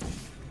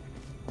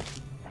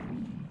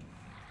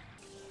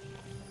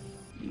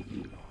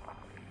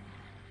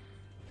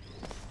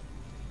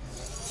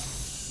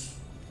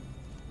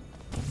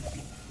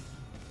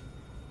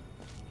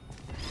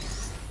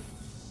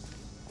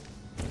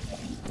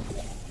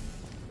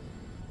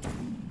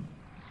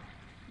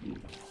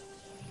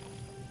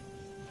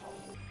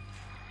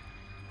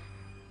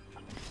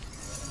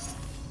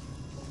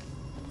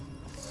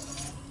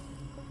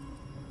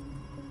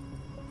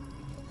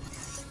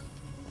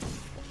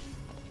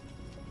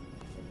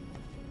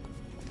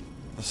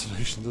 The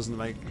solution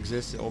doesn't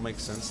exist. It all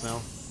makes sense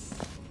now.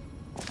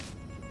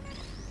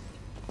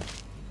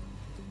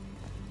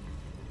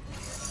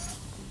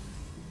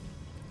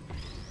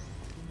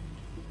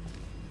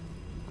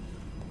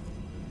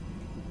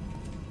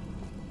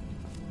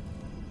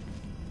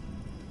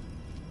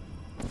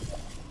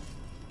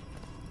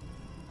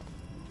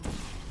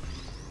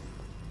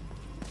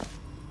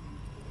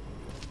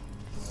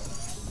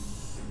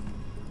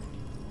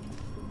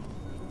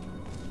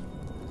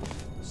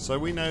 So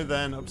we know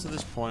then, up to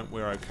this point,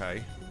 we're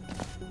okay.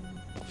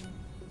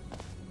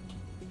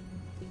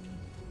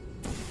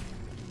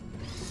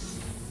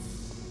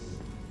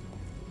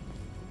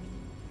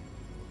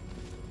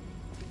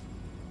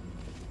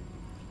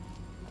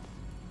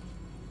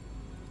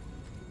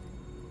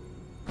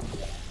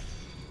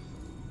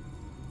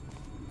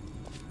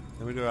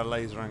 Then we do our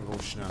laser angle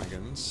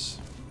shenanigans.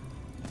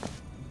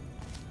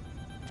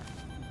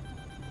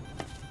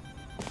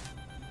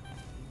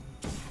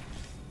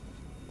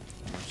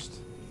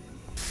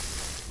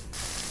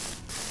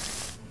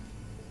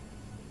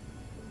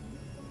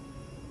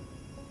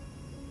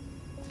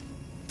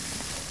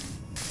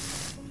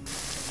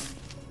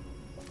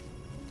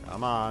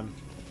 Come on.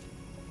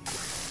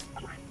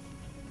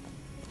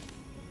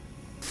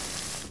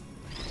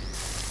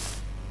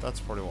 That's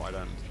probably what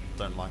I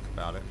don't like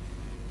about it.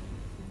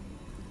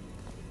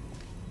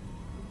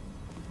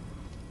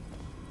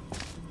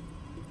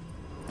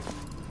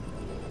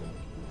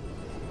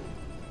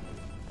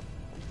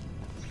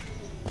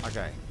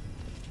 Okay.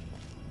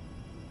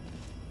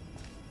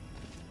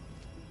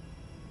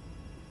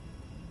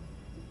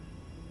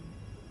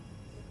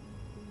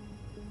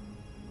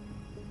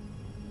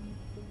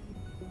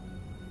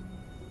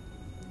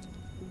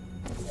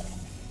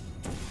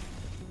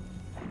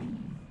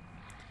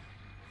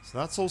 So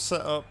that's all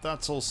set up.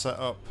 That's all set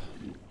up.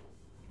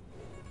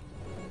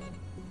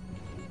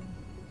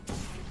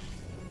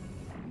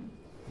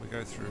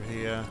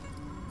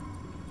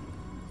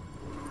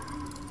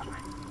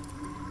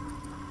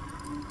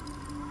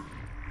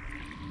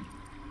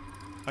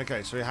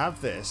 Okay, so we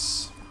have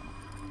this.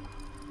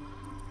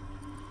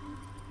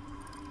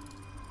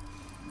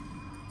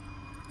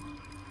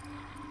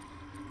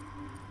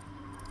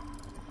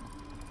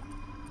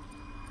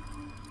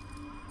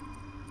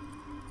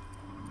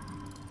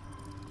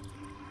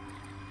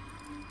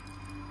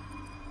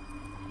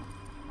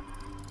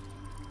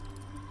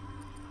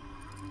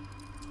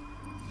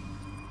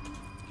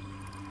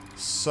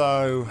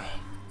 So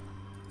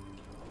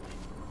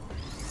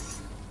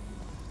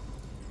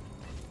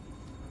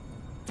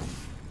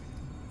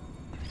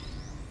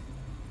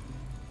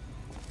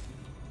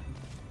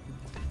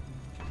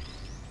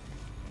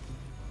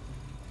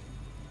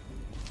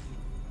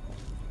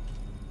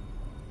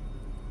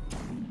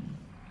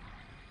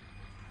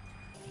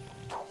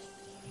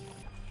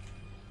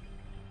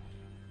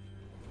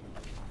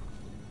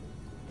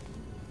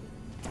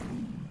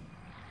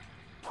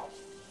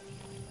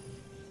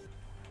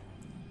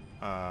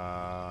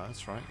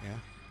that's right, yeah.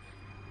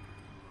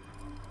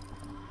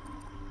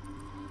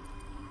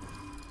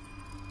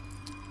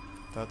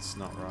 That's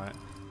not right.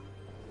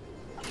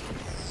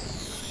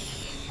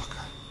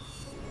 Fucker.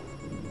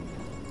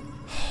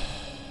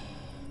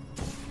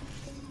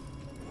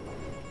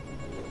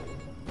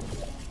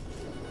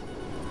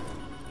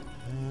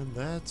 And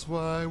that's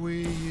why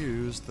we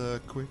use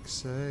the quick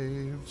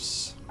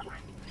saves.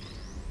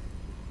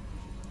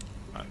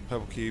 Right,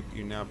 purple cube,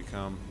 you now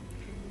become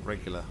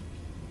regular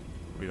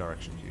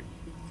redirection cube.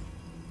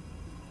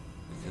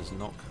 Because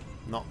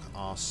Nock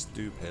are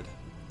stupid.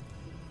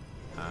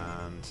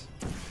 And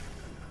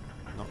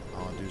Nock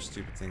are do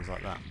stupid things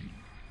like that.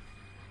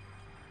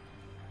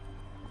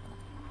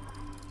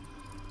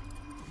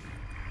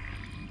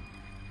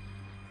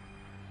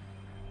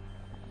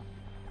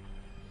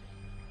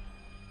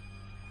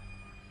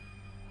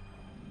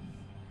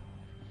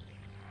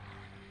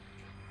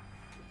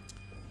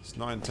 It's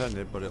not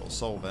intended, but it'll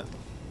solve it.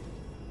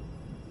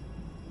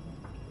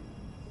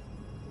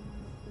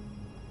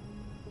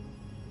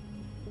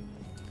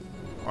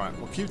 Alright,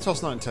 well, cube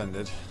toss not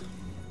intended.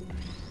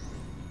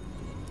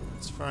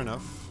 It's fair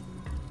enough.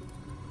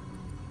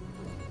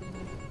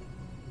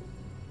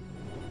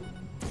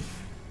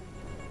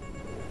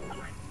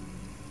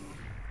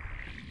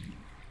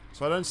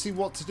 So I don't see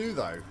what to do,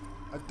 though.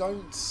 I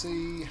don't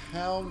see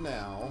how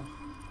now,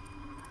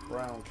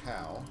 brown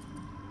cow.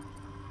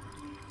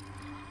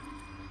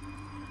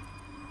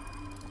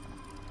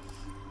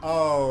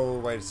 Oh,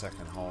 wait a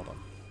second, hold on.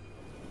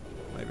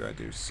 Maybe I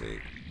do see.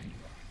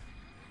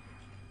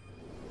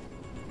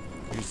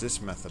 Use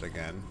this method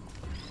again.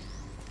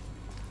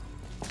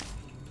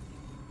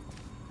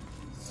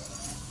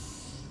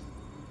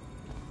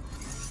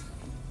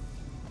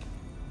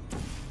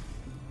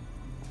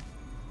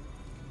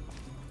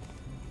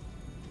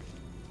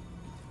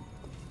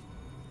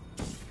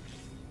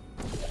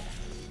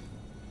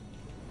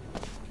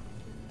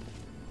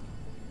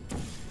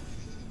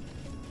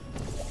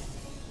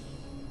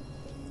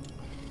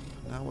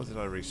 Now, what did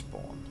I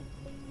respawn?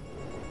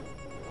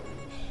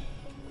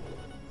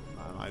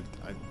 Man,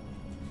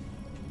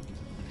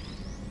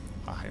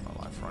 I hate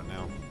my life right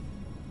now.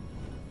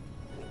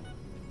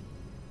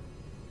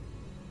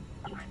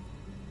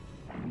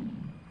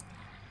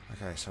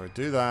 Okay, so I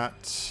do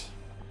that.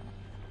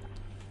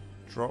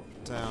 Drop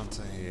down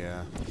to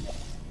here.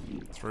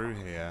 Through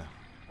here.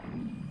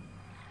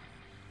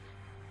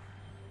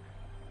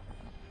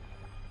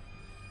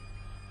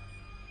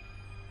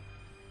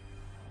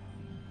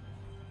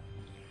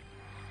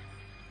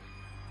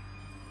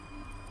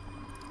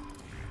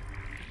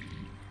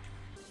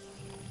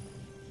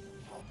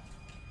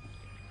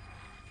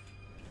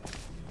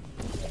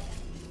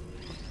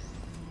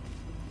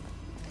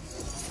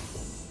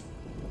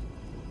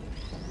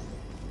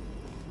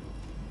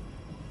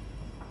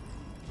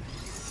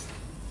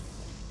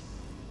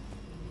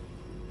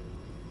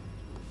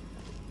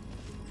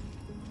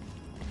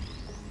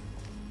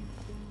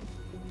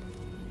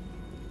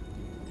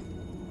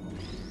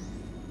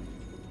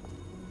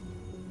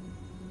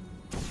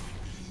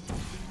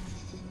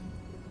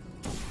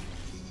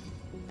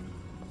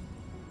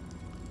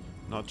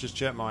 Not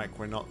just yet, Mike.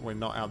 We're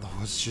not out the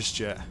woods just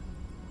yet.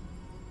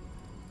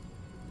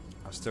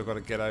 I've still got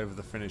to get over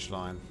the finish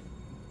line.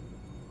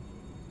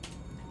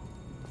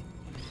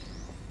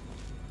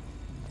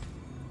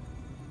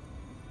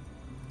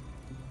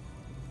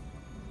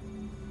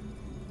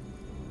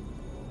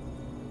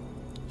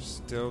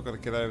 Still got to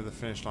get over the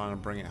finish line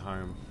and bring it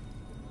home.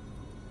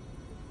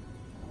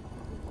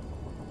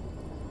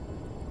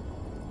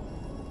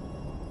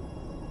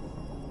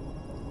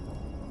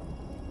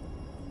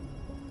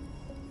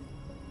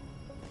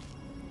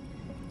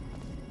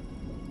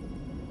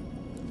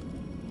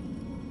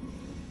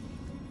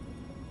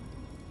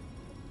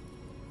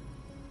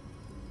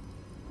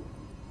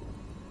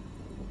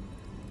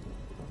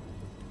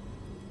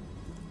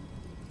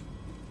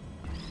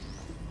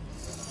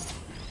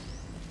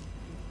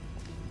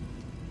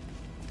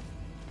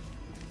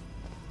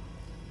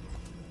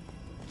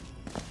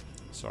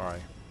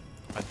 Sorry.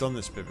 I've done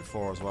this bit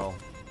before as well.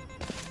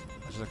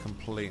 It's just a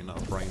complete and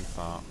utter brain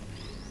fart.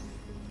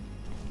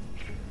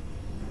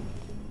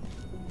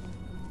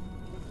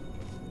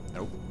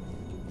 Nope.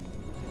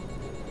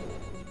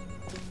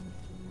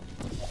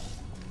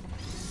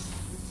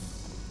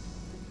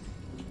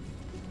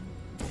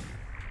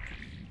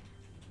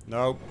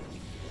 Nope.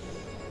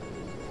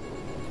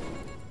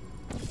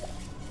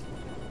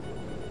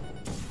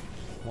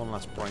 One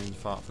last brain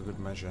fart for good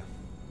measure.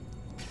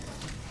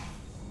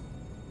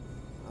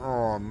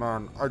 Oh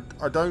man,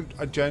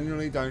 I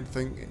genuinely don't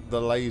think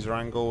the laser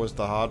angle was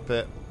the hard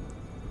bit.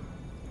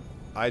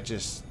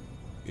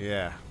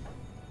 Yeah.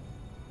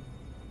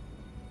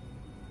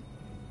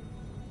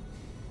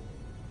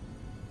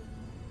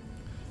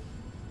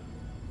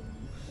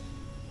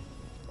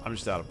 I'm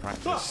just out of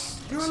practice. Oh,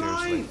 you're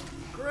seriously. alive!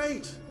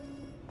 Great!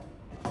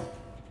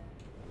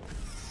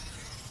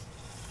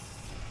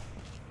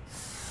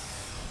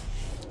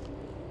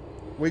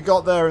 We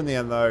got there in the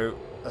end though,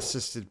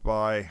 assisted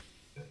by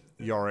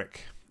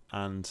Yorick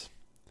and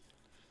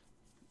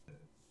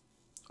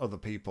other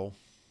people.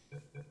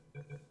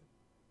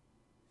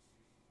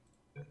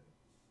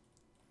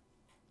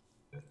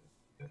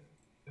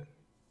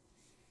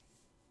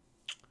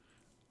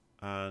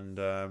 And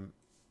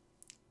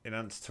in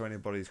answer to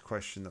anybody's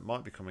question that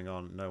might be coming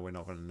on, no, we're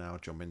not going to now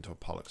jump into a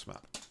Pollux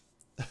map.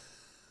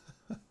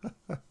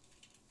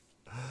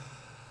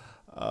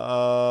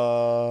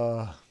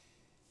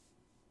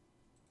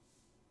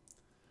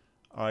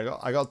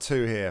 I got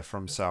two here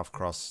from South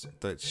Cross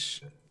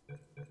that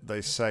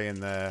they say in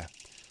their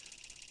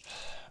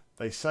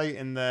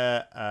thingy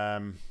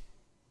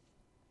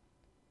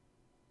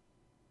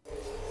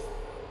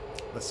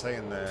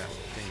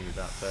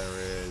that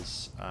there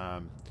is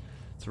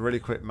it's a really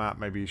quick map.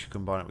 Maybe you should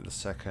combine it with the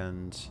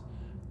second,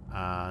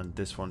 and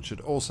this one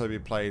should also be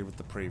played with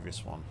the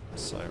previous one.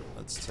 So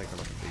let's take a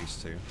look at these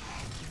two.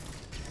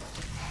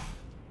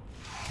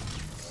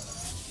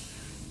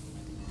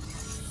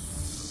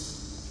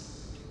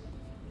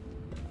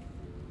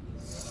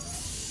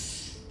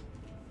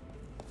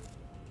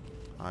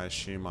 I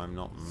assume I'm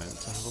not meant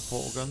to have a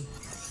portal gun.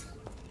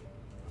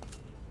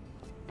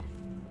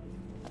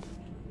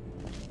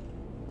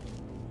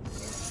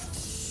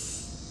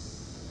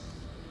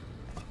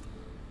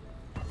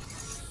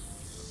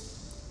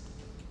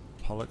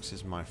 Pollux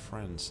is my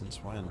friend since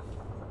when?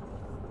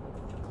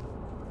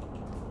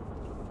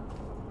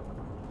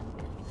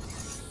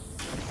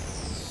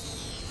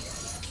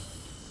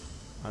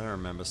 I don't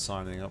remember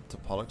signing up to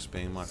Pollux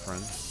being my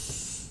friend.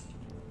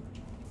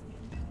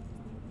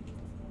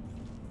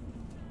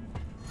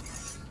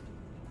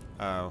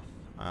 Oh,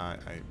 I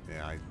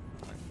yeah,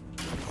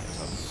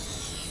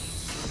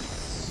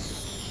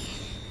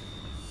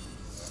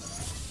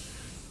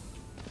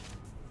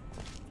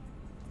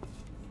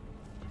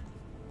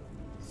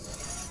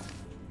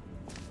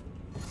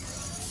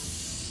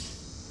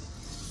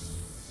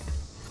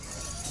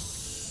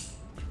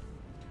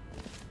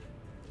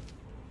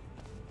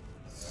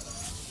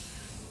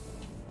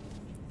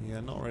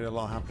 not really a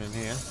lot happening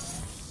here.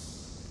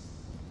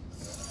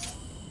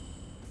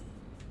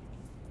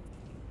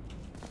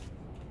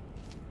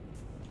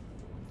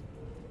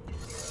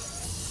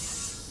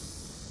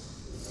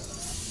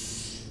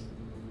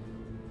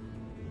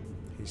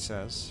 He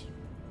says.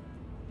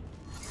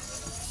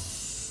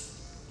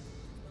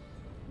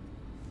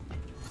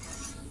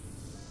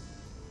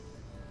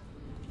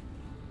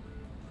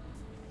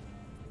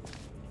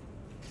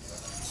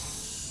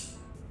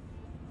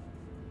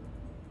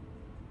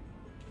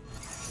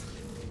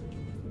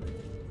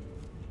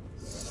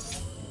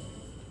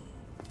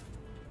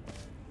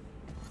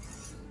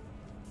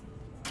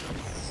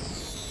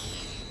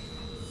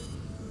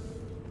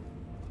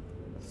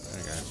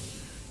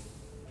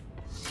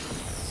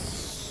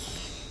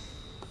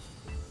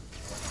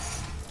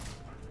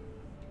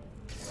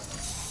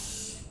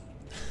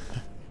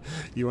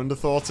 You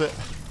underthought it.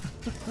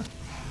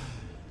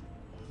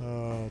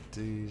 Oh,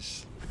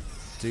 jeez.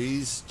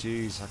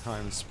 Jeez, I can't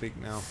even speak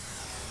now.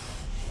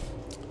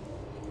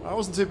 That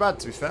wasn't too bad,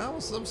 to be fair. That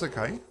was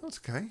okay. That's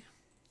okay.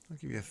 I'll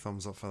give you a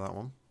thumbs up for that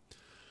one.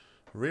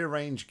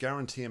 Rearrange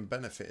guarantee and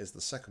benefit is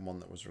the second one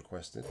that was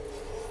requested.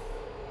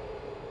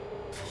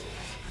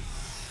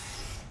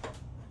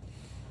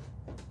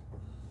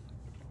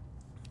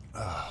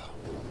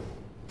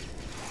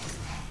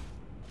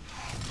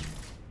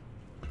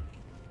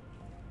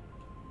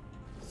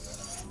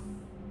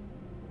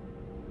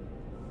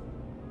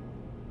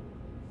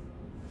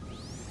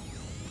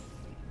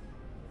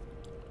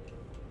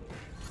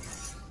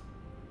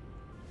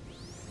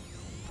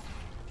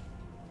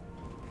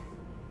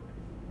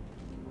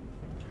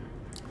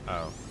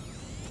 Oh.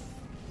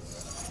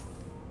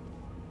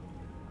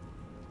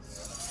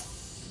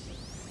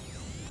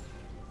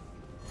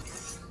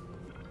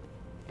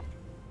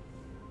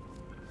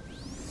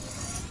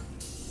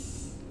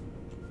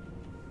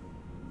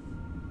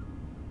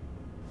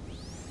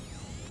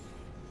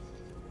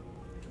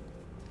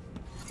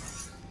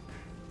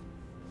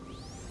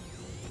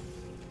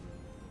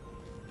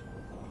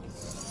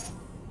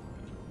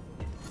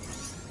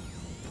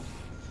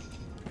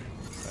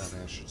 I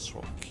think I should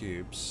swap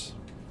cubes.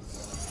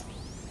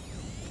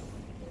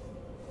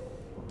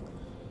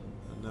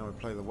 Now we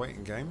play the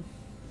waiting game.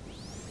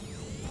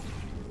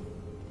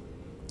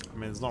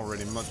 I mean, there's not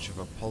really much of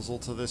a puzzle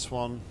to this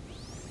one.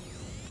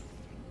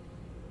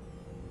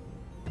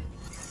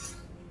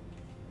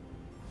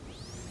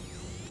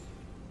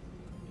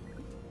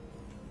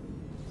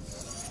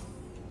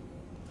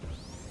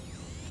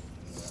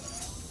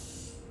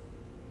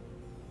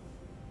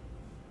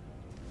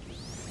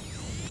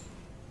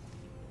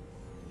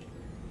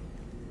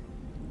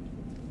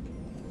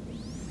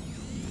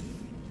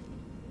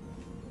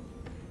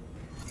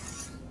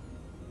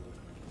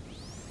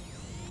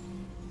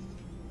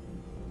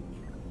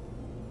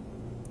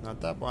 Not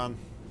that one.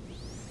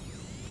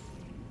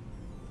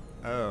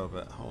 Oh,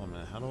 but hold on a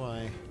minute. How do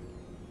I...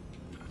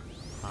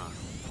 Huh.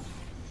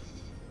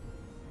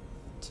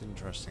 It's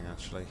interesting,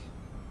 actually.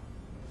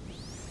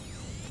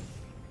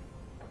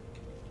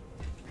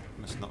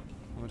 It's not...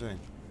 What am I doing?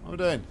 What am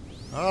I doing?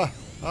 Ah!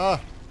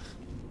 Ah!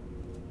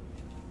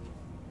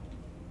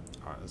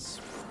 Alright, let's...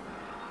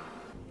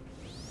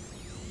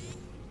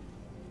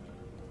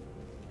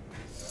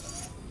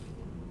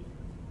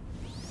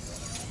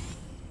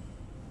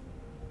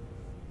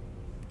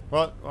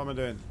 What? What am I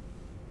doing?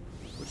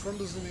 Which one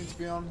does it need to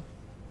be on?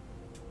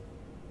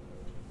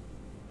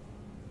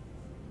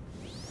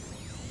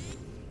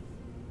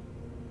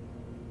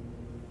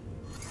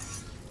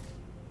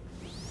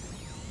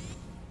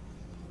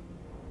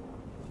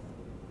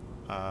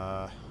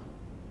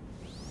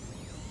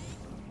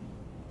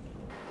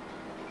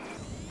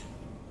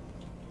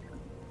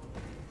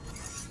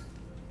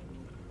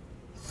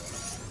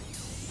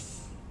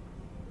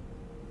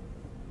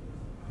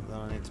 Then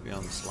I need to be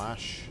on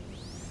slash.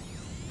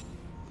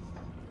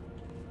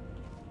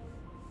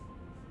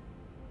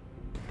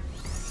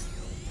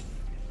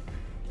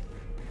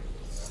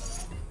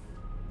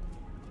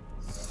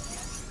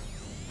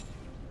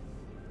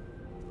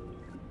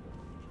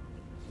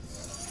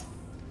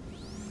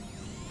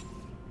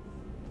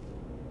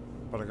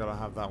 But I gotta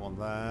have that one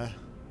there.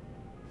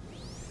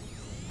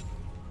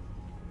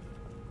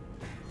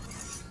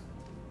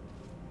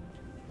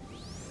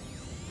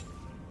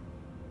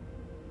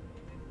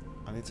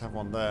 I need to have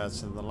one there,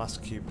 so the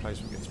last cube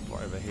placement gets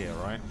put over here,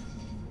 right?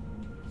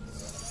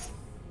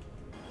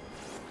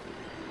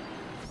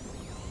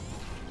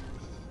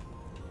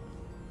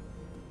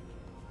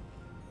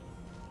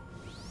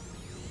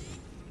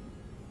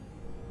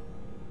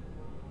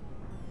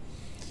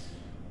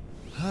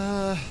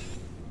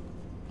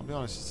 I'll be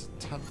honest,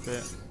 it's a tad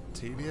bit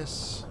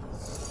tedious.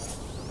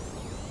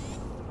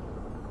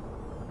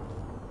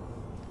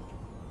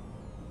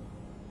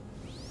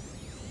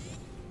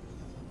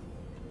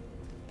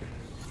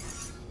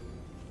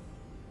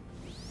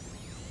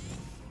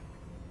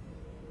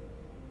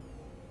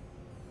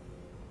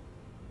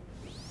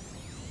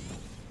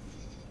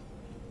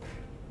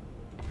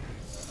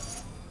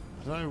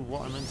 I don't know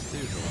what I'm meant to do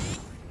here.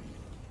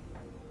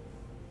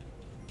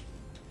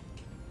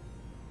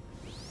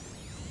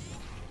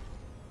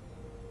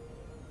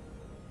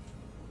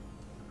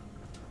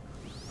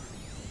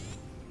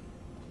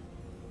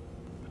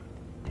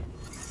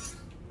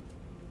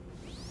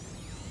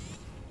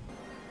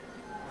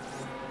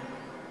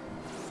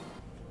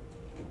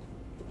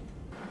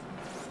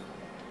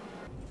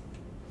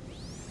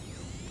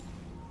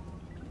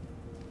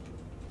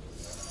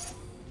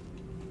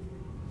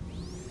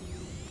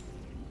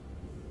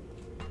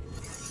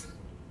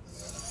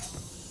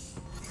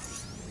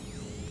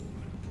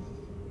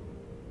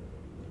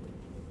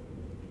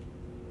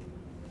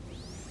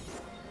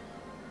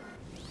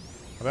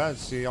 But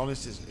to be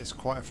honest, it's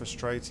quite a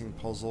frustrating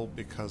puzzle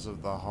because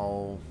of the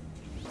whole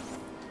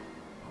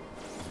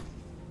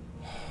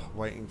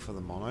waiting for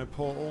the mono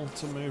portal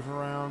to move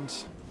around.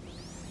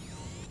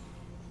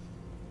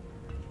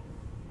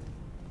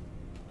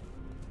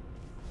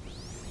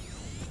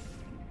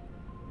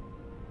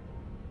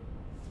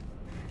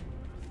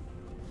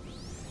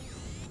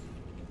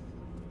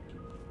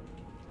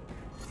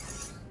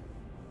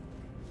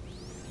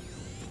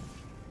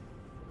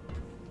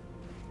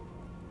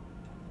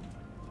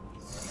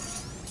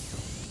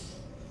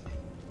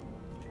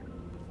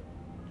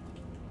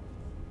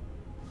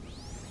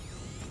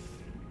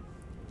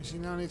 You see,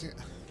 now I need to...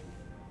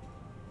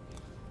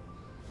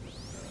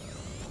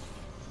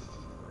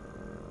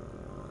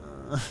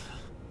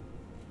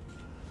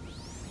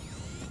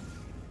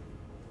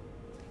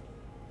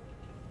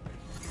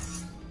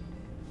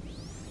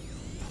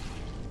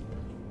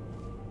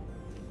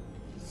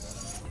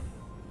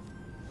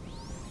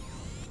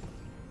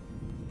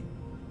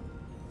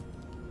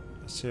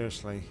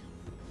 Seriously.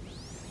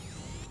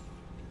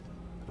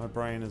 My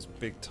brain has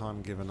big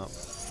time given up.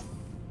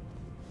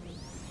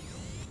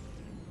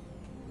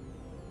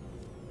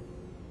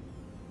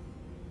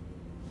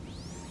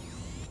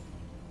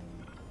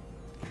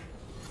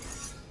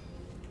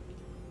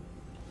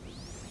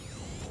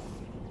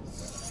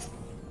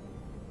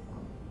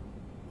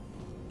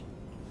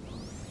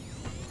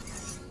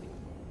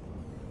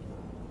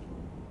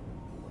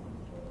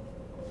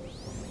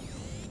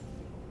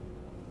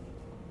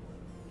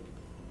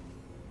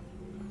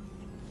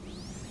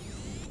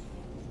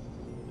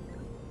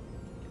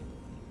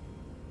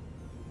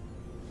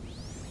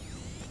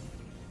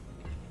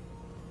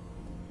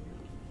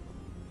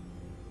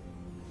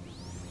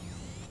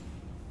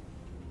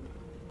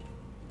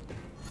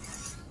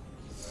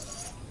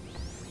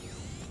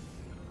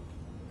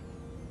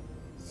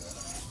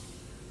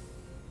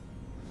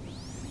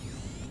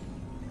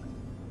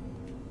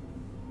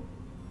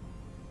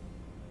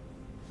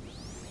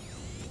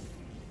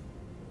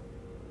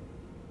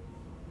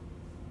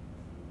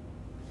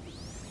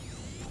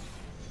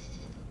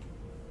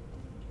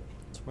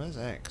 Where's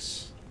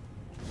X?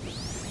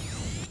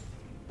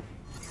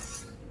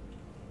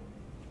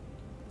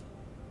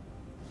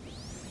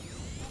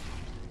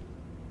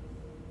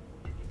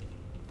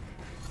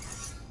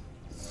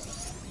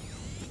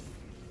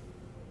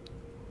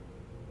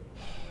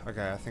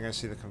 Okay, I think I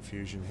see the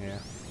confusion here.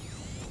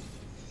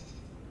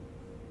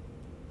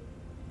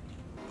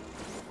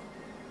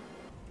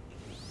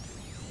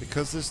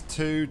 Because there's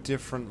two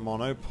different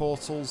mono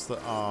portals that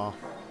are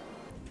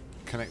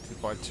connected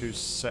by two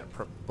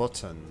separate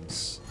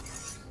buttons,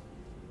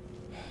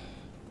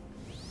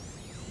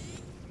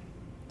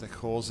 they're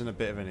causing a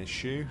bit of an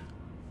issue.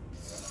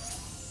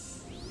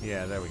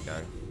 Yeah, there we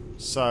go.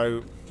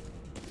 So,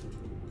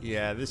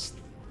 yeah, this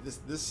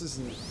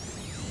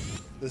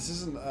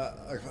isn't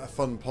a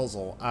fun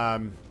puzzle.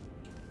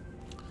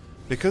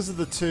 Because of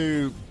the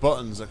two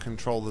buttons that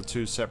control the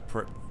two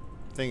separate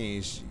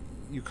thingies,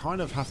 you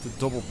kind of have to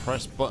double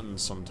press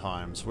buttons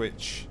sometimes,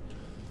 which,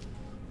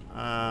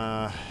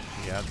 yeah,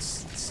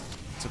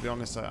 to be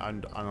honest,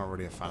 I'm not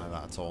really a fan of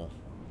that at all.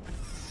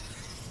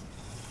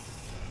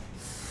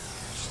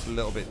 Just a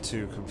little bit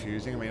too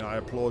confusing. I mean, I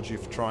applaud you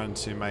for trying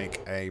to make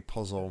a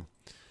puzzle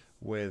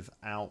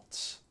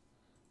without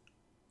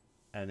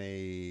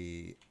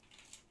any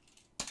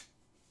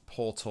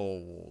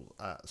portal,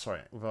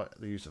 sorry,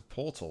 without the use of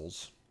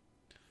portals,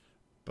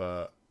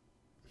 but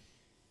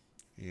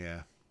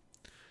yeah.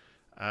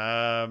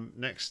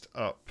 Next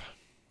up,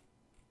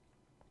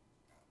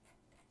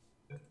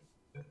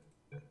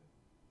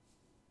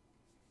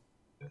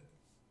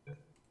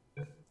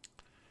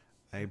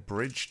 A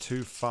Bridge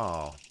Too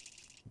Far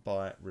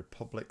by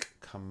Republic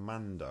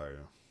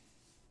Commando.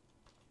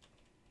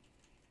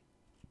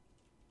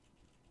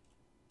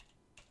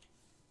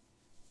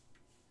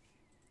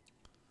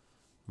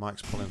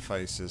 Mike's pulling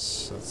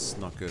faces. That's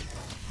not good.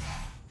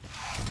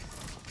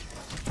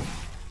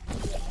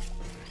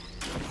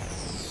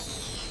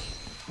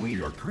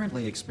 We are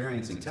currently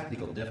experiencing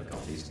technical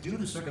difficulties due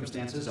to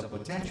circumstances of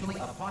potentially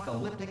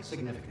apocalyptic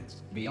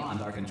significance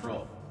beyond our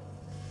control.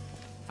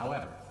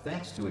 However,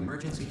 thanks to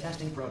emergency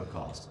testing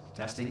protocols,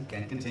 testing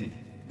can continue.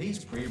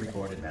 These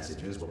pre-recorded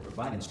messages will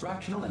provide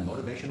instructional and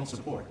motivational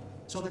support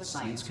so that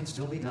science can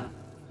still be done,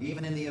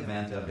 even in the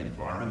event of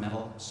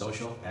environmental,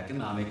 social,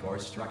 economic, or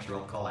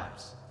structural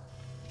collapse.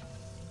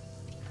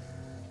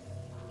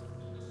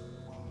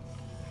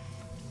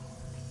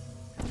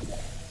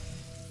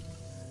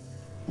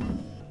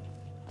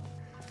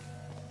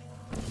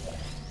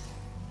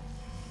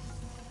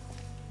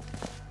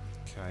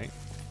 Okay.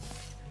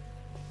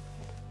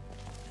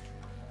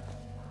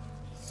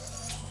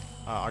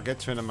 I'll get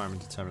to it in a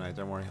moment to terminate,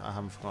 don't worry. I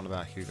haven't forgotten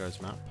about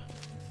Hugo's map.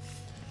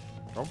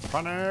 Don't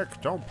panic!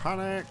 Don't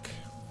panic!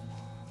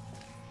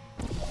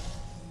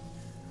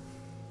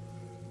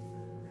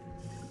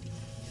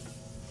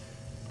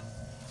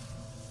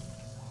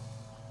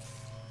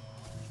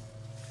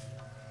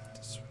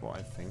 This is what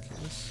I think it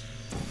is.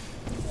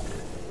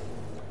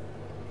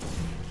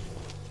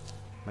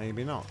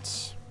 Maybe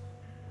not.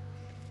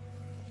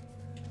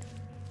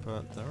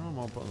 But there are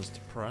more buttons to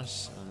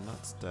press, and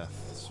that's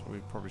death, so we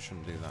probably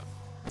shouldn't do that.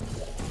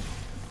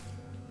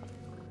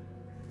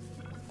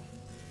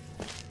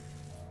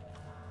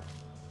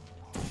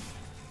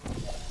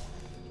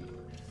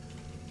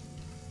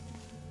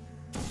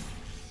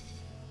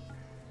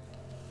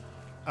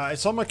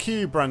 It's on my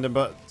queue, Brandon,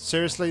 but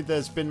seriously,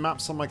 there's been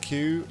maps on my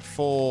queue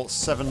for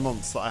 7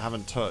 months that I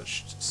haven't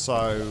touched,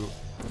 so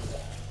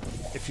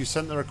if you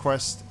sent the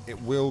request, it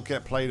will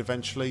get played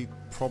eventually,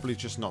 probably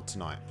just not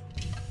tonight.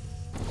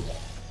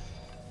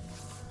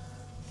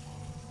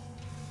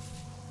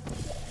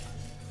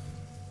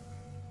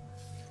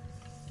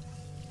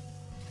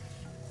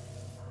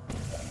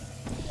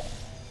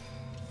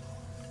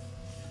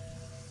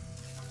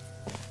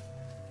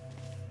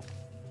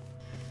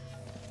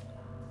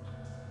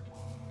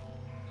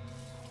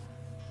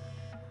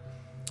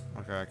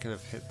 Okay, I could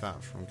have hit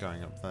that from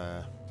going up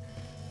there.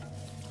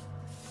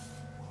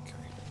 Okay.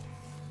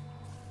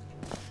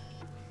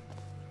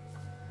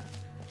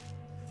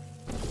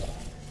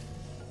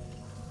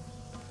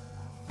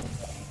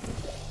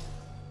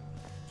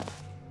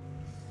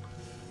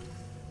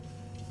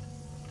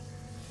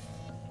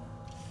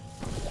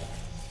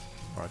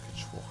 Or I could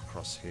just walk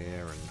across here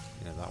and,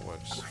 you know, that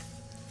works.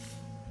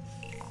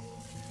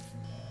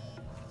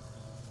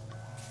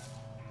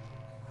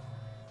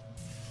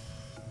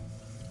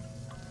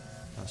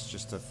 That's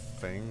just a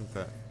thing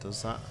that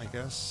does that, I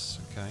guess.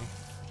 Okay.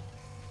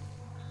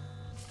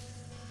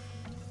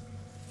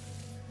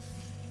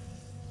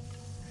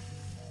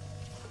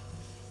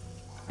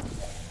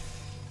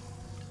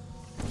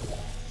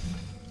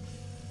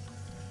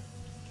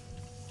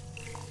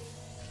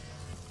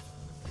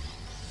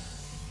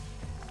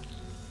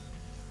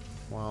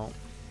 Well,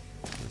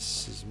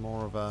 this is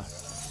more of a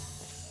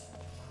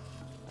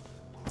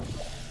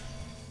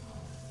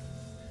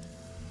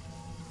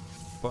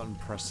button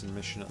pressing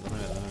mission at the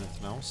minute than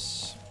anything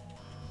else.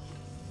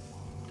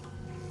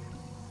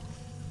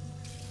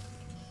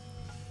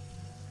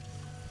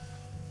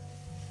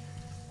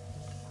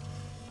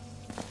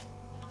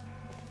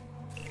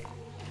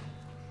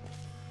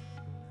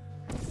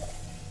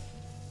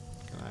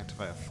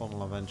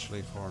 funnel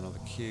eventually for another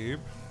cube.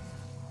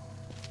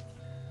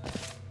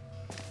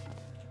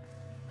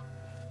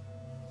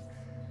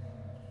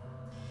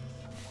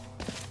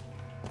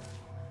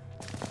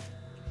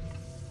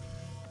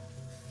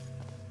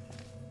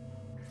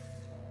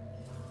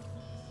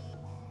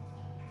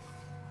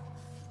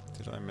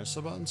 Did I miss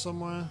a button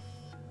somewhere?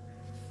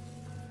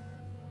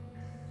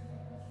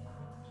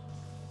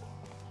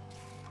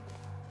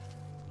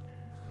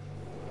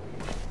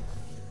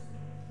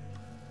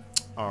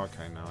 Oh,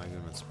 okay, no, I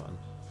didn't miss a button.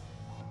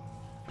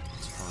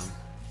 That's fine.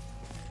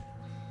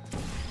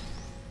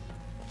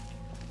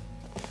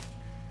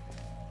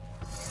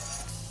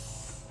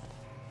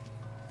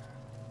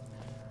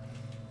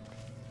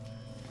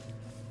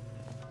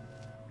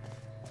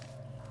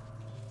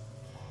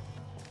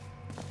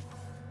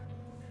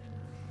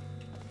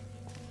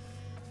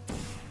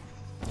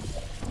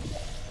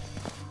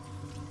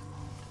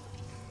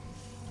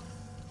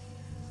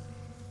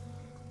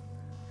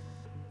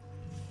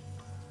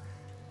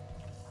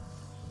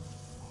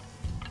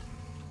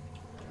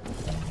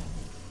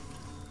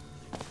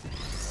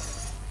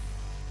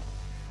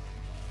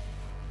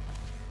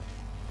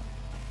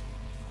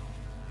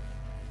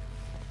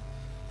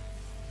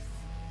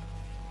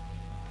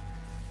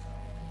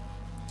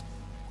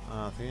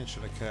 I think I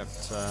should have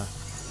kept. I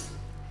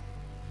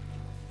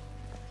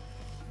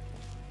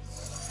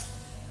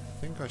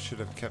think I should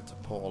have kept a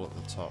portal at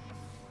the top.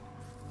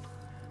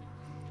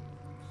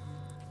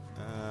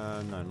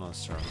 No, not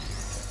necessarily.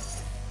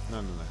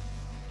 No.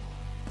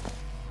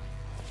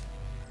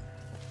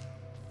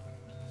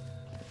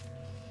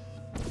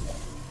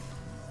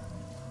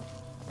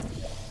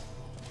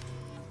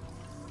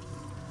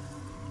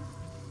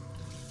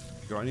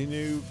 You got any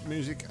new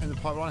music in the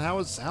pipeline?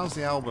 How's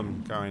the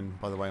album going,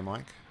 by the way,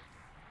 Mike?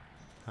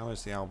 How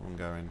is the album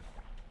going?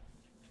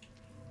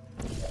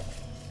 I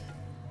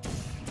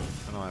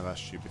know I've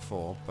asked you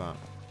before, but...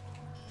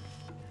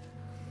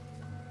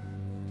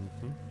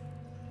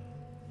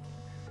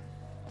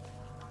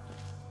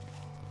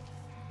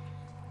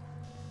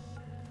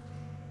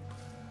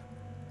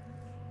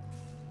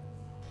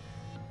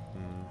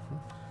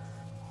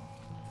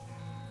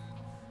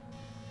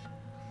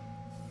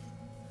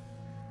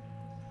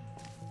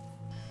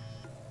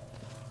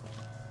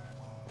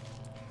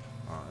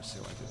 Alright, let's see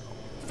what I did.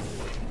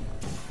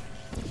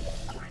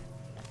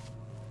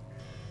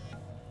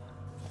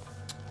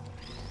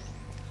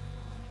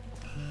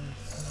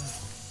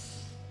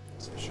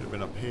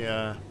 Been up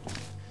here.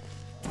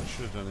 What I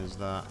should have done is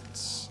that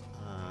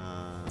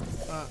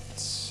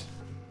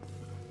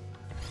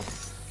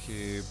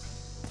cube.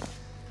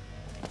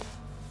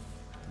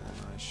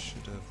 And I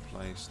should have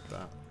placed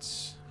that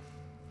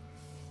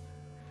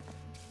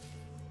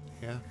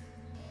here.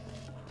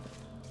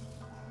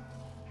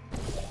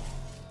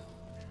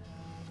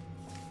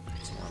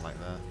 Somewhere like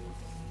there.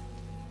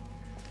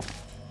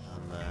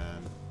 And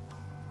then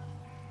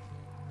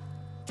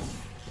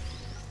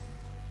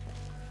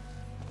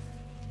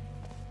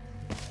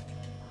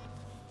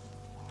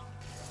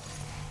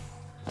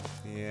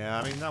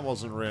yeah, I mean, that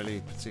wasn't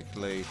really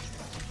particularly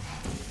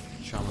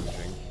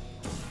challenging.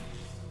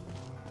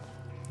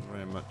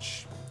 Very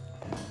much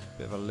a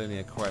bit of a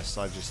linear quest.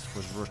 I just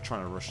was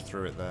trying to rush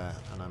through it there,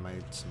 and I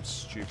made some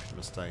stupid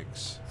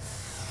mistakes.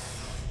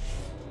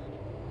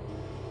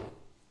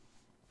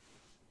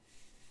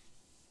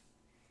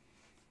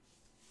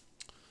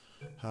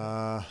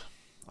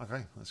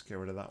 Okay, let's get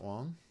rid of that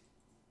one.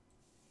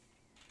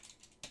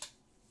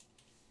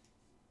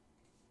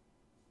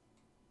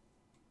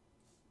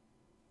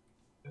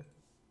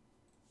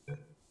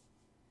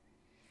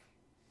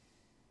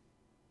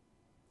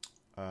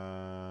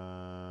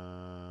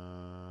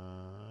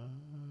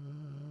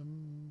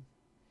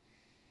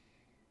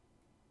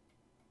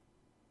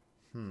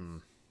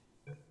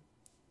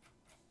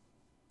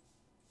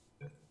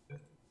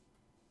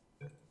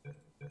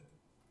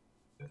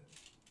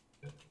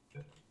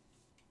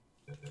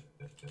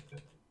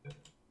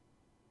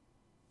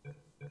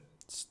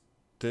 It's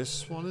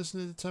this one,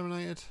 isn't it,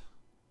 terminated?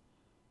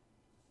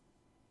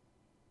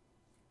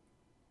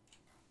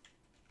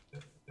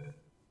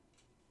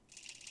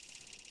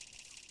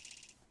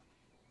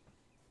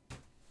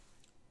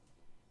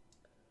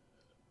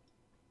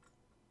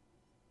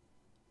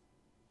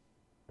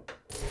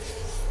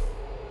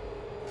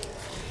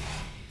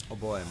 Oh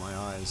boy, my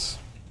eyes.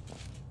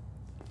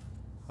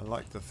 I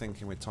like the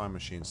thinking with time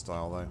machine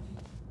style though.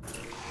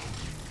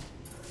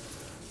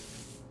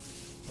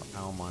 But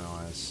ow, my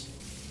eyes.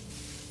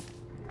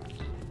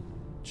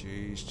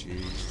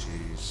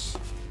 Jeez.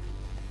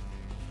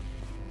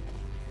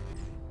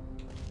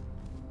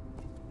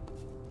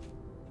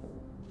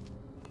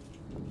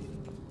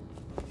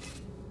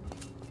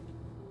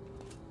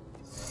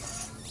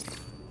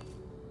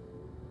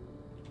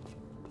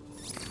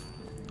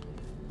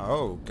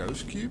 Oh,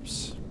 ghost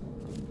cubes?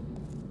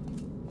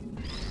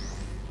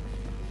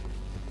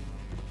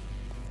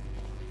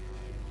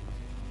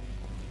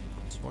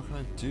 So what can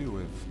I do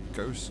with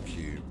ghost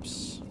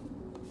cubes?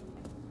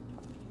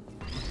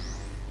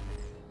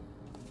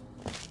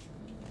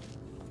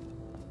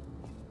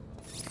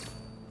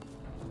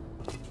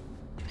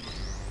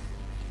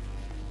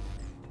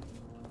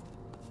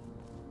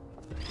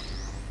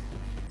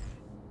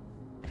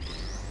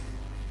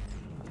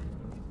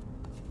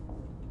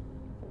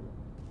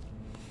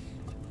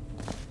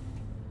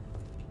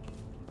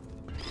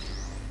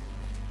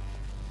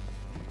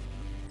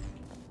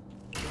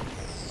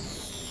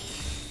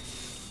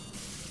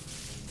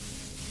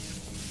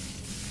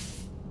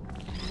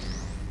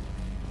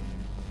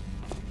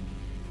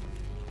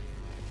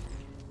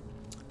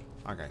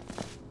 Okay.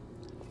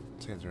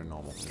 Let's get through a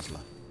normal fizzler.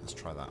 Let's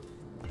try that.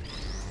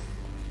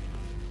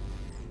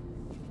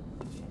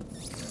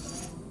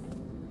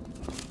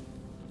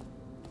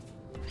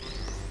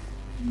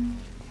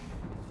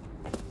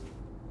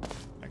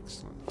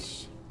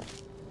 Excellent.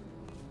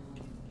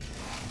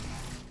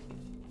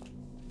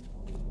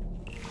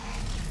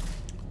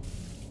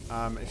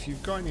 If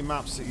you've got any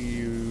maps that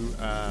you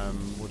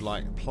would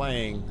like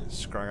playing,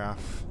 Scragaff,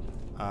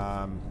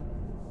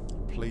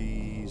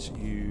 please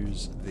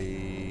use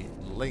the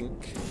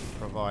link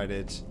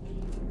provided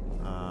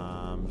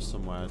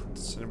somewhere.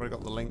 Has anybody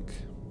got the link?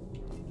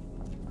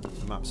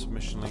 The map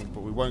submission link,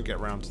 but we won't get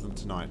around to them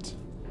tonight,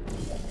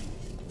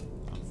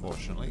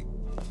 unfortunately.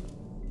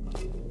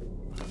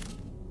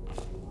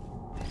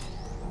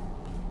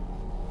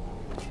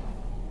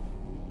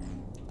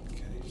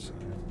 Okay, so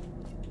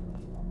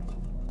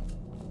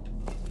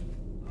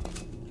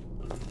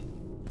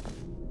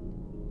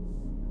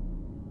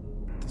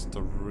that's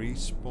the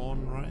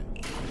respawn, right?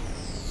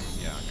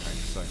 Yeah, okay,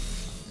 so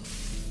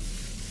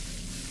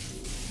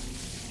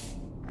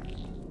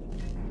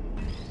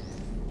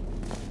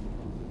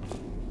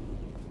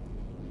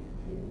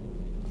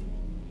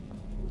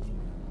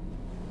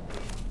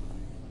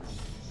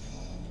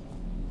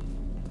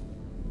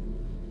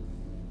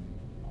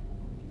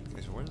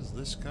where does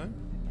this go?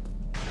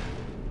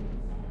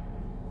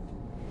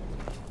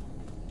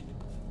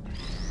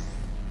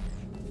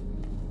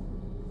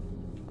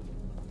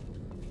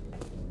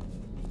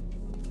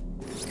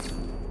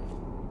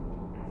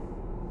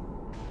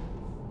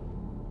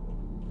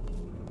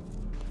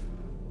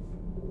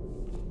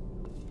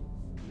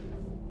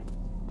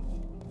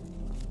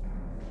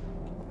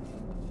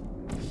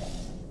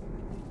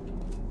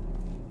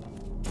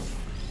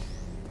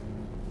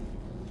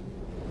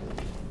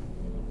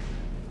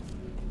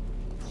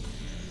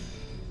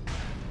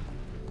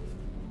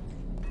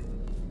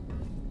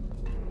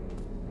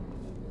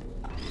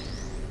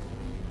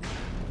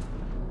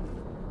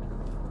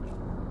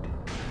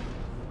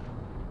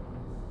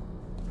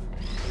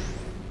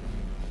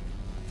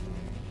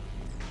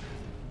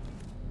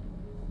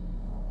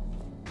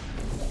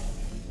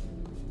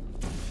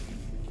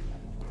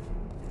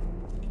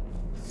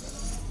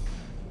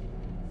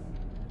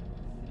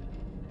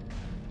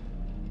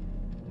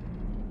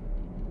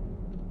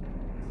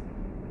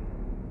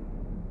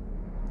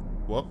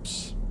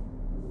 Whoops.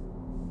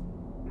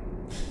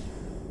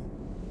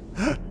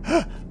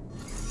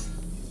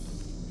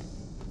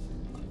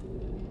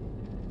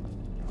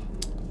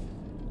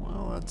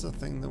 Well, that's a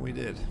thing that we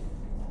did.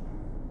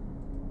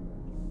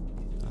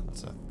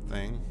 That's a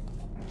thing.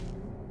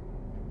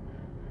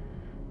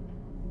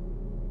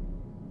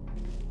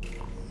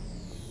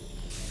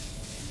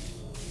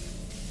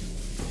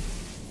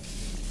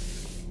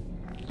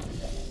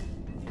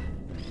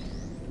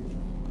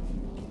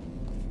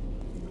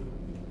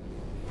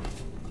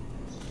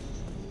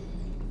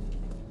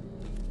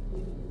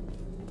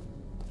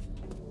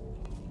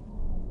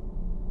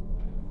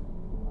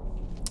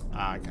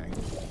 Ah, okay.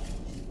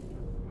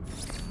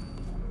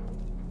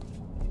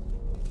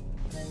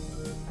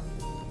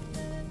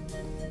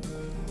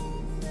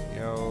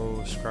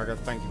 Yo, Scragger,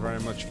 thank you very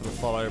much for the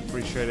follow.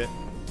 Appreciate it.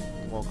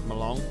 Welcome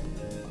along.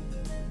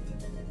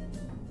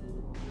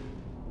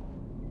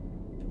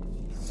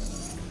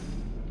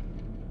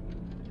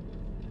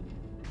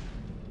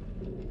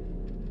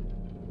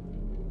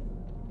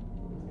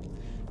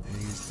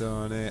 He's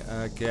done it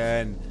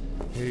again.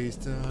 He's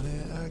done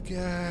it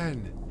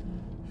again.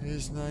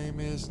 His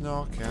name is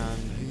Nock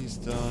and he's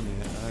done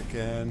it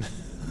again.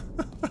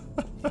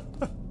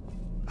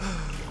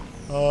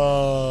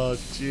 Oh,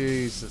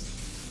 Jesus.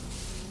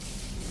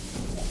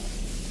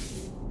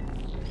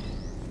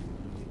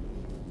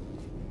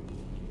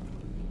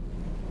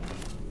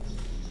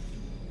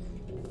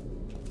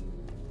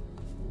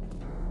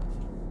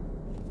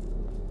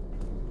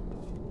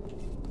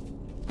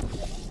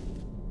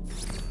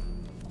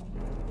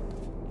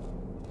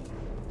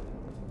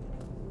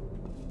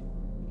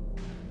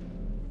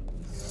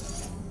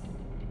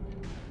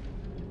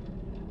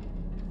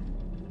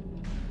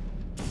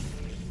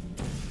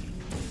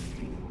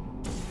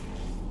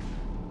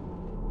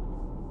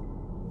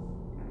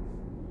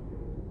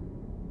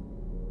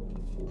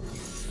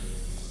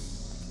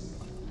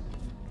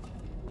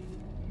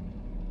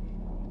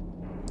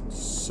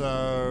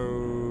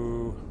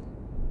 So...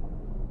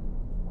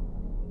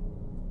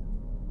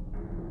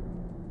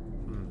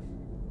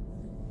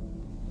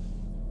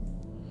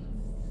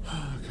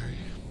 Okay.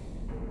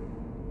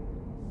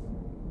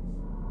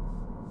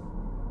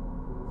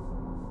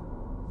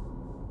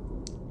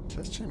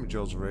 Test chamber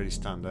jewels really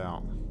stand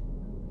out.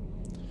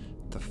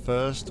 The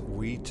first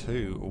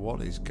We2.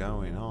 What is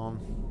going on?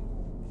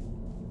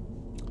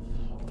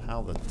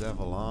 How the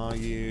devil are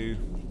you?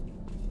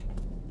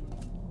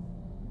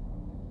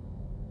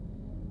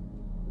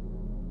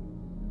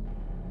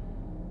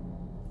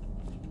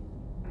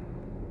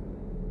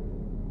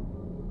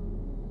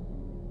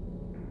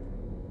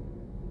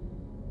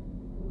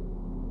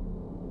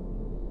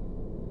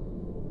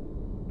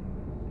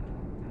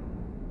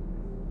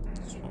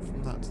 Not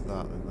from that to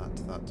that, then that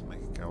to that to make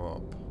it go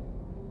up.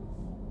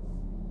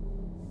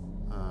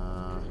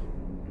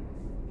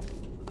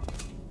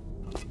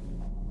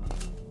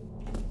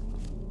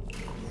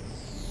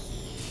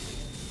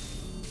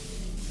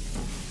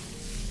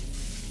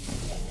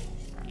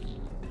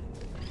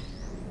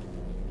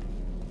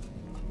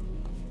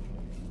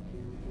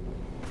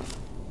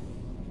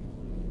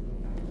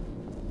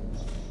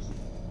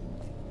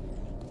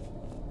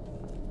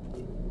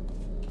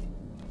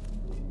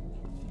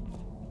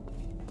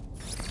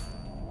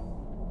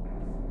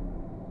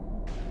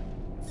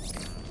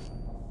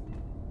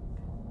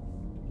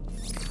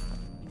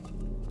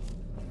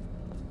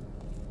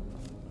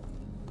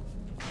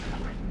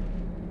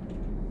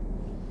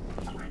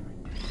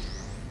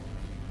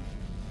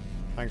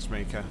 Thanks,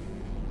 Mika.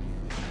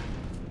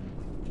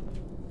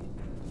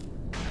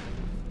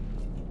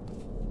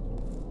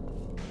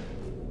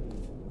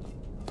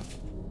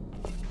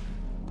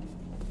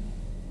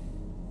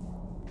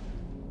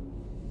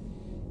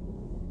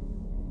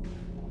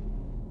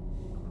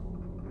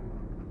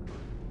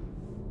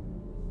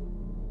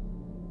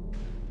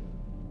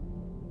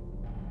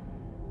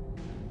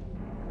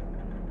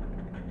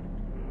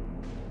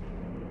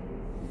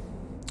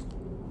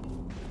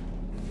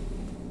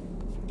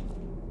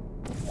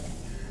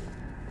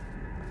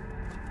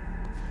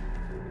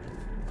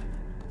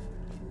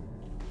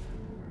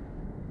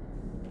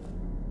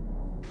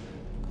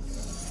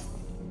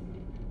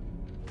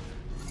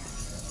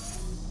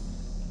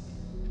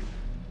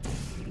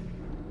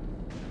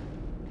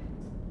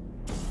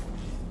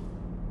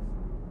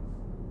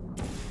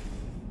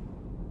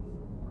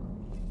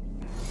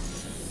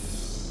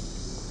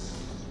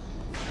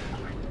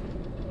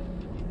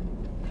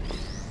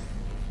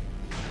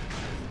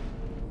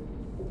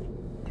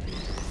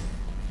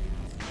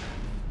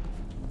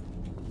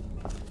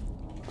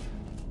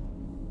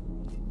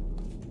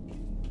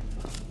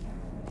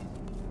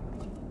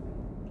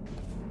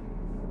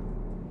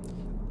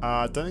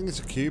 I don't think it's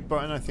a cube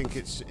button. I think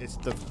it's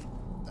the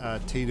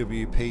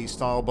TWP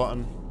style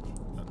button.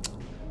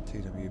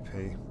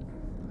 TWP.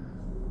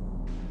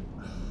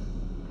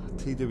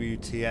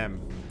 TWTM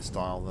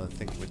style. The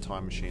Think with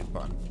Time Machine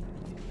button.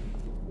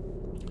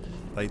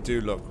 They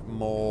do look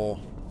more.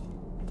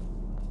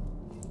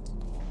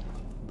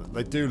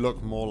 They do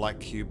look more like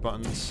cube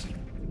buttons.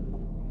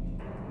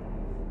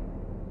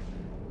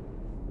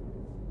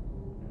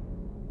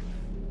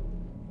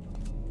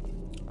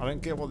 I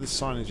don't get what this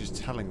signage is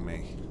telling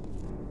me.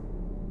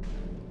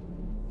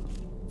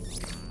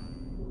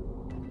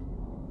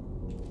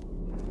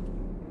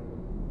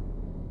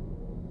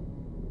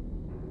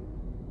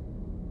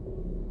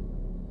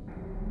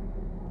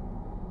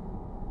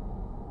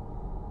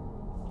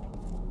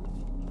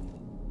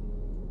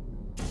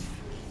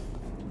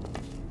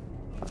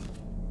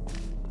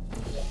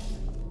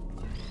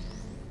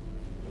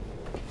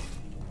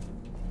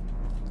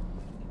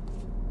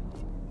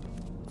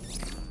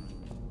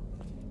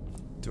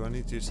 Do I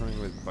need to do something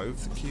with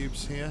both the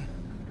cubes here?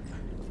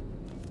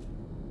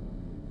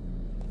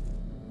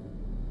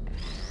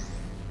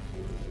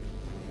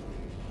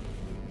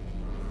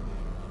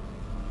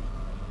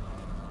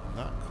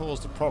 That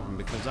caused a problem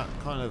because that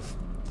kind of...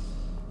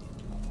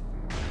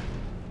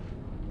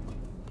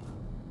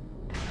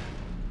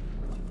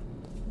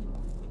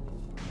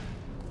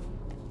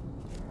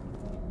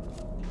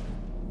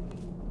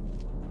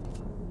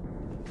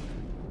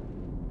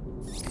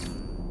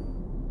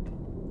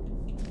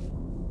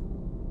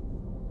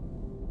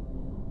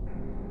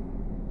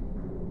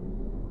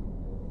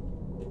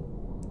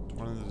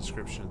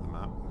 description of the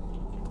map.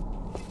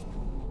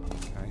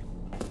 Okay.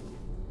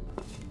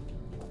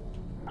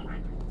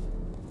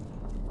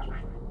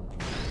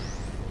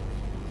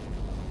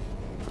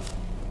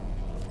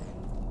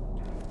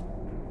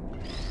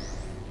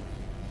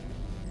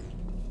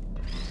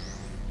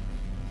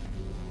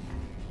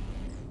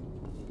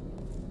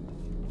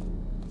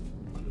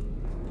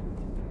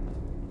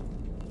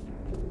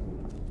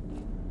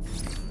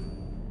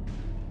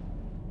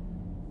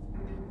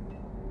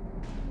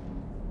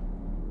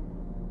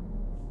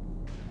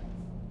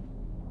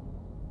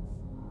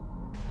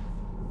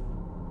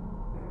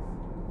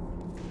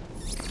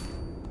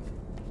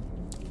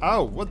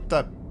 Oh, what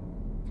the...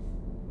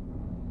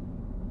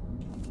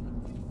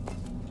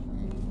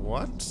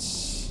 What?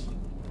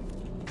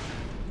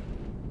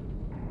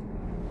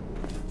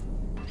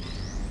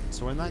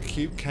 So when that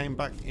cube came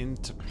back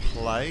into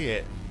play,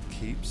 it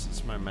keeps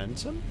its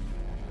momentum?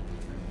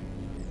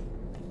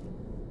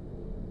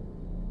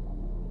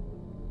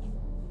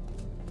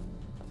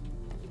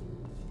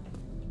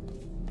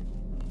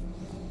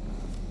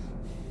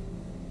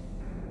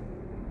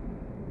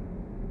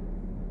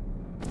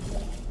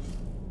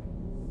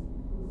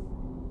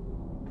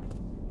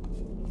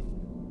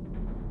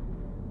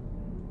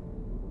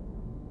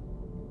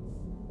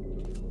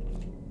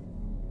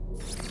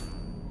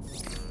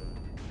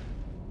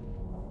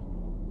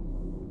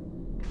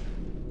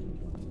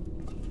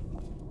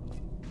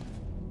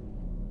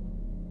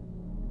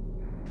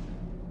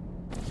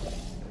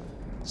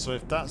 So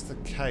if that's the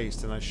case,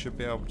 then I should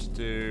be able to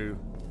do...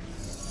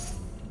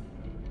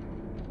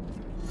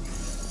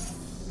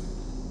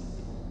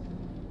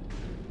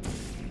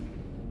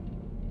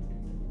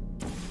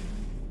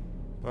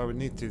 Well, we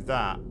need to do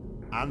that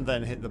and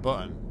then hit the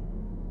button.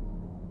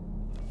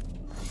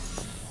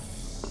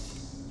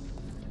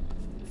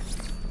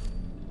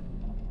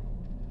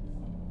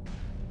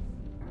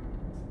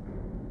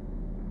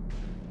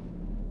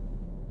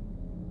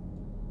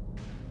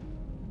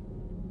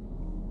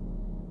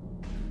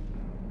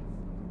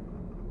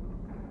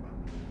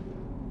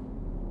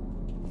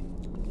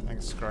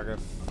 Thanks, Scraggoth.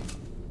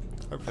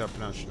 Hopefully I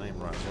pronounced your name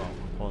right as well.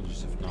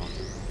 Apologies if not.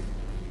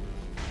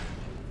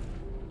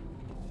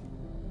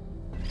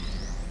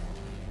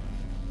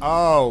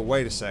 Oh,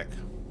 wait a sec.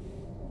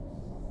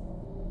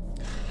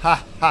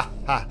 Ha ha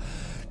ha.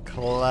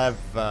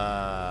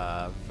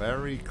 Clever.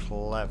 Very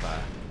clever.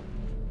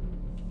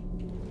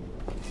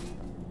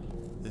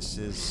 This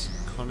is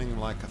cunning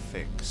like a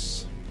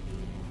fix,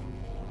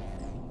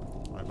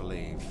 I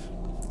believe.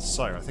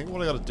 So, I think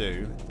what I gotta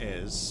do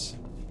is...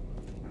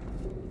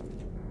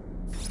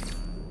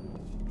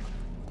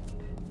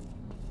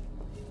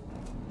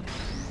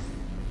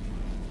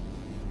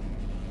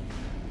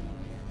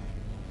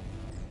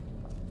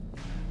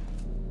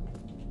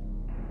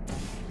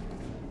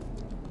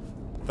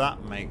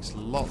 that makes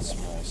lots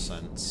more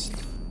sense.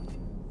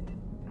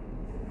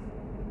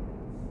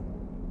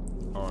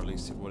 Or at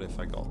least it would if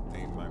I got the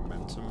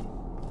momentum.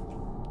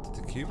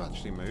 Did the cube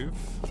actually move?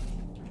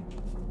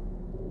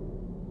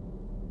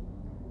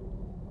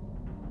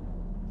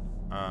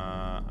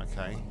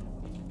 Okay.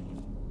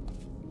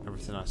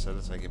 Everything I said,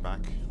 I take it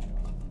back.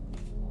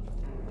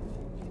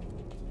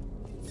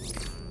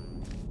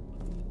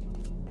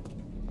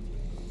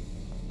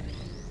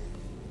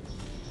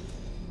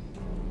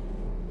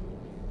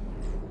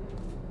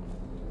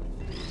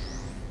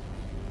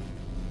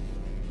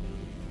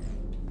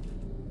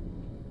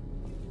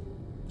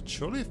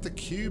 Surely if the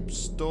cube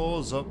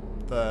stores up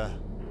the...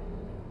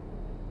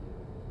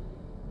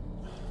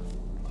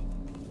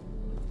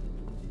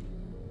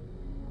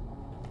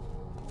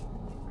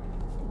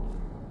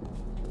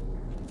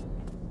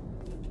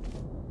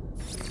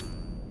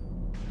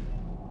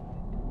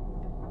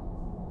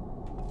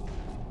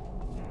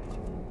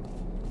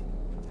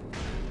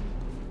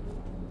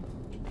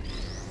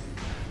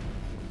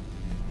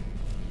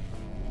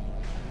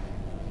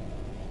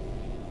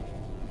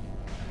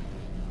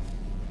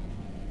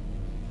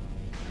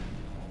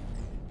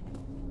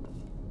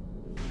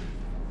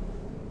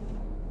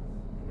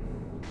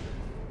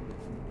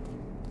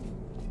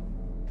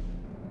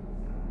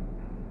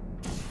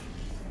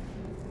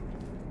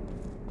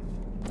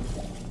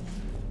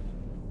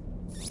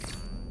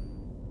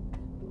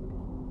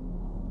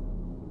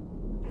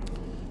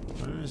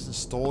 Where is the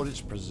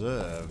storage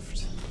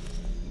preserved?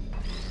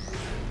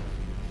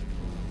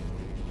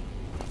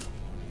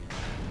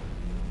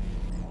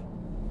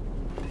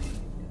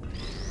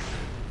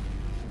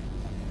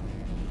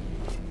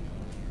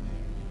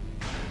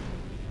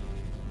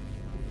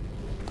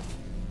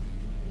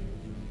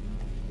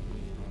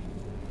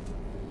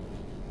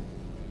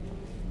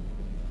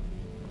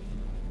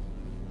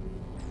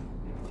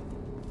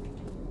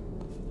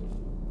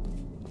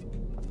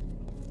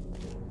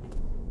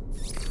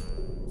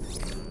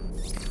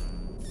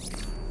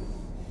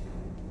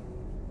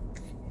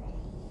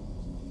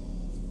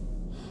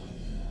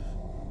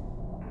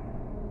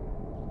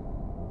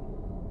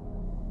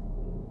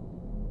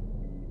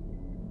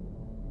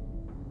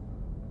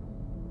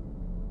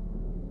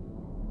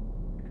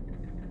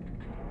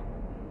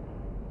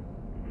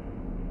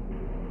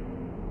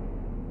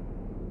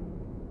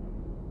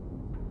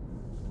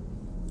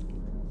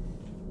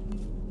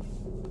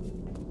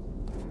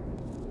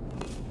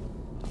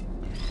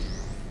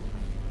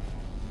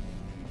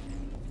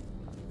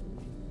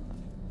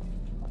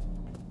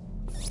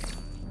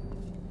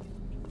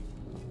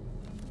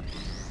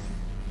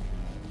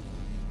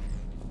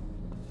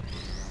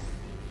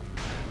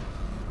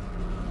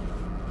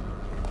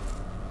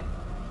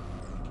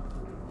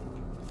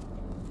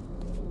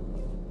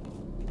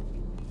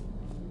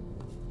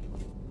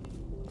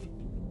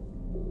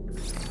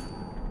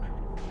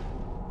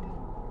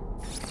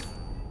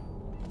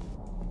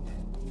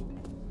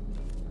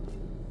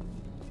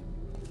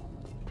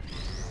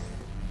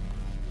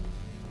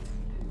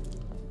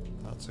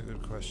 That's a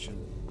good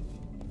question.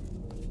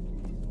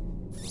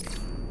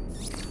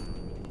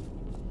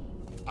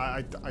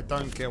 I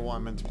don't get what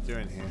I'm meant to be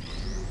doing here.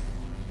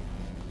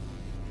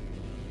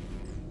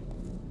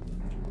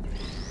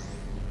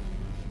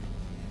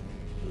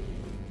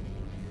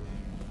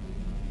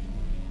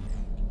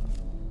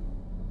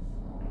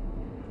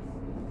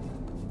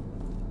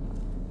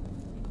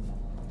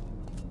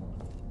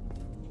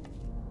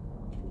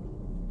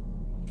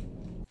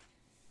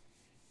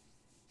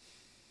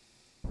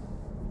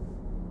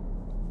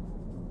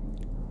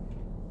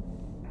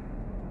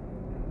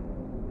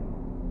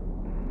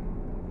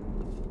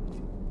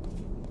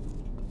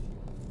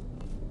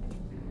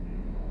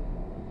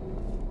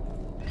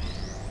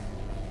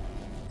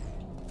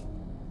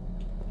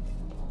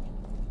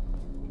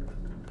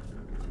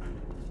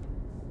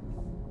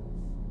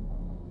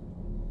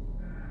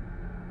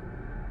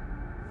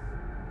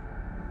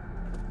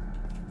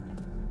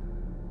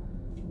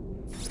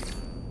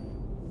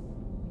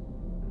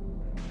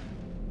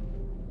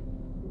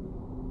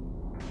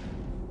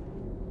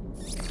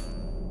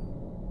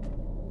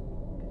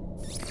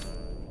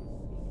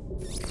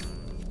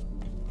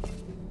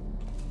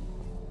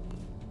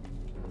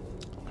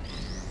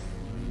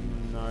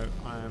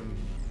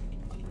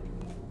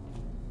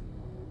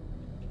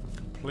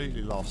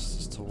 completely lost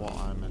as to what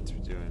I'm meant to be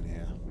doing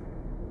here.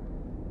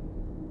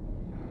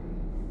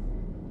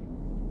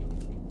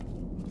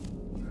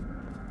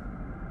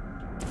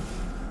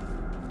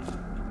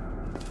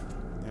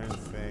 The only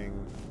thing...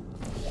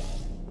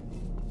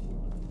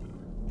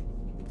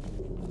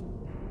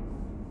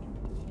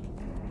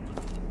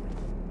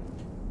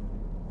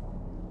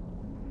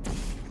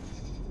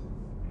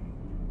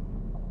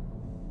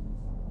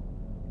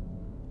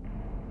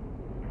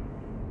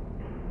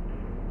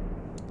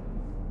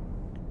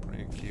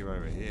 Cube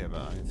over here, but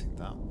I don't think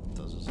that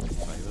does us any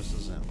favours,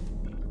 does it?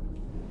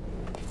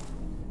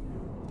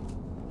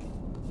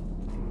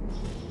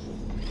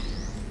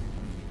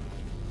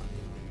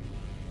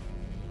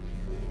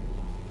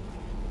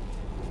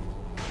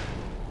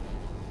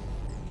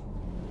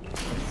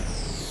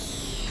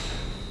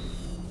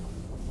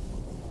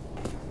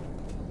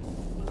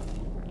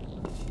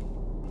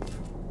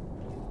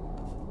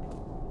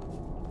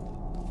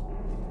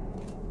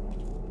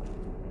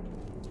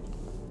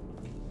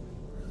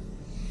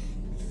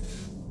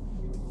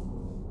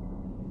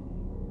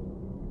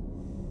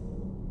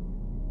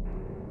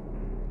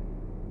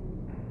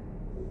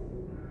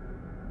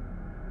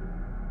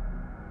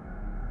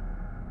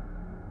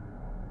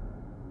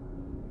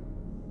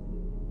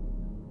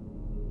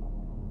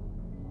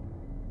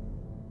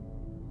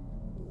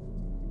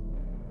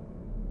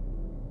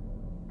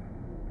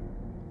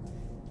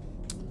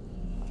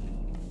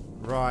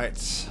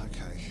 Right,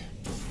 okay.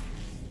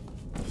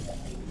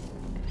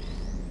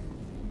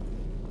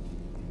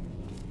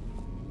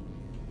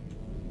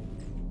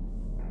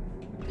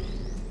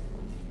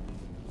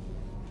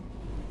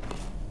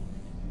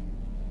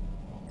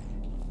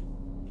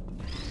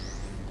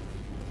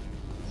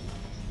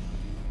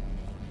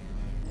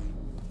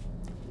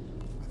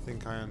 I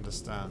think I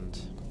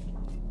understand.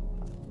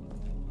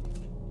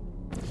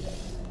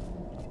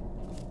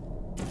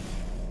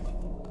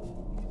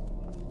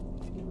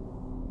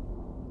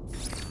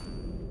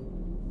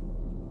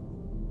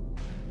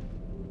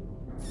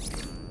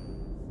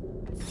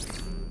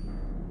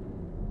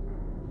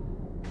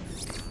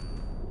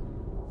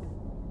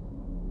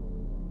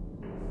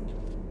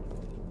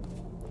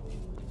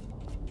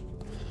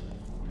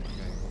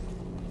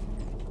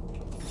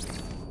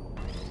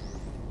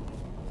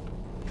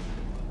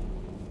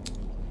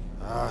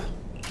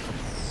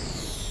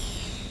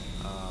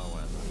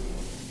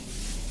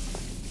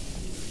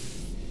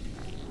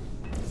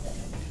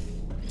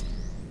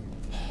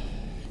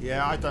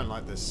 Yeah, I don't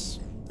like this.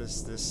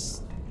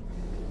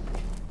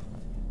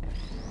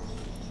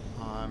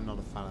 I'm not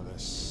a fan of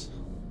this.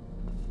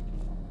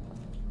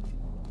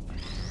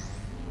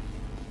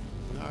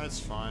 No, it's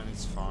fine,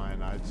 it's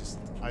fine.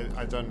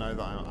 I don't know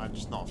that I'm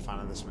just not a fan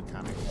of this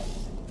mechanic.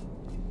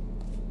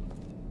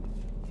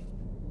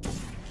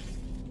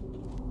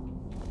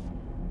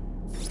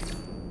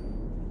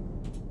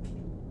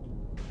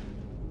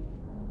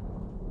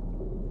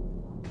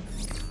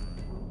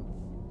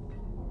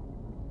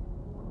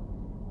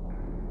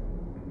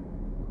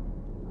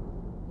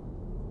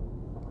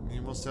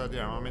 What's the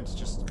idea? Am I meant to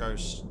just go...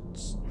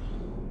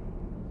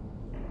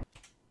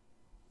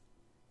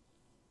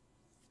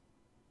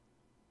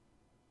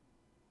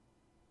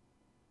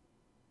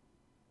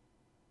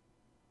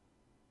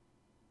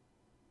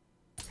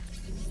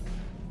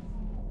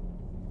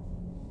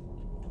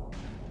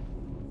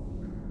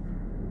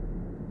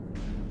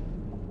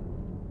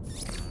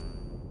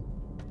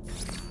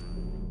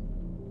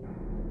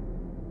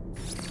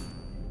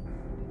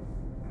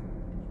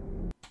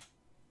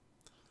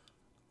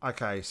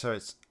 Okay, so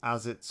it's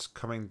as it's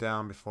coming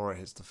down before it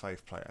hits the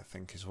faith plate, I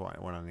think, is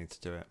what when I need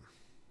to do it.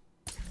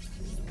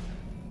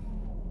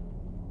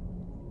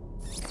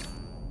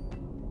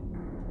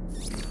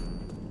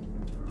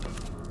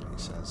 He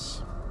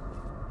says.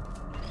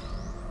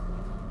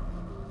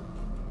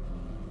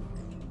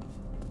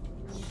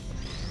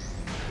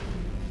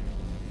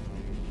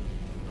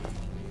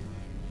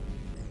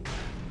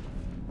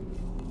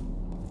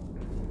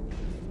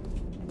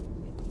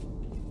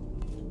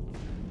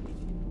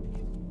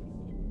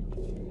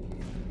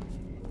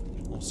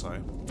 Also,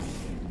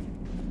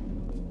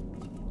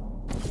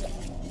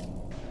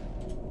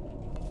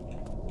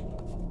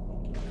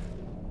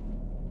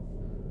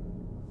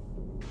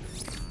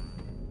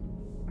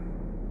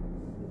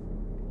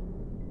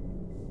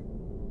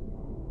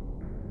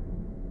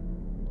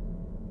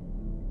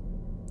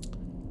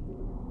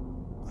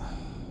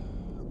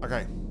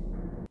 okay.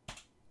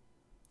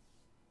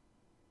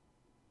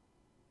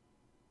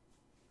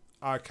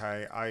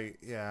 Okay, I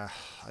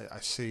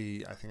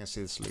see. I think I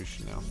see the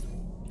solution now.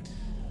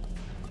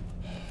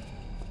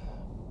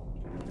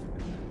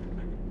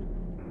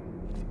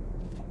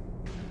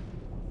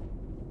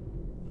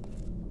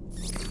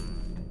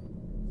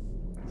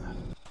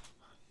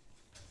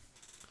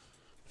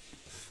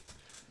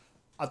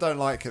 I don't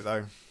like it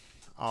though.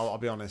 I'll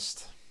be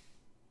honest.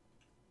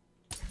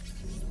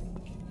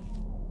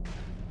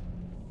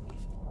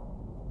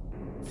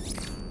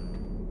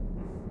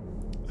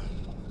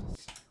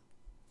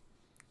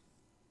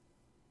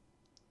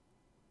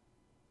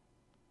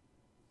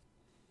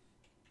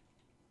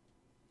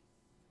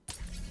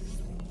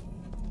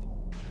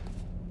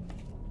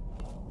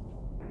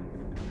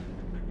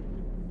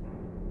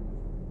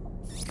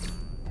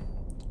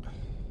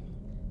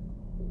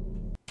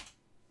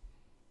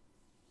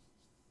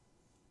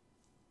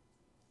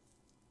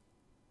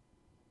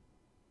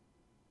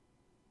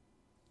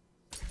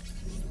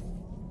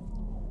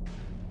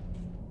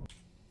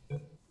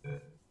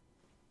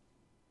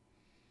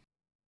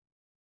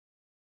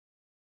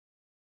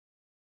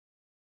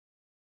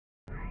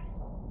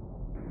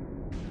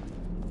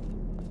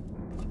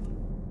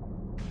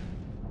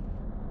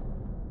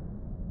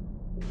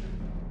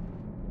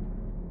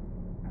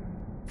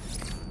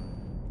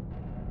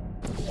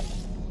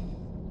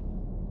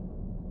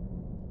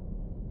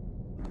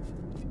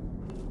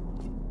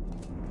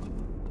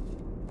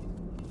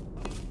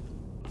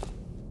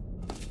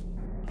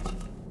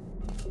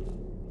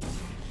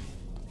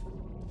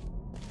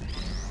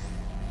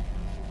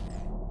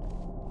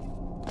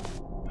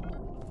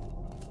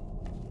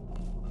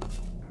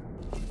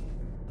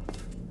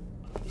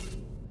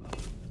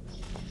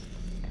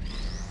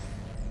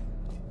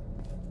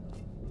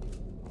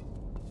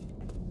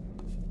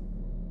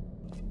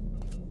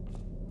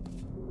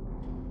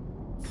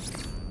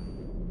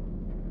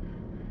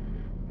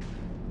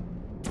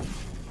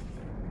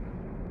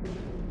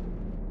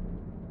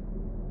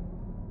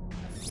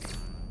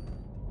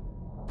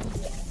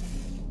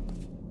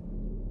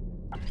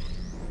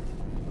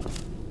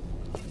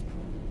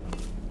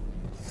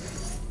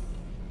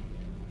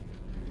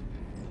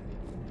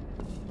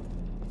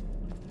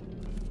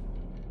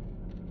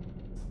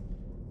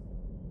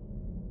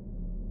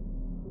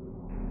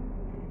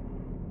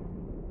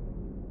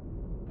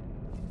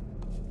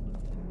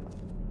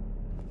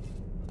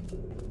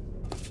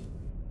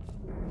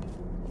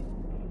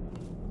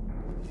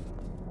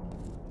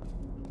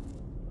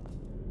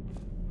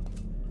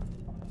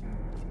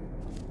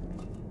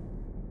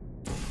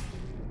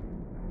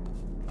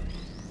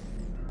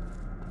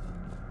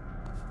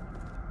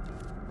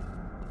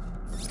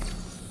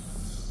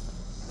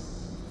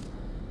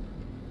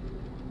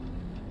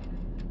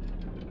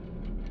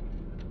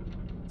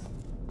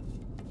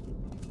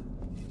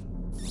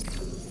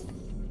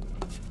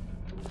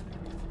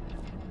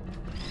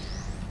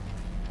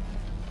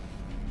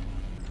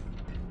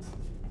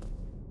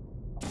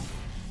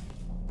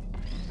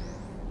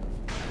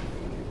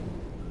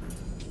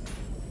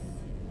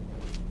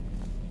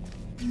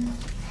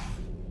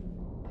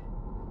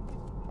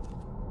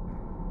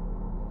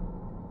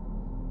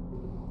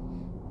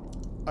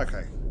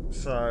 Okay,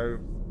 so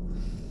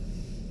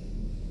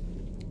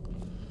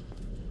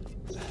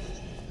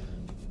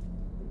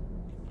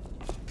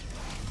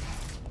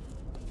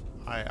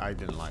I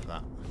didn't like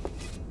that.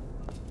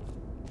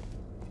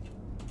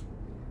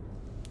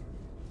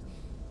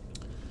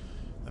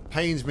 It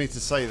pains me to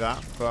say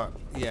that, but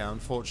yeah,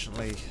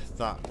 unfortunately,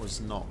 that was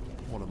not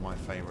one of my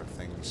favourite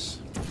things.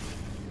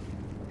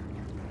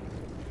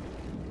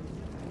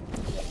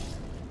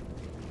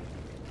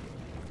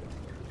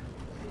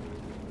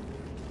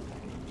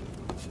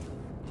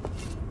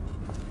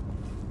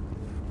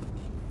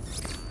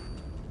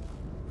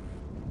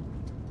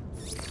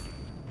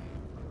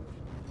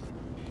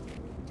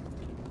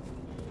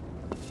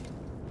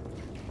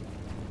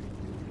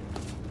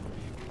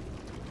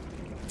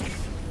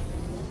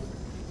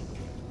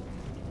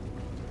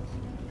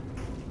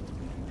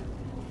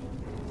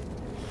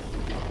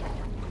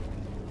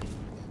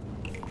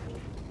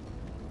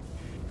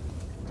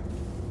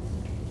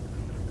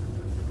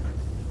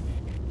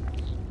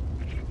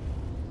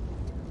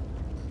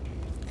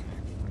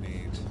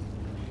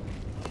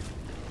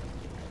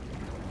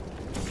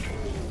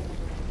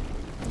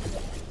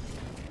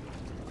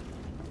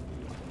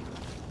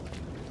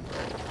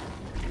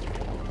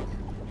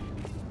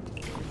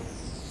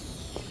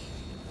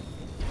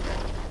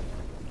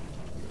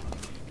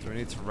 We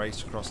need to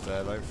race across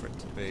there though for it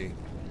to be,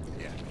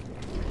 yeah.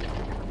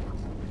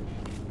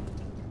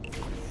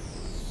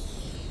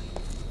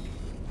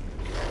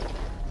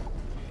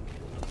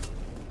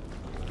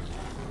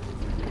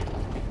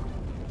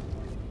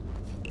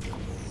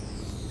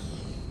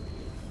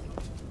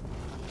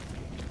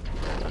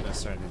 I don't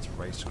necessarily need to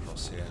race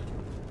across here,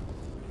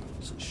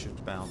 so it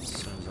should bounce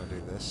as soon as I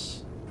do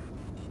this.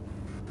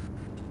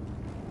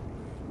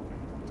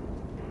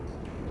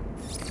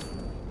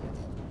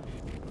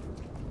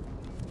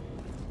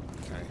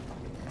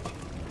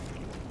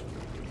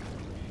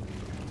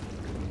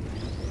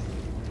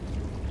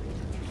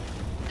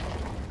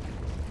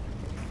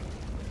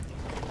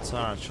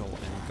 Our actual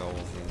end goal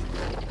here.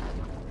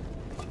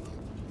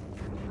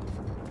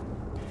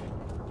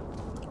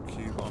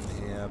 Cube on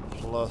here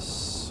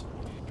plus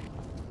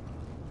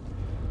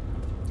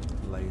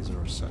laser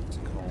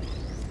receptacle.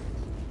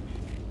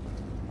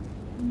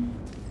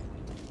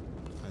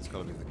 There's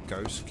got to be the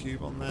ghost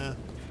cube on there.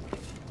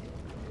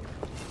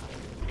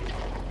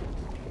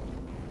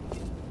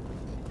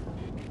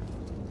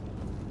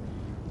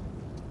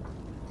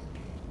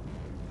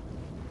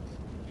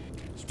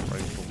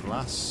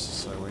 Glass,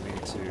 so we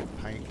need to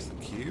paint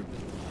the cube.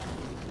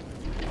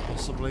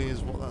 Possibly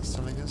is what that's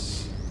telling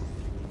us.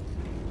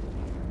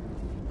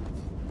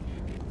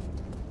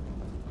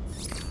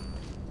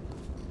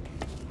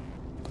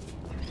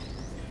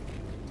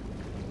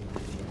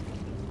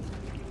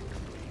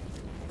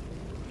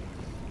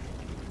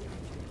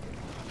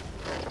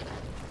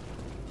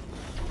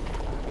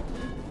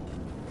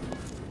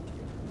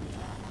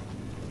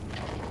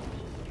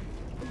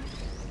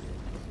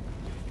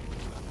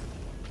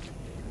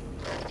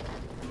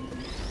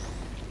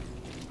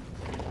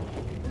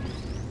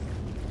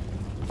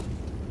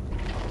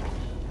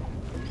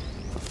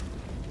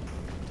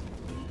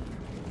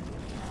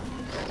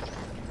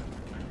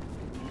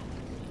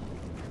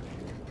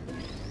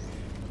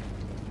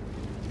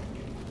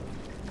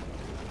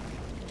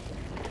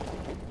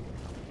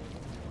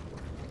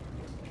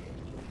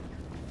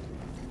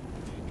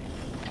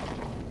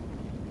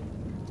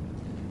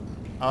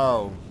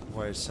 Oh,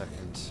 wait a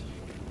second.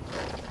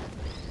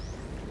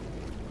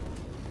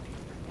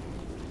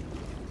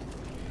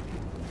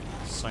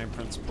 Same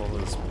principle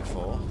as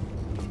before.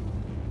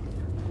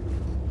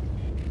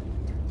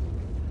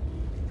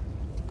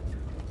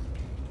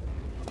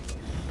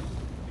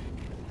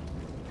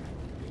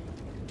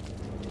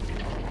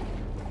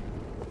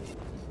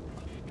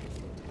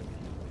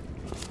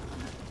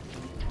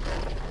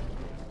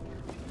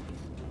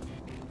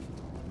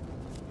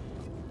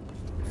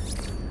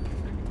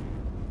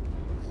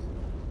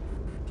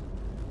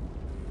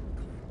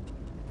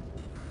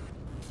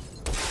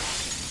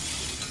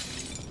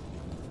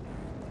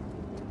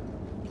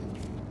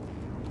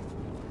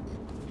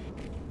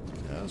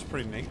 That's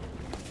pretty neat.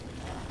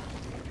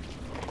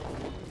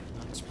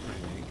 That's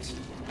pretty neat.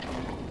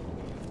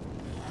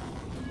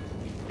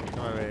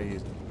 Come over here,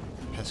 you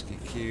pesky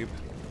cube.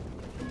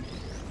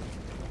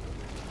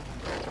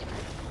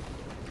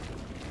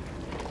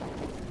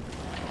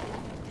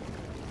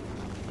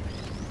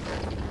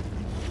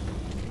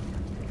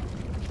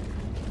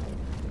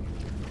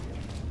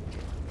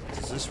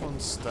 Does this one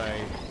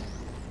stay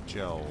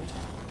gelled?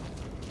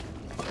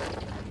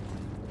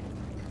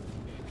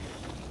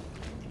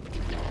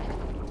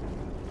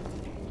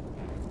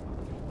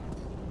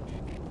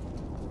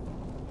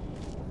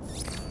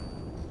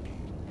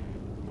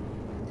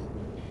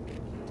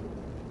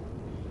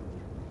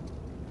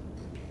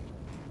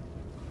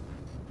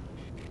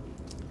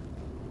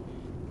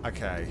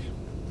 Okay.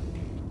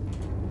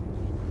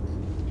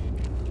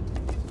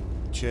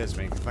 Cheers,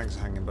 Mink. Thanks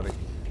for hanging, buddy.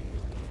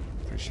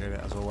 Appreciate it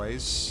as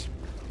always.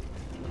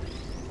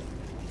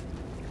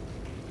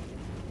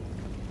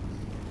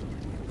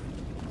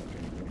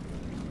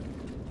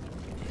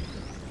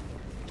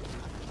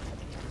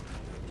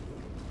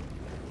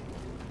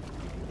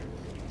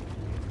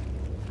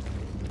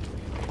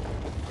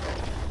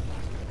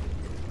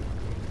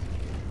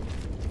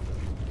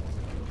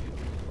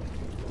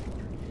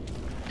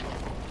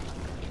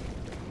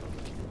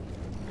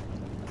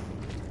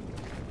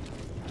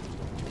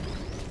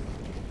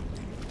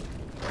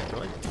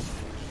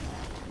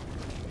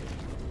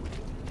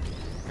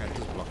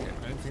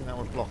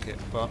 Block it,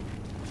 but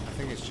I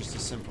think it's just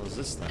as simple as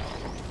this thing.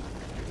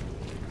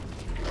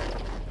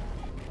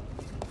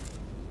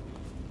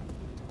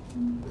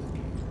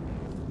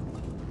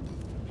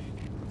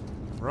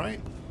 Right?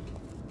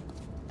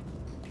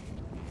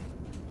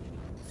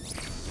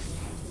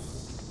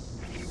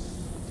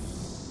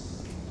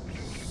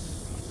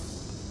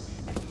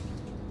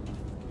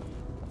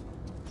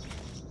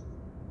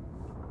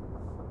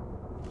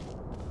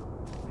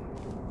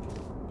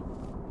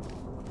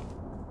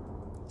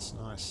 It's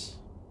nice.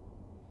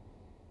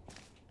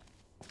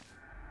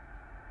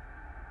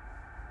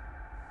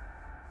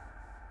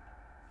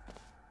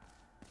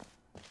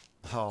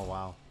 Oh,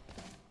 wow.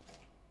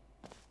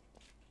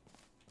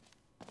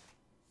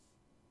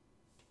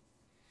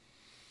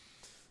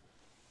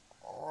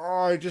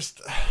 Oh,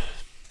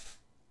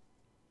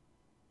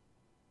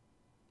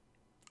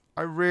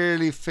 I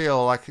really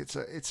feel like it's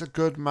a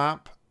good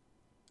map.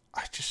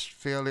 I just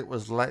feel it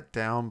was let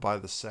down by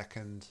the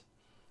second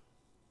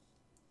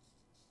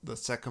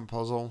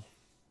puzzle.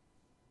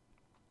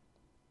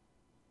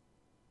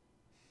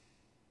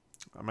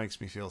 That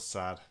makes me feel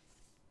sad.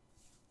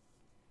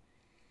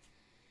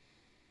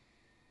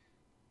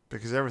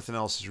 Because everything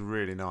else is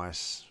really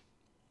nice.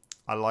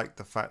 I like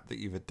the fact that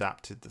you've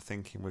adapted the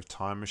thinking with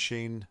time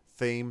machine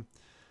theme.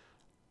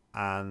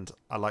 And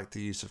I like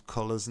the use of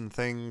colours and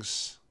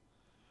things.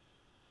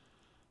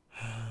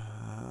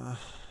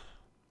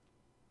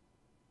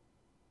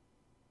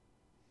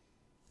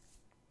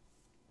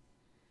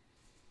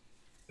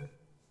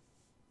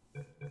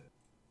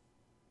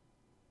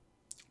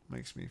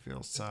 Makes me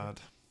feel sad.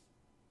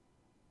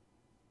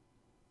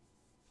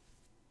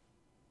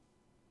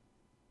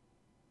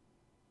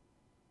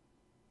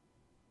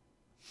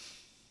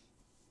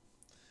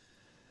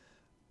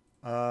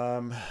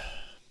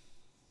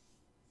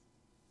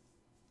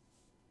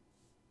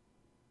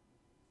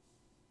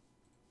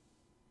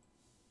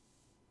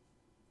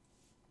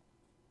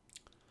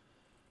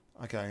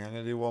 Okay, I'm going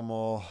to do one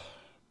more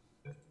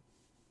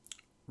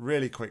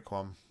really quick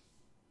one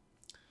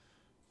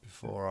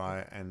before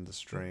I end the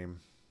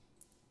stream.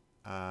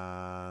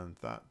 And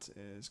that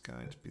is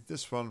going to be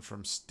this one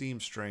from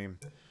Steam Stream,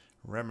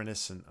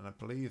 Reminiscent. And I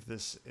believe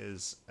this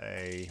is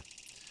a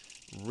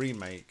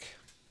remake.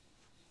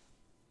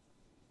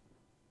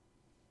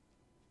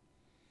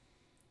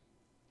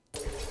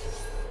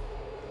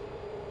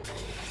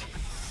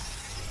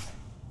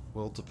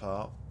 Worlds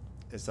Apart.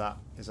 Is that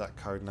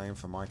code name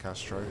for Mike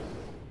Astro?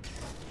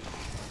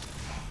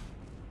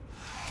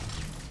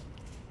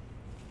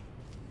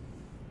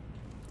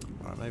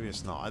 Right, maybe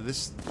it's not.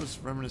 This was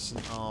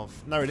reminiscent of.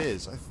 No, it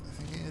is. I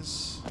think it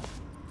is.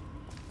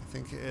 I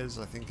think it is.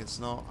 I think it's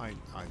not. I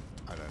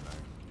don't know.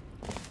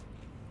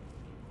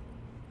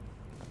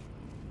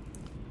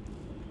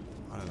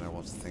 I don't know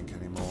what to think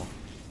anymore.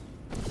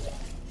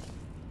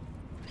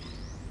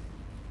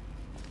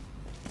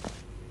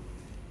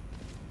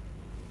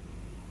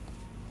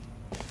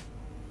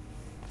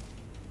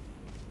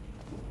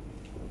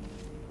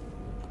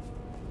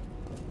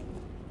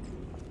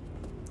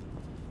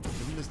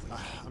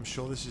 I'm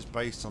sure this is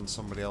based on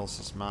somebody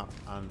else's map,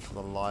 and for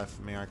the life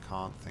of me I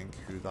can't think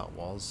who that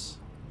was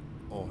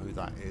or who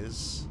that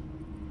is.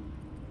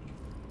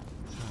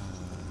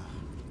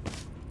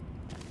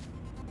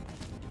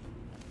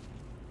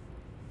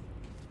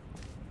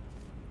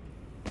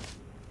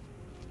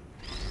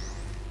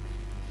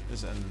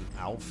 Is it an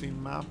Alfie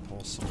map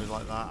or something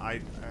like that?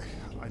 I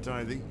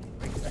don't know.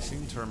 I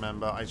seem to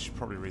remember. I should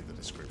probably read the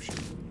description,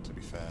 to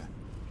be fair.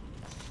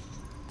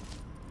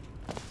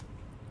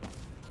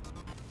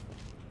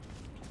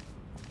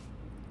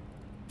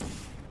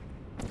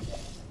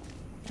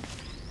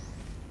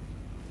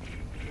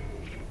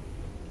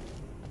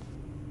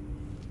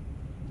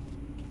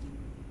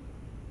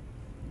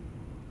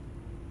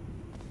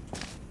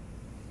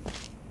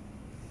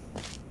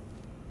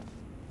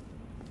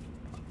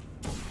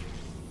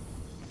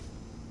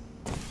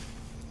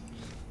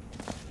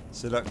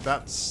 So look,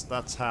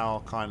 that's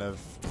how kind of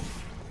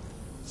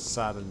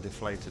sad and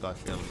deflated I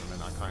feel at the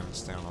minute. I can't even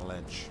stay on a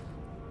ledge.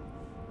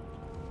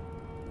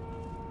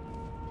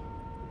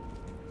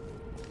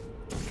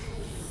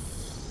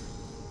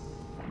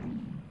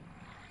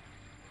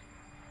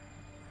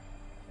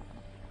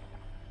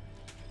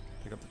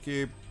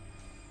 Cube.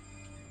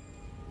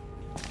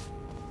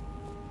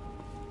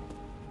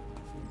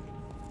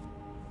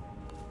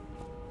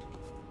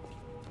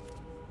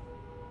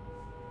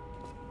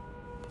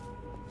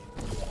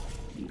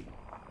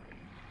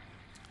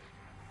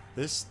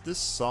 This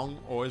song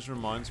always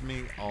reminds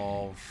me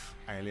of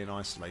Alien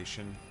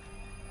Isolation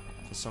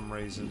for some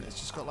reason. It's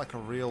just got like a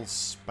real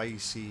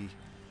spacey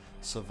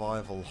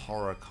survival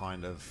horror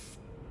kind of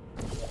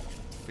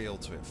feel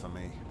to it for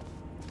me.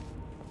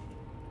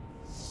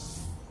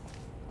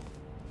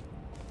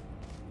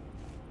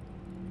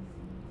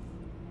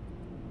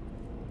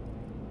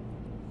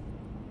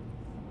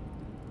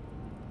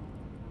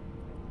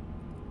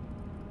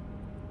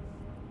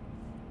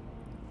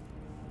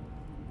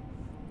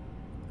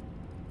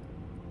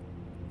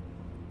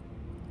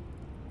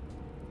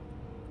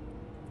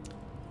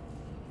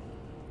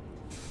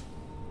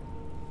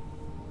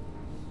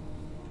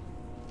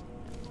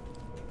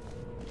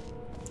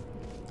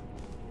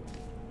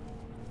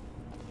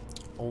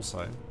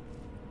 Also,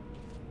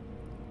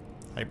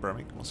 hey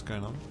Bremick, what's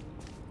going on?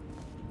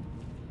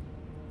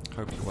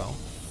 Hope you're well.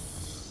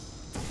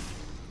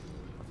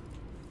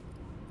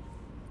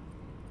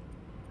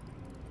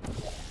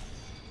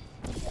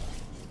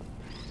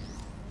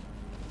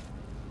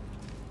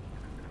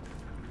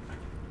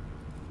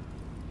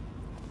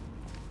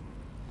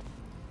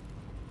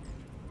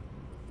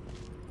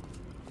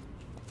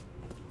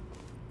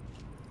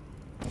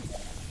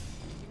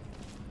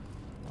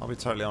 I'll be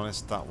totally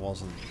honest, that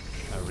wasn't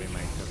a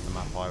remake of the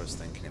map I was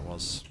thinking it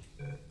was.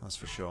 That's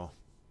for sure.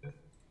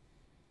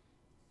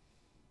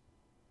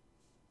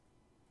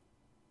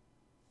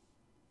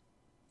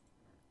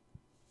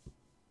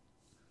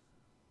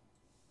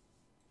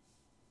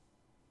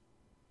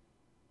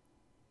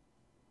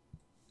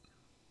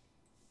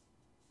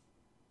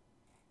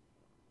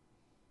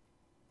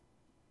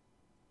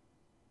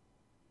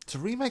 It's a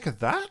remake of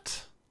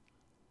that?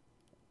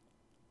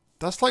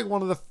 That's like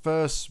one of the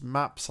first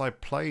maps I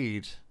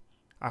played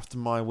after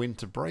my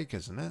winter break,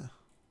 isn't it?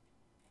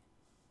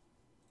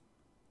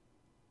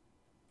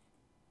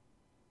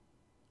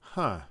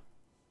 Huh.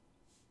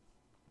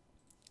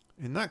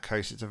 In that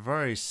case, it's a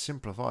very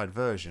simplified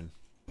version.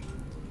 It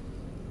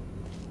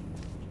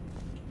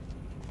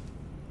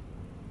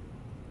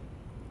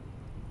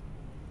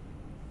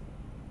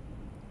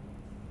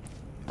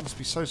must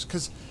be so...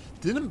 Because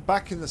didn't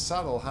Back in the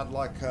Saddle had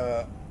like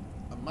a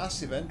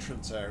massive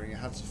entrance area? You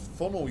had to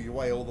funnel your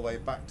way all the way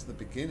back to the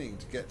beginning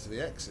to get to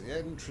the exit. The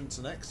entrance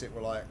and exit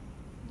were like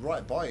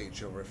right by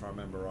each other, if I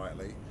remember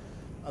rightly.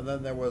 And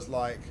then there was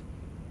like,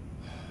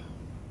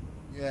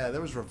 yeah,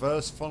 there was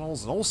reverse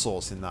funnels and all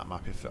sorts in that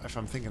map, if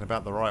I'm thinking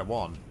about the right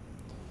one.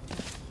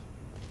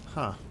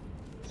 Huh.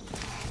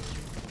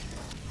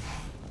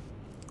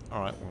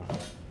 Alright, well.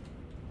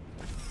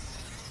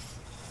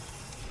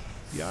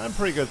 Yeah, I'm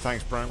pretty good,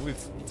 thanks, Brian. We've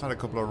had a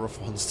couple of rough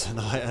ones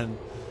tonight, and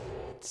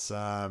it's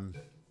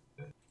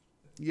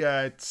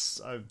yeah,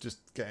 I'm just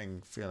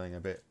feeling a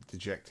bit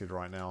dejected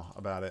right now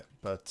about it,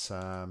 but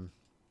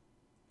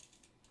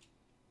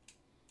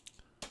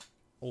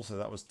also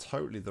that was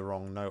totally the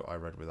wrong note I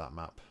read with that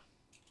map.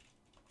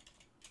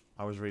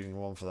 I was reading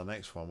one for the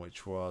next one,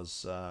 which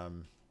was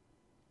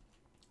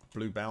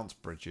Blue Bounce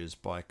Bridges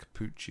by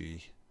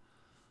Capucci.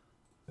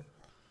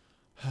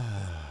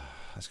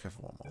 Let's go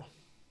for one more.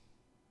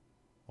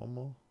 One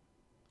more.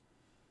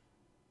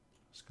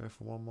 Let's go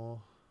for one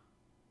more.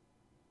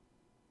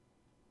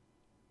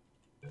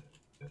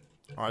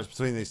 Alright, it's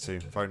between these two.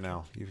 Vote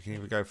now. You can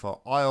either go for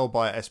Isle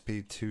by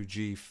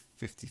SP2G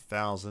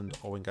 50,000,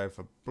 or we can go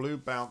for Blue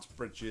Bounce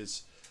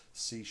Bridges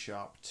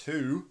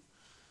C#2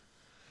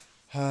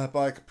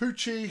 by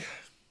Capucci.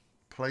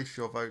 Place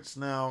your votes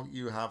now.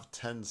 You have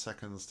 10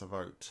 seconds to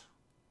vote.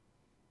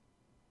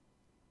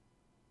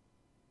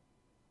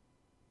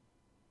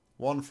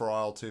 1 for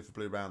Isle, 2 for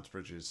Blue Bounce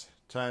Bridges.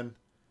 10,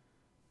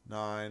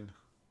 9,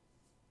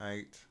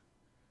 8,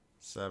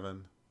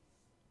 7,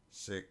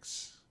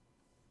 6,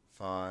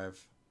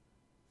 5,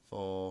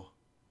 4,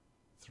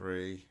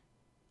 3,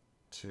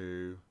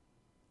 2,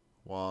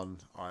 1.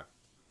 Alright.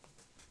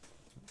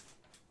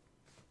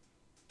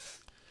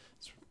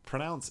 It's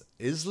pronounced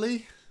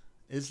Isley?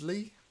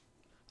 Isley?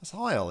 That's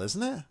Isle,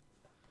 isn't it?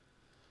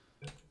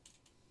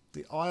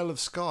 The Isle of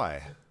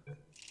Skye.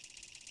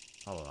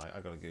 Hold on, I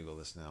gotta Google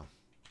this now.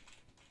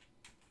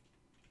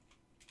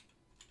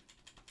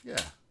 Yeah,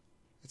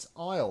 it's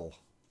Isle.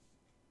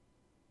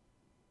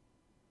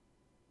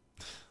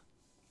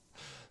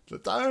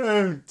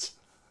 Don't!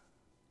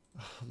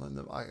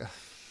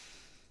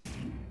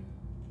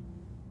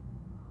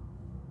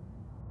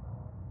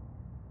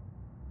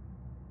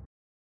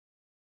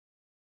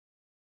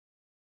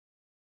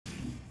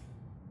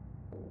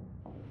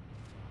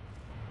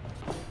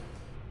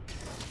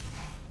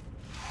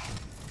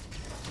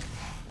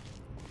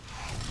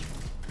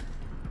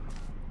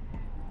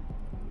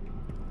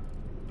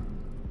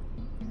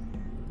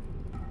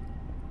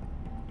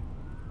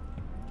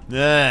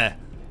 Yeah.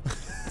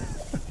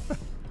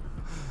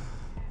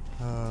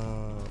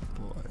 Oh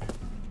boy.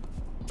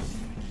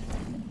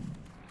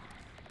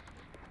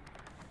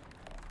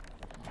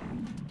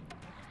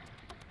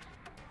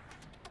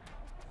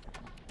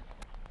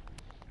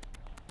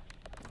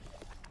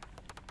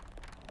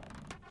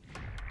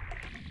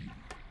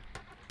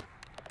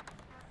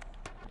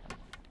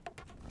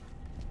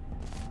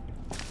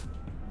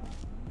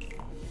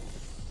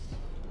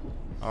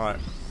 Alright.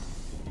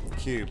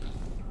 Cube.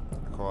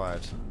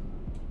 Acquired.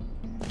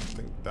 I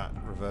think that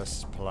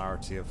reverses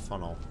polarity of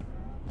funnel.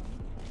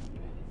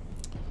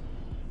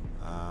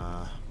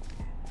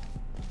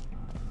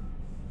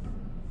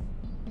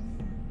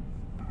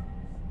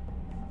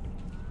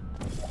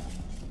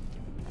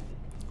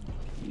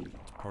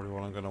 Probably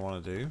what I'm going to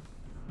want to do.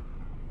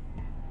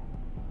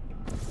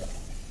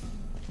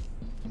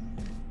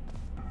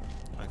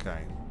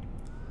 Okay.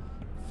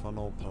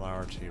 Funnel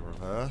polarity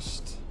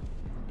reversed.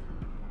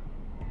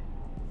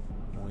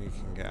 We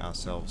can get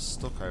ourselves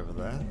stuck over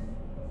there.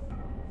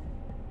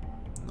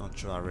 Not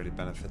sure that really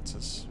benefits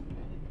us.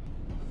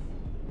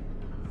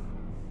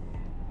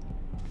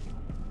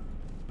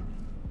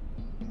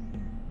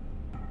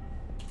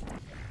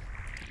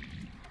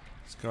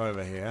 Let's go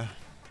over here.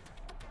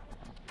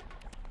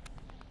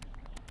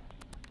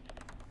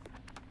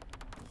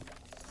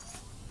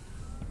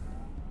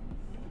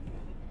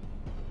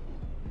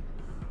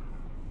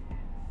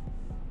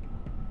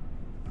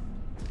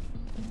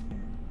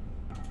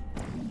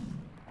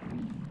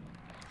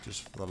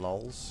 Just for the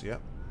lols,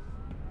 yep.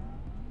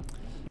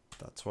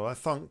 That's what I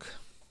thunk.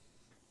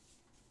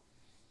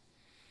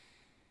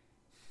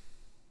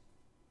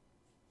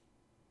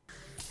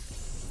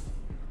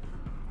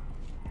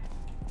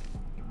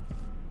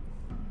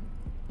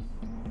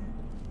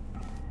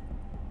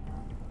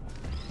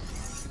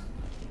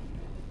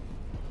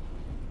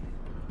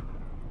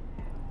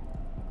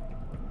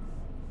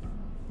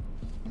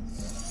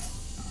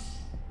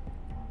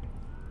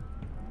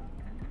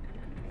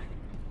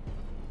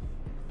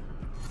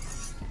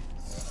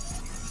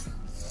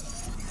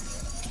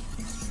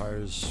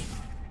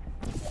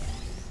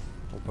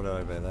 We'll put it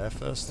over there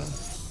first then.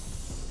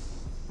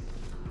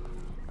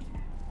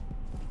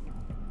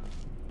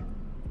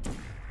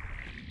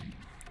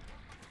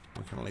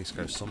 We can at least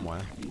go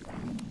somewhere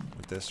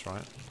with this,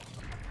 right?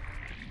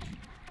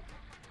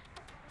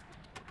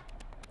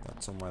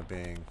 That somewhere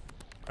being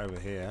over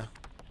here.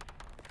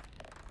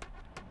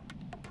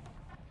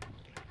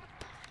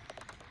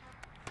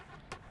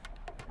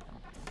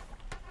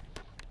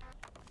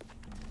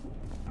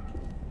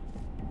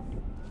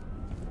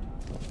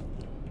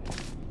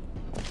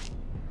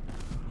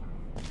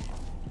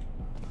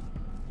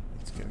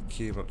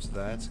 Cube up to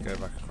there to go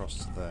back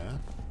across to there.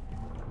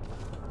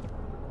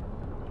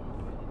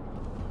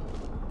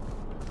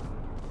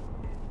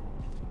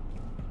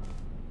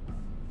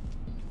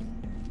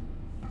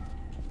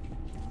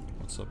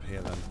 What's up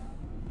here then?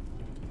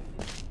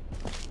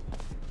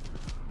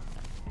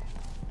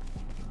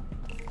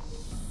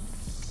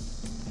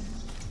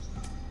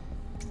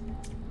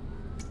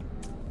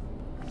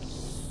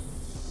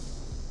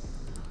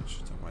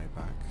 Should have way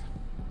back.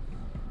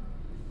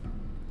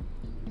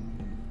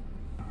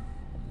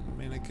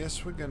 I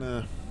guess we're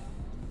gonna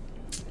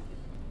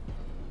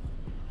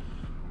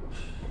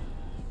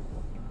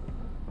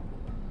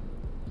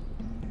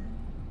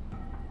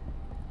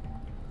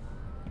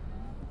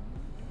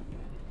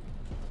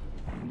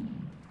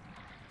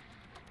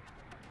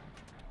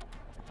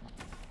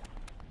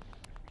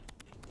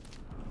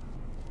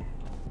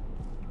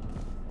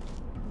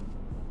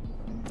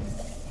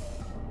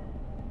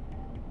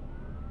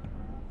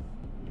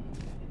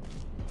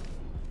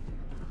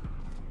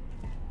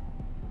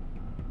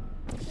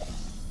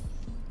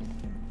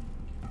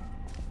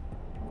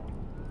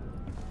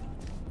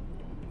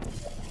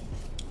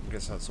I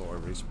guess that's auto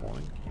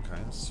respawning.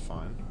 Okay, that's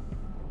fine.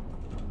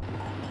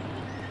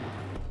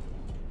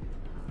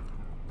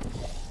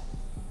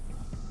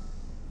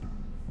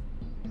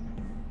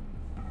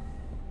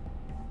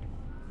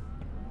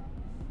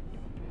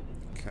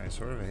 Okay,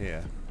 so we're over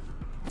here.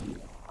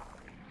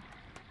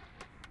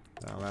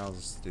 That allows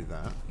us to do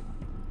that.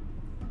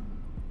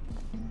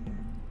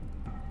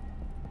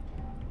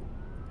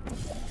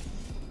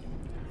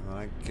 And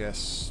I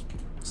guess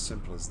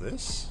simple as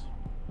this.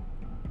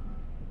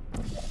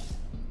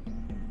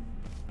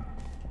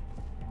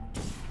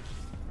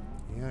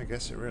 Yeah, I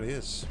guess it really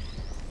is.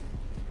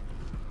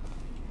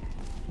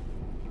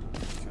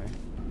 Okay.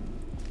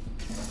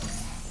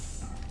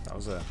 That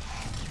was a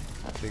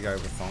big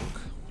overthonk,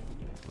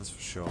 that's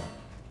for sure.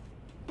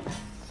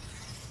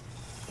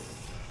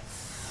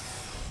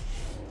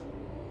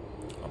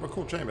 Oh, but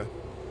cool chamber.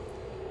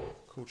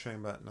 Cool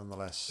chamber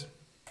nonetheless.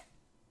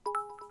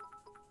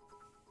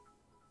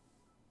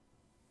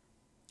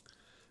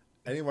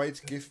 Any way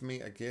to give me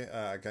a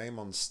game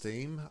on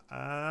Steam?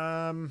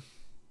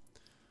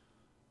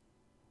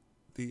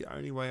 The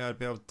only way I'd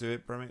be able to do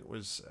it, Bremick,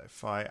 was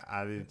if I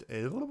added...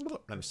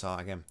 Let me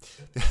start again.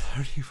 The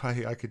only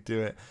way I could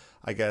do it,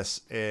 I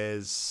guess,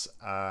 is...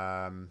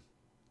 I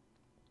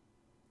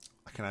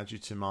can add you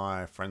to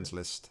my friends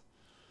list.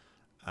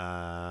 If you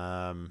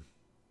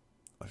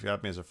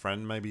add me as a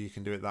friend, maybe you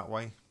can do it that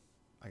way.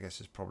 I guess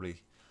it's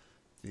probably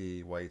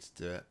the way to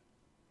do it.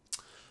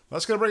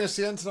 That's going to bring us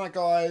to the end tonight,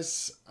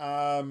 guys.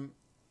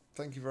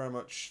 Thank you very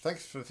much.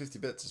 Thanks for the 50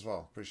 bits as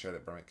well. Appreciate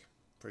it, Bremick.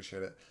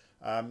 Appreciate it.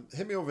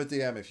 Hit me over a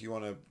DM if you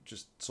want to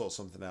just sort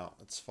something out.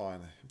 It's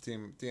fine.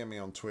 DM me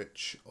on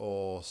Twitch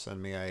or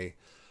send me a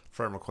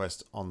friend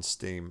request on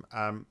Steam.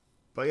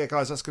 But yeah,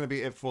 guys, that's going to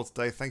be it for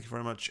today. Thank you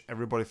very much,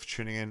 everybody, for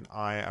tuning in.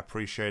 I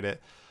appreciate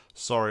it.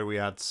 Sorry we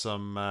had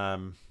some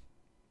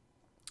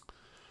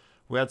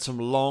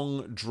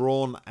long,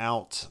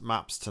 drawn-out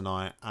maps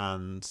tonight,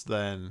 and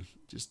then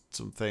just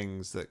some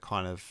things that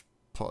kind of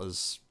put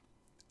us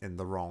in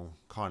the wrong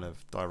kind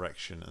of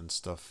direction and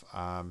stuff.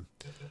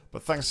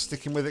 But thanks for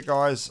sticking with it,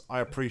 guys. I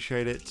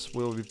appreciate it.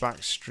 We'll be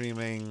back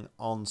streaming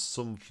on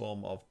some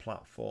form of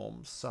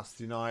platform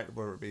Saturday night,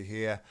 whether it be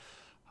here.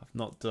 I've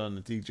not done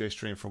a DJ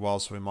stream for a while,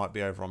 so we might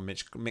be over on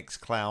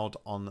Mixcloud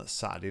on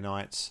Saturday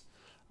nights.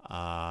 That's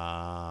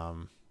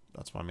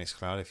my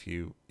Mixcloud if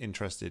you're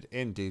interested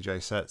in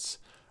DJ sets.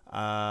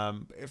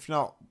 If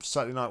not,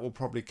 Saturday night we'll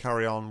probably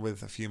carry on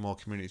with a few more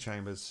community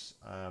chambers.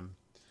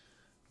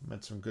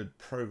 Made some good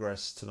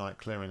progress tonight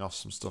clearing off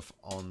some stuff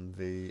on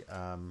the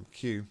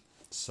queue,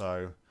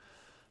 so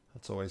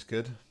that's always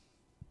good.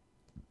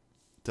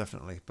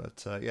 Definitely.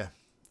 But yeah,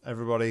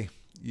 everybody,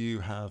 you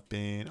have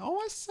been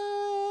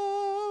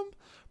awesome.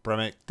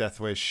 Bremic,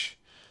 Deathwish,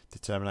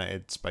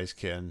 Determinated, Space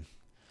Kitten,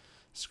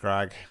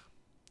 Scrag,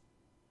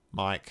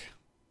 Mike,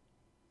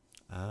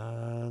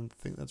 and I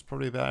think that's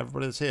probably about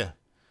everybody that's here.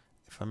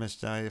 If I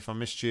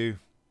missed you,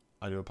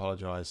 I do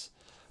apologise.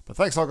 But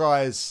thanks a lot,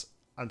 guys.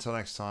 Until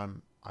next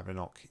time, I've been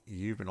Nock.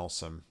 You've been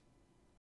awesome.